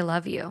because I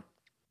love you.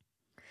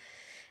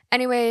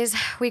 Anyways,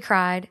 we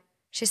cried.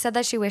 She said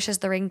that she wishes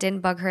the ring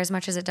didn't bug her as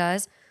much as it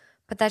does,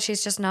 but that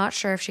she's just not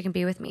sure if she can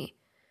be with me.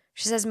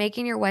 She says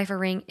making your wife a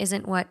ring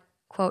isn't what,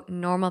 quote,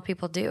 normal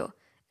people do,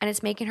 and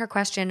it's making her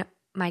question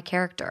my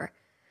character.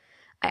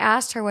 I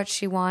asked her what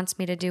she wants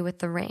me to do with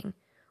the ring,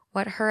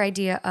 what her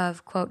idea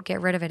of, quote,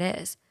 get rid of it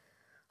is,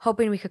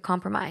 hoping we could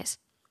compromise.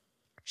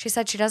 She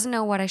said she doesn't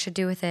know what I should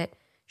do with it.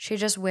 She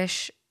just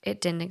wish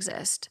it didn't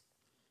exist.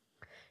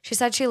 She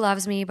said she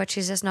loves me, but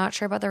she's just not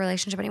sure about the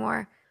relationship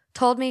anymore.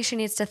 Told me she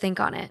needs to think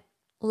on it.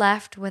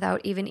 Left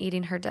without even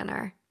eating her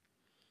dinner.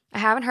 I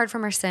haven't heard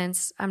from her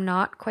since. I'm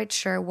not quite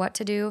sure what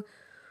to do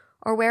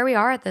or where we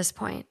are at this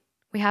point.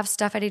 We have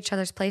stuff at each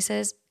other's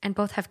places and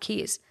both have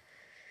keys.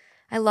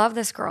 I love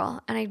this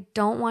girl and I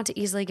don't want to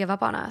easily give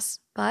up on us,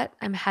 but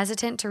I'm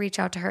hesitant to reach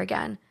out to her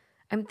again.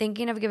 I'm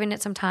thinking of giving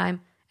it some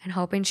time and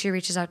hoping she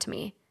reaches out to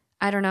me.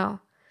 I don't know.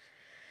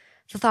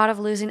 The thought of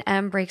losing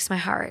Em breaks my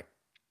heart.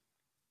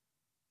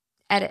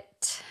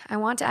 Edit. I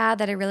want to add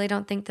that I really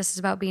don't think this is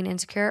about being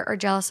insecure or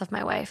jealous of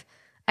my wife.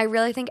 I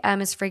really think Em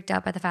is freaked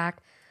out by the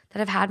fact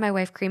that I've had my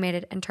wife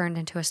cremated and turned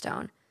into a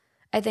stone.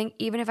 I think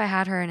even if I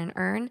had her in an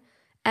urn,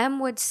 Em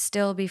would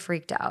still be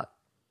freaked out.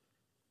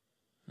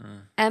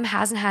 Em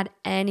hasn't had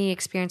any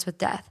experience with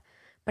death,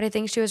 but I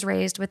think she was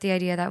raised with the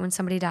idea that when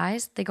somebody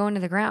dies, they go into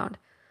the ground.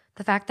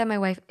 The fact that my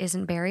wife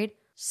isn't buried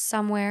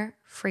somewhere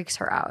freaks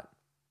her out.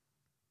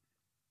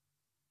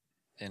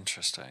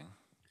 Interesting.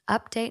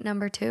 Update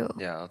number 2.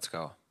 Yeah, let's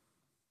go.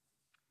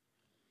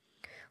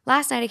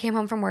 Last night I came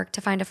home from work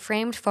to find a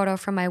framed photo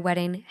from my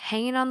wedding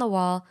hanging on the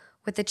wall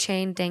with the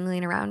chain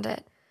dangling around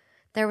it.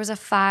 There was a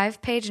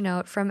 5-page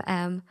note from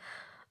Em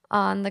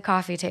on the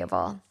coffee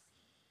table.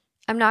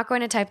 I'm not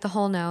going to type the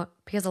whole note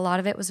because a lot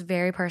of it was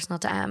very personal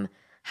to Em.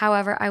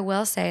 However, I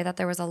will say that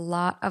there was a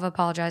lot of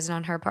apologizing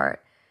on her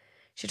part.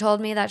 She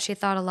told me that she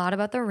thought a lot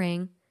about the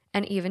ring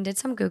and even did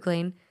some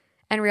Googling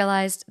and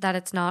realized that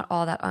it's not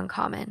all that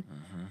uncommon.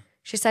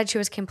 She said she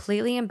was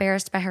completely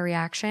embarrassed by her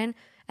reaction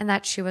and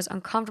that she was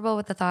uncomfortable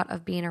with the thought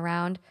of being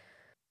around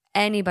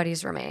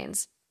anybody's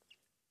remains.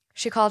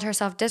 She called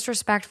herself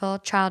disrespectful,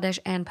 childish,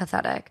 and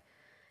pathetic.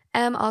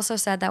 Em also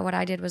said that what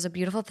I did was a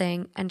beautiful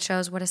thing and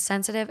shows what a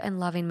sensitive and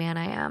loving man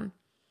I am.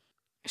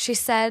 She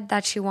said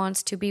that she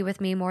wants to be with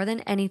me more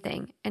than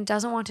anything and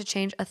doesn't want to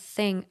change a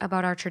thing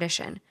about our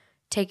tradition,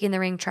 taking the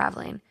ring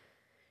traveling.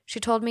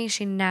 She told me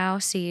she now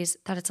sees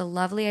that it's a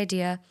lovely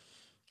idea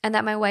and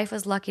that my wife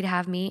was lucky to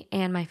have me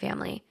and my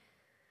family.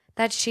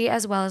 That she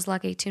as well is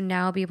lucky to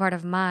now be a part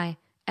of my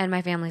and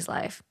my family's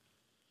life.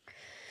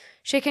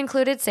 She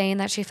concluded saying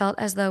that she felt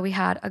as though we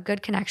had a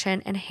good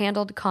connection and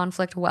handled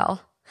conflict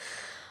well.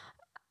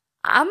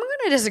 I'm going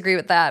to disagree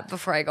with that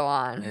before I go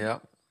on. Yeah.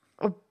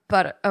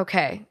 But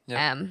okay.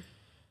 Yep.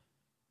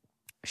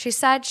 She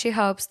said she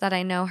hopes that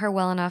I know her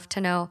well enough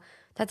to know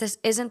that this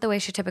isn't the way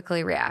she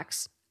typically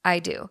reacts. I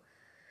do.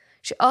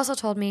 She also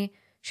told me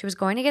she was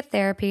going to get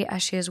therapy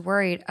as she is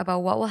worried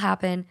about what will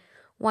happen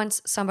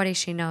once somebody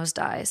she knows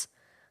dies.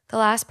 The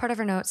last part of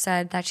her note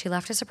said that she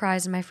left a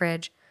surprise in my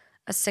fridge,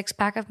 a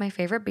 6-pack of my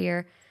favorite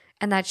beer,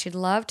 and that she'd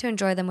love to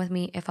enjoy them with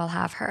me if I'll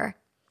have her.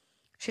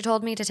 She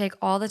told me to take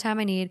all the time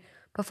I need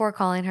before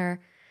calling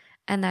her,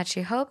 and that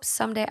she hopes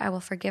someday I will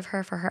forgive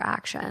her for her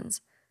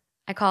actions.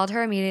 I called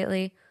her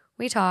immediately,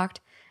 we talked,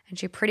 and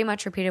she pretty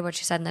much repeated what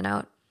she said in the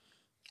note.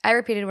 I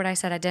repeated what I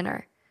said at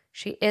dinner.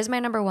 She is my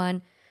number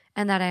one,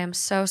 and that I am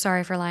so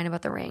sorry for lying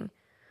about the ring.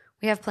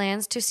 We have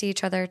plans to see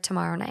each other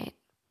tomorrow night.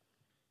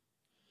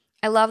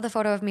 I love the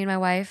photo of me and my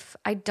wife.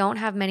 I don't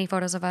have many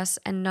photos of us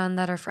and none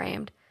that are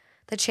framed.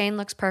 The chain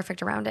looks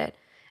perfect around it,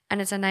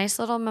 and it's a nice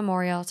little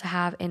memorial to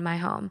have in my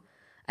home.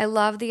 I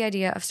love the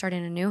idea of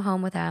starting a new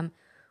home with them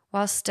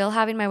while still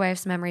having my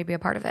wife's memory be a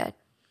part of it.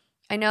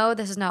 I know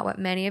this is not what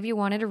many of you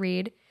wanted to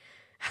read.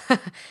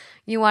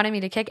 You wanted me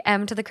to kick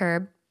Em to the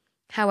curb.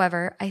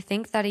 However, I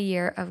think that a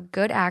year of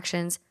good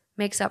actions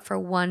makes up for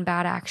one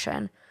bad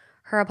action.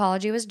 Her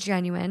apology was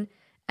genuine,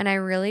 and I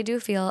really do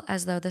feel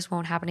as though this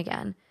won't happen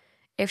again.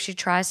 If she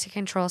tries to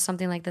control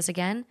something like this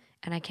again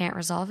and I can't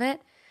resolve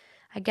it,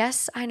 I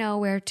guess I know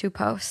where to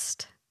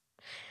post.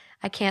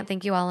 I can't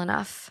thank you all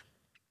enough.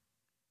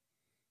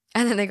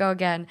 And then they go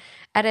again.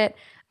 Edit,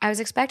 I was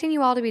expecting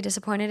you all to be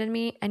disappointed in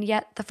me, and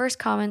yet the first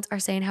comments are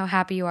saying how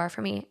happy you are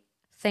for me.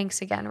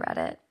 Thanks again,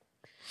 Reddit.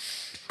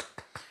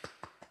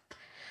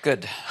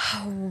 Good.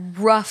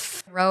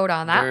 Rough road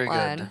on that Very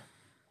one. good.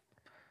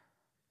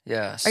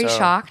 Yeah. Are you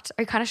shocked?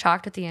 Are you kind of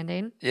shocked with the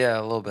ending? Yeah,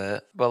 a little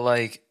bit. But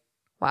like,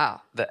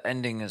 Wow. the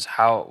ending is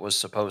how it was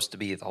supposed to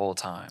be the whole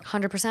time.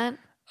 100%?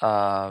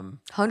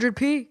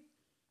 100p.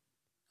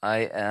 I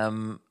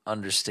am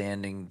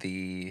understanding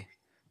the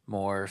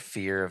more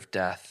fear of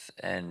death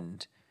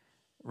and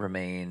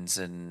remains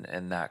and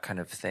that kind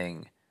of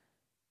thing.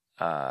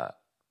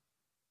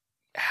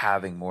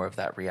 Having more of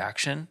that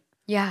reaction.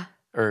 Yeah.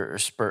 Or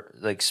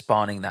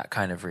spawning that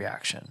kind of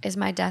reaction. Is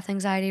my death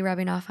anxiety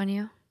rubbing off on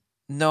you?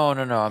 No.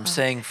 I'm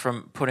saying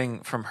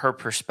from her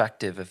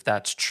perspective, if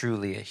that's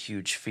truly a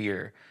huge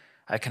fear,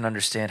 I can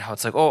understand how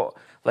it's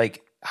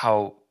like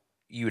how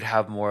you'd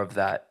have more of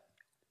that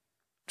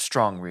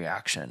strong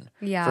reaction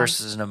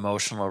versus an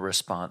emotional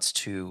response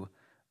to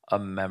a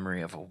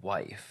memory of a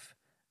wife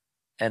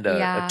and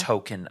a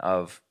token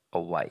of a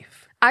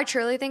wife. I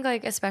truly think,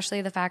 like,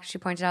 especially the fact she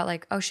pointed out,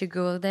 like, oh, she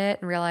Googled it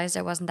and realized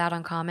it wasn't that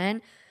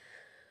uncommon.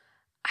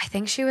 I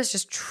think she was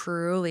just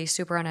truly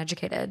super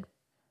uneducated.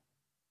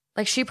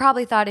 Like, she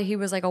probably thought he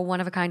was like a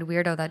one-of-a-kind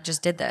weirdo that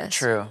just did this.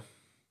 True.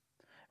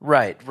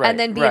 Right. And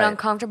then being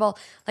uncomfortable,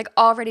 like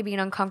already being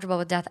uncomfortable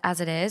with death as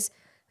it is,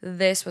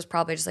 this was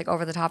probably just like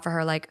over the top for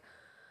her. Like,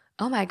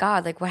 oh my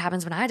God, like what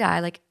happens when I die?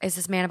 Like, is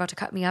this man about to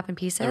cut me up in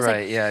pieces?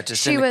 Right, like, yeah.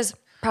 She was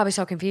probably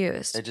so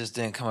confused. It just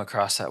didn't come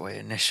across that way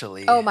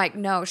initially. Oh my,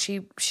 no,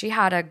 she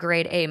had a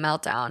grade A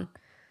meltdown.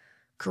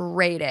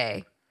 Grade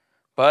A.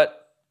 But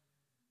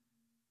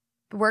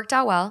worked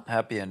out well.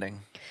 Happy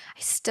ending. I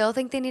still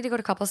think they need to go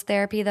to couples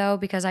therapy though,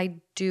 because I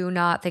do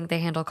not think they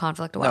handle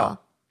conflict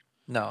well.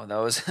 No, that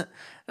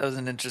was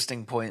an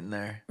interesting point in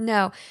there.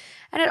 No.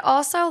 And it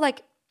also,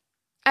 like,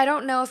 I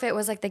don't know if it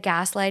was like the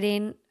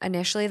gaslighting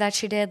initially that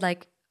she did,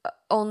 like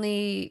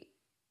only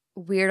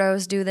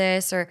weirdos do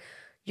this, or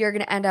you're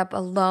going to end up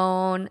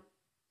alone,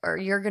 or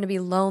you're going to be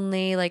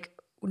lonely, like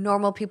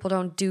normal people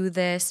don't do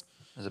this.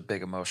 It was a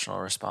big emotional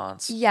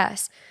response.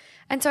 Yes.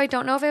 And so I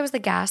don't know if it was the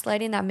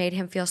gaslighting that made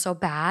him feel so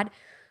bad,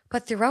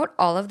 but throughout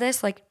all of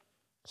this, like,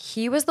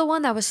 he was the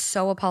one that was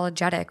so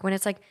apologetic when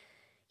it's like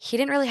he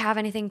didn't really have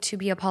anything to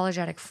be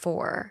apologetic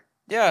for.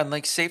 Yeah, and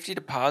like safety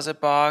deposit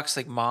box,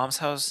 like mom's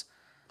house.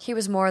 He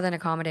was more than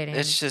accommodating.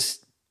 It's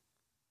just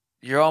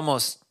you're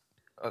almost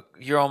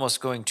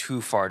going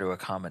too far to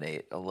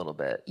accommodate a little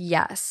bit.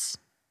 Yes.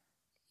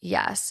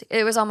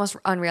 It was almost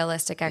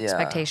unrealistic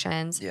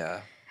expectations.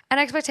 Yeah. And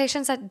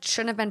expectations that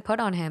shouldn't have been put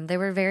on him. They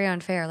were very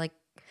unfair. Like,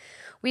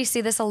 we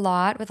see this a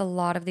lot with a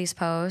lot of these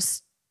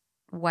posts.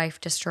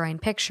 Wife destroying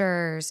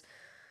pictures,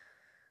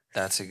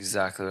 That's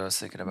exactly what I was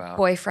thinking about.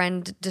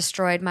 Boyfriend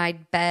destroyed my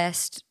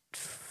best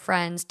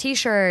friend's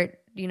t-shirt,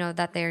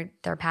 that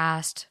they're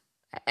past.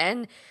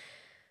 And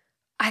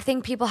I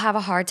think people have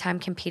a hard time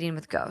competing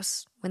with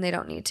ghosts when they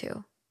don't need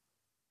to.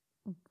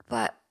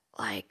 But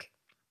like,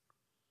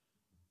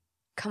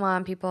 come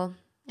on, people.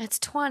 It's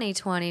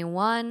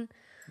 2021.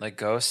 Like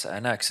ghosts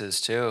and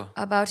exes too.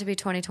 About to be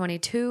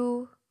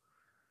 2022.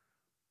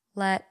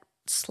 Let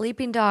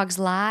sleeping dogs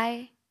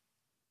lie.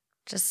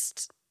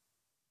 Just,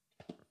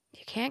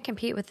 you can't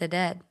compete with the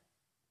dead.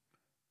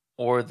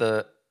 Or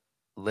the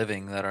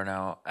living that are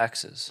now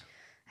exes.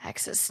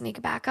 Exes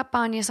sneak back up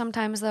on you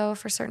sometimes, though,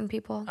 for certain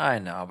people. I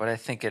know, but I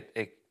think it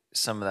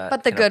some of that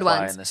But the can good apply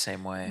ones. in the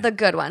same way. The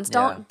good ones.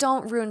 Yeah.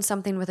 Don't ruin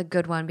something with a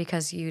good one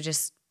because you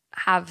just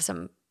have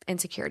some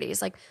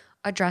insecurities. Like,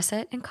 address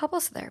it in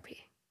couples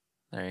therapy.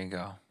 There you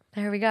go.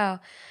 There we go.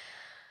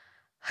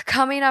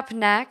 Coming up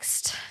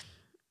next,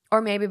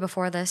 or maybe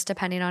before this,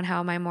 depending on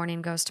how my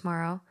morning goes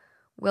tomorrow,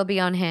 will be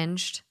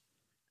Unhinged.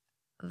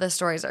 The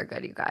stories are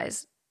good, you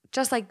guys.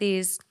 Just like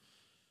these.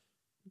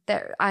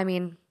 They're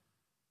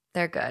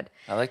good.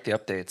 I like the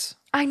updates.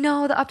 I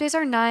know, the updates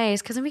are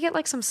nice because then we get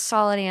like some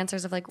solid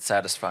answers of like,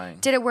 Satisfying.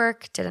 did it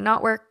work? Did it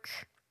not work?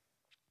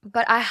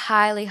 But I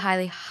highly,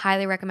 highly,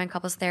 highly recommend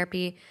couples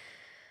therapy.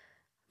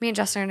 Me and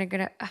Justin are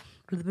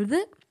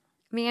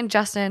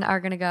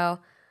gonna go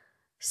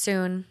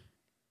soon,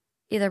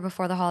 either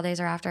before the holidays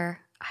or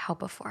after. I hope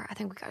before. I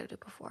think we gotta do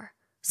before.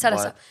 Set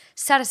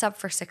us up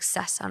for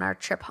success on our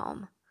trip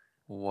home.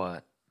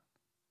 What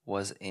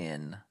was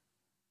in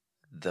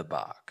the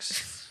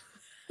box?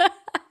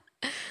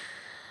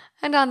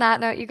 And on that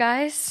note, you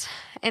guys,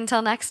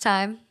 until next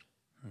time.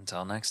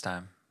 Until next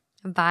time.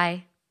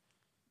 Bye.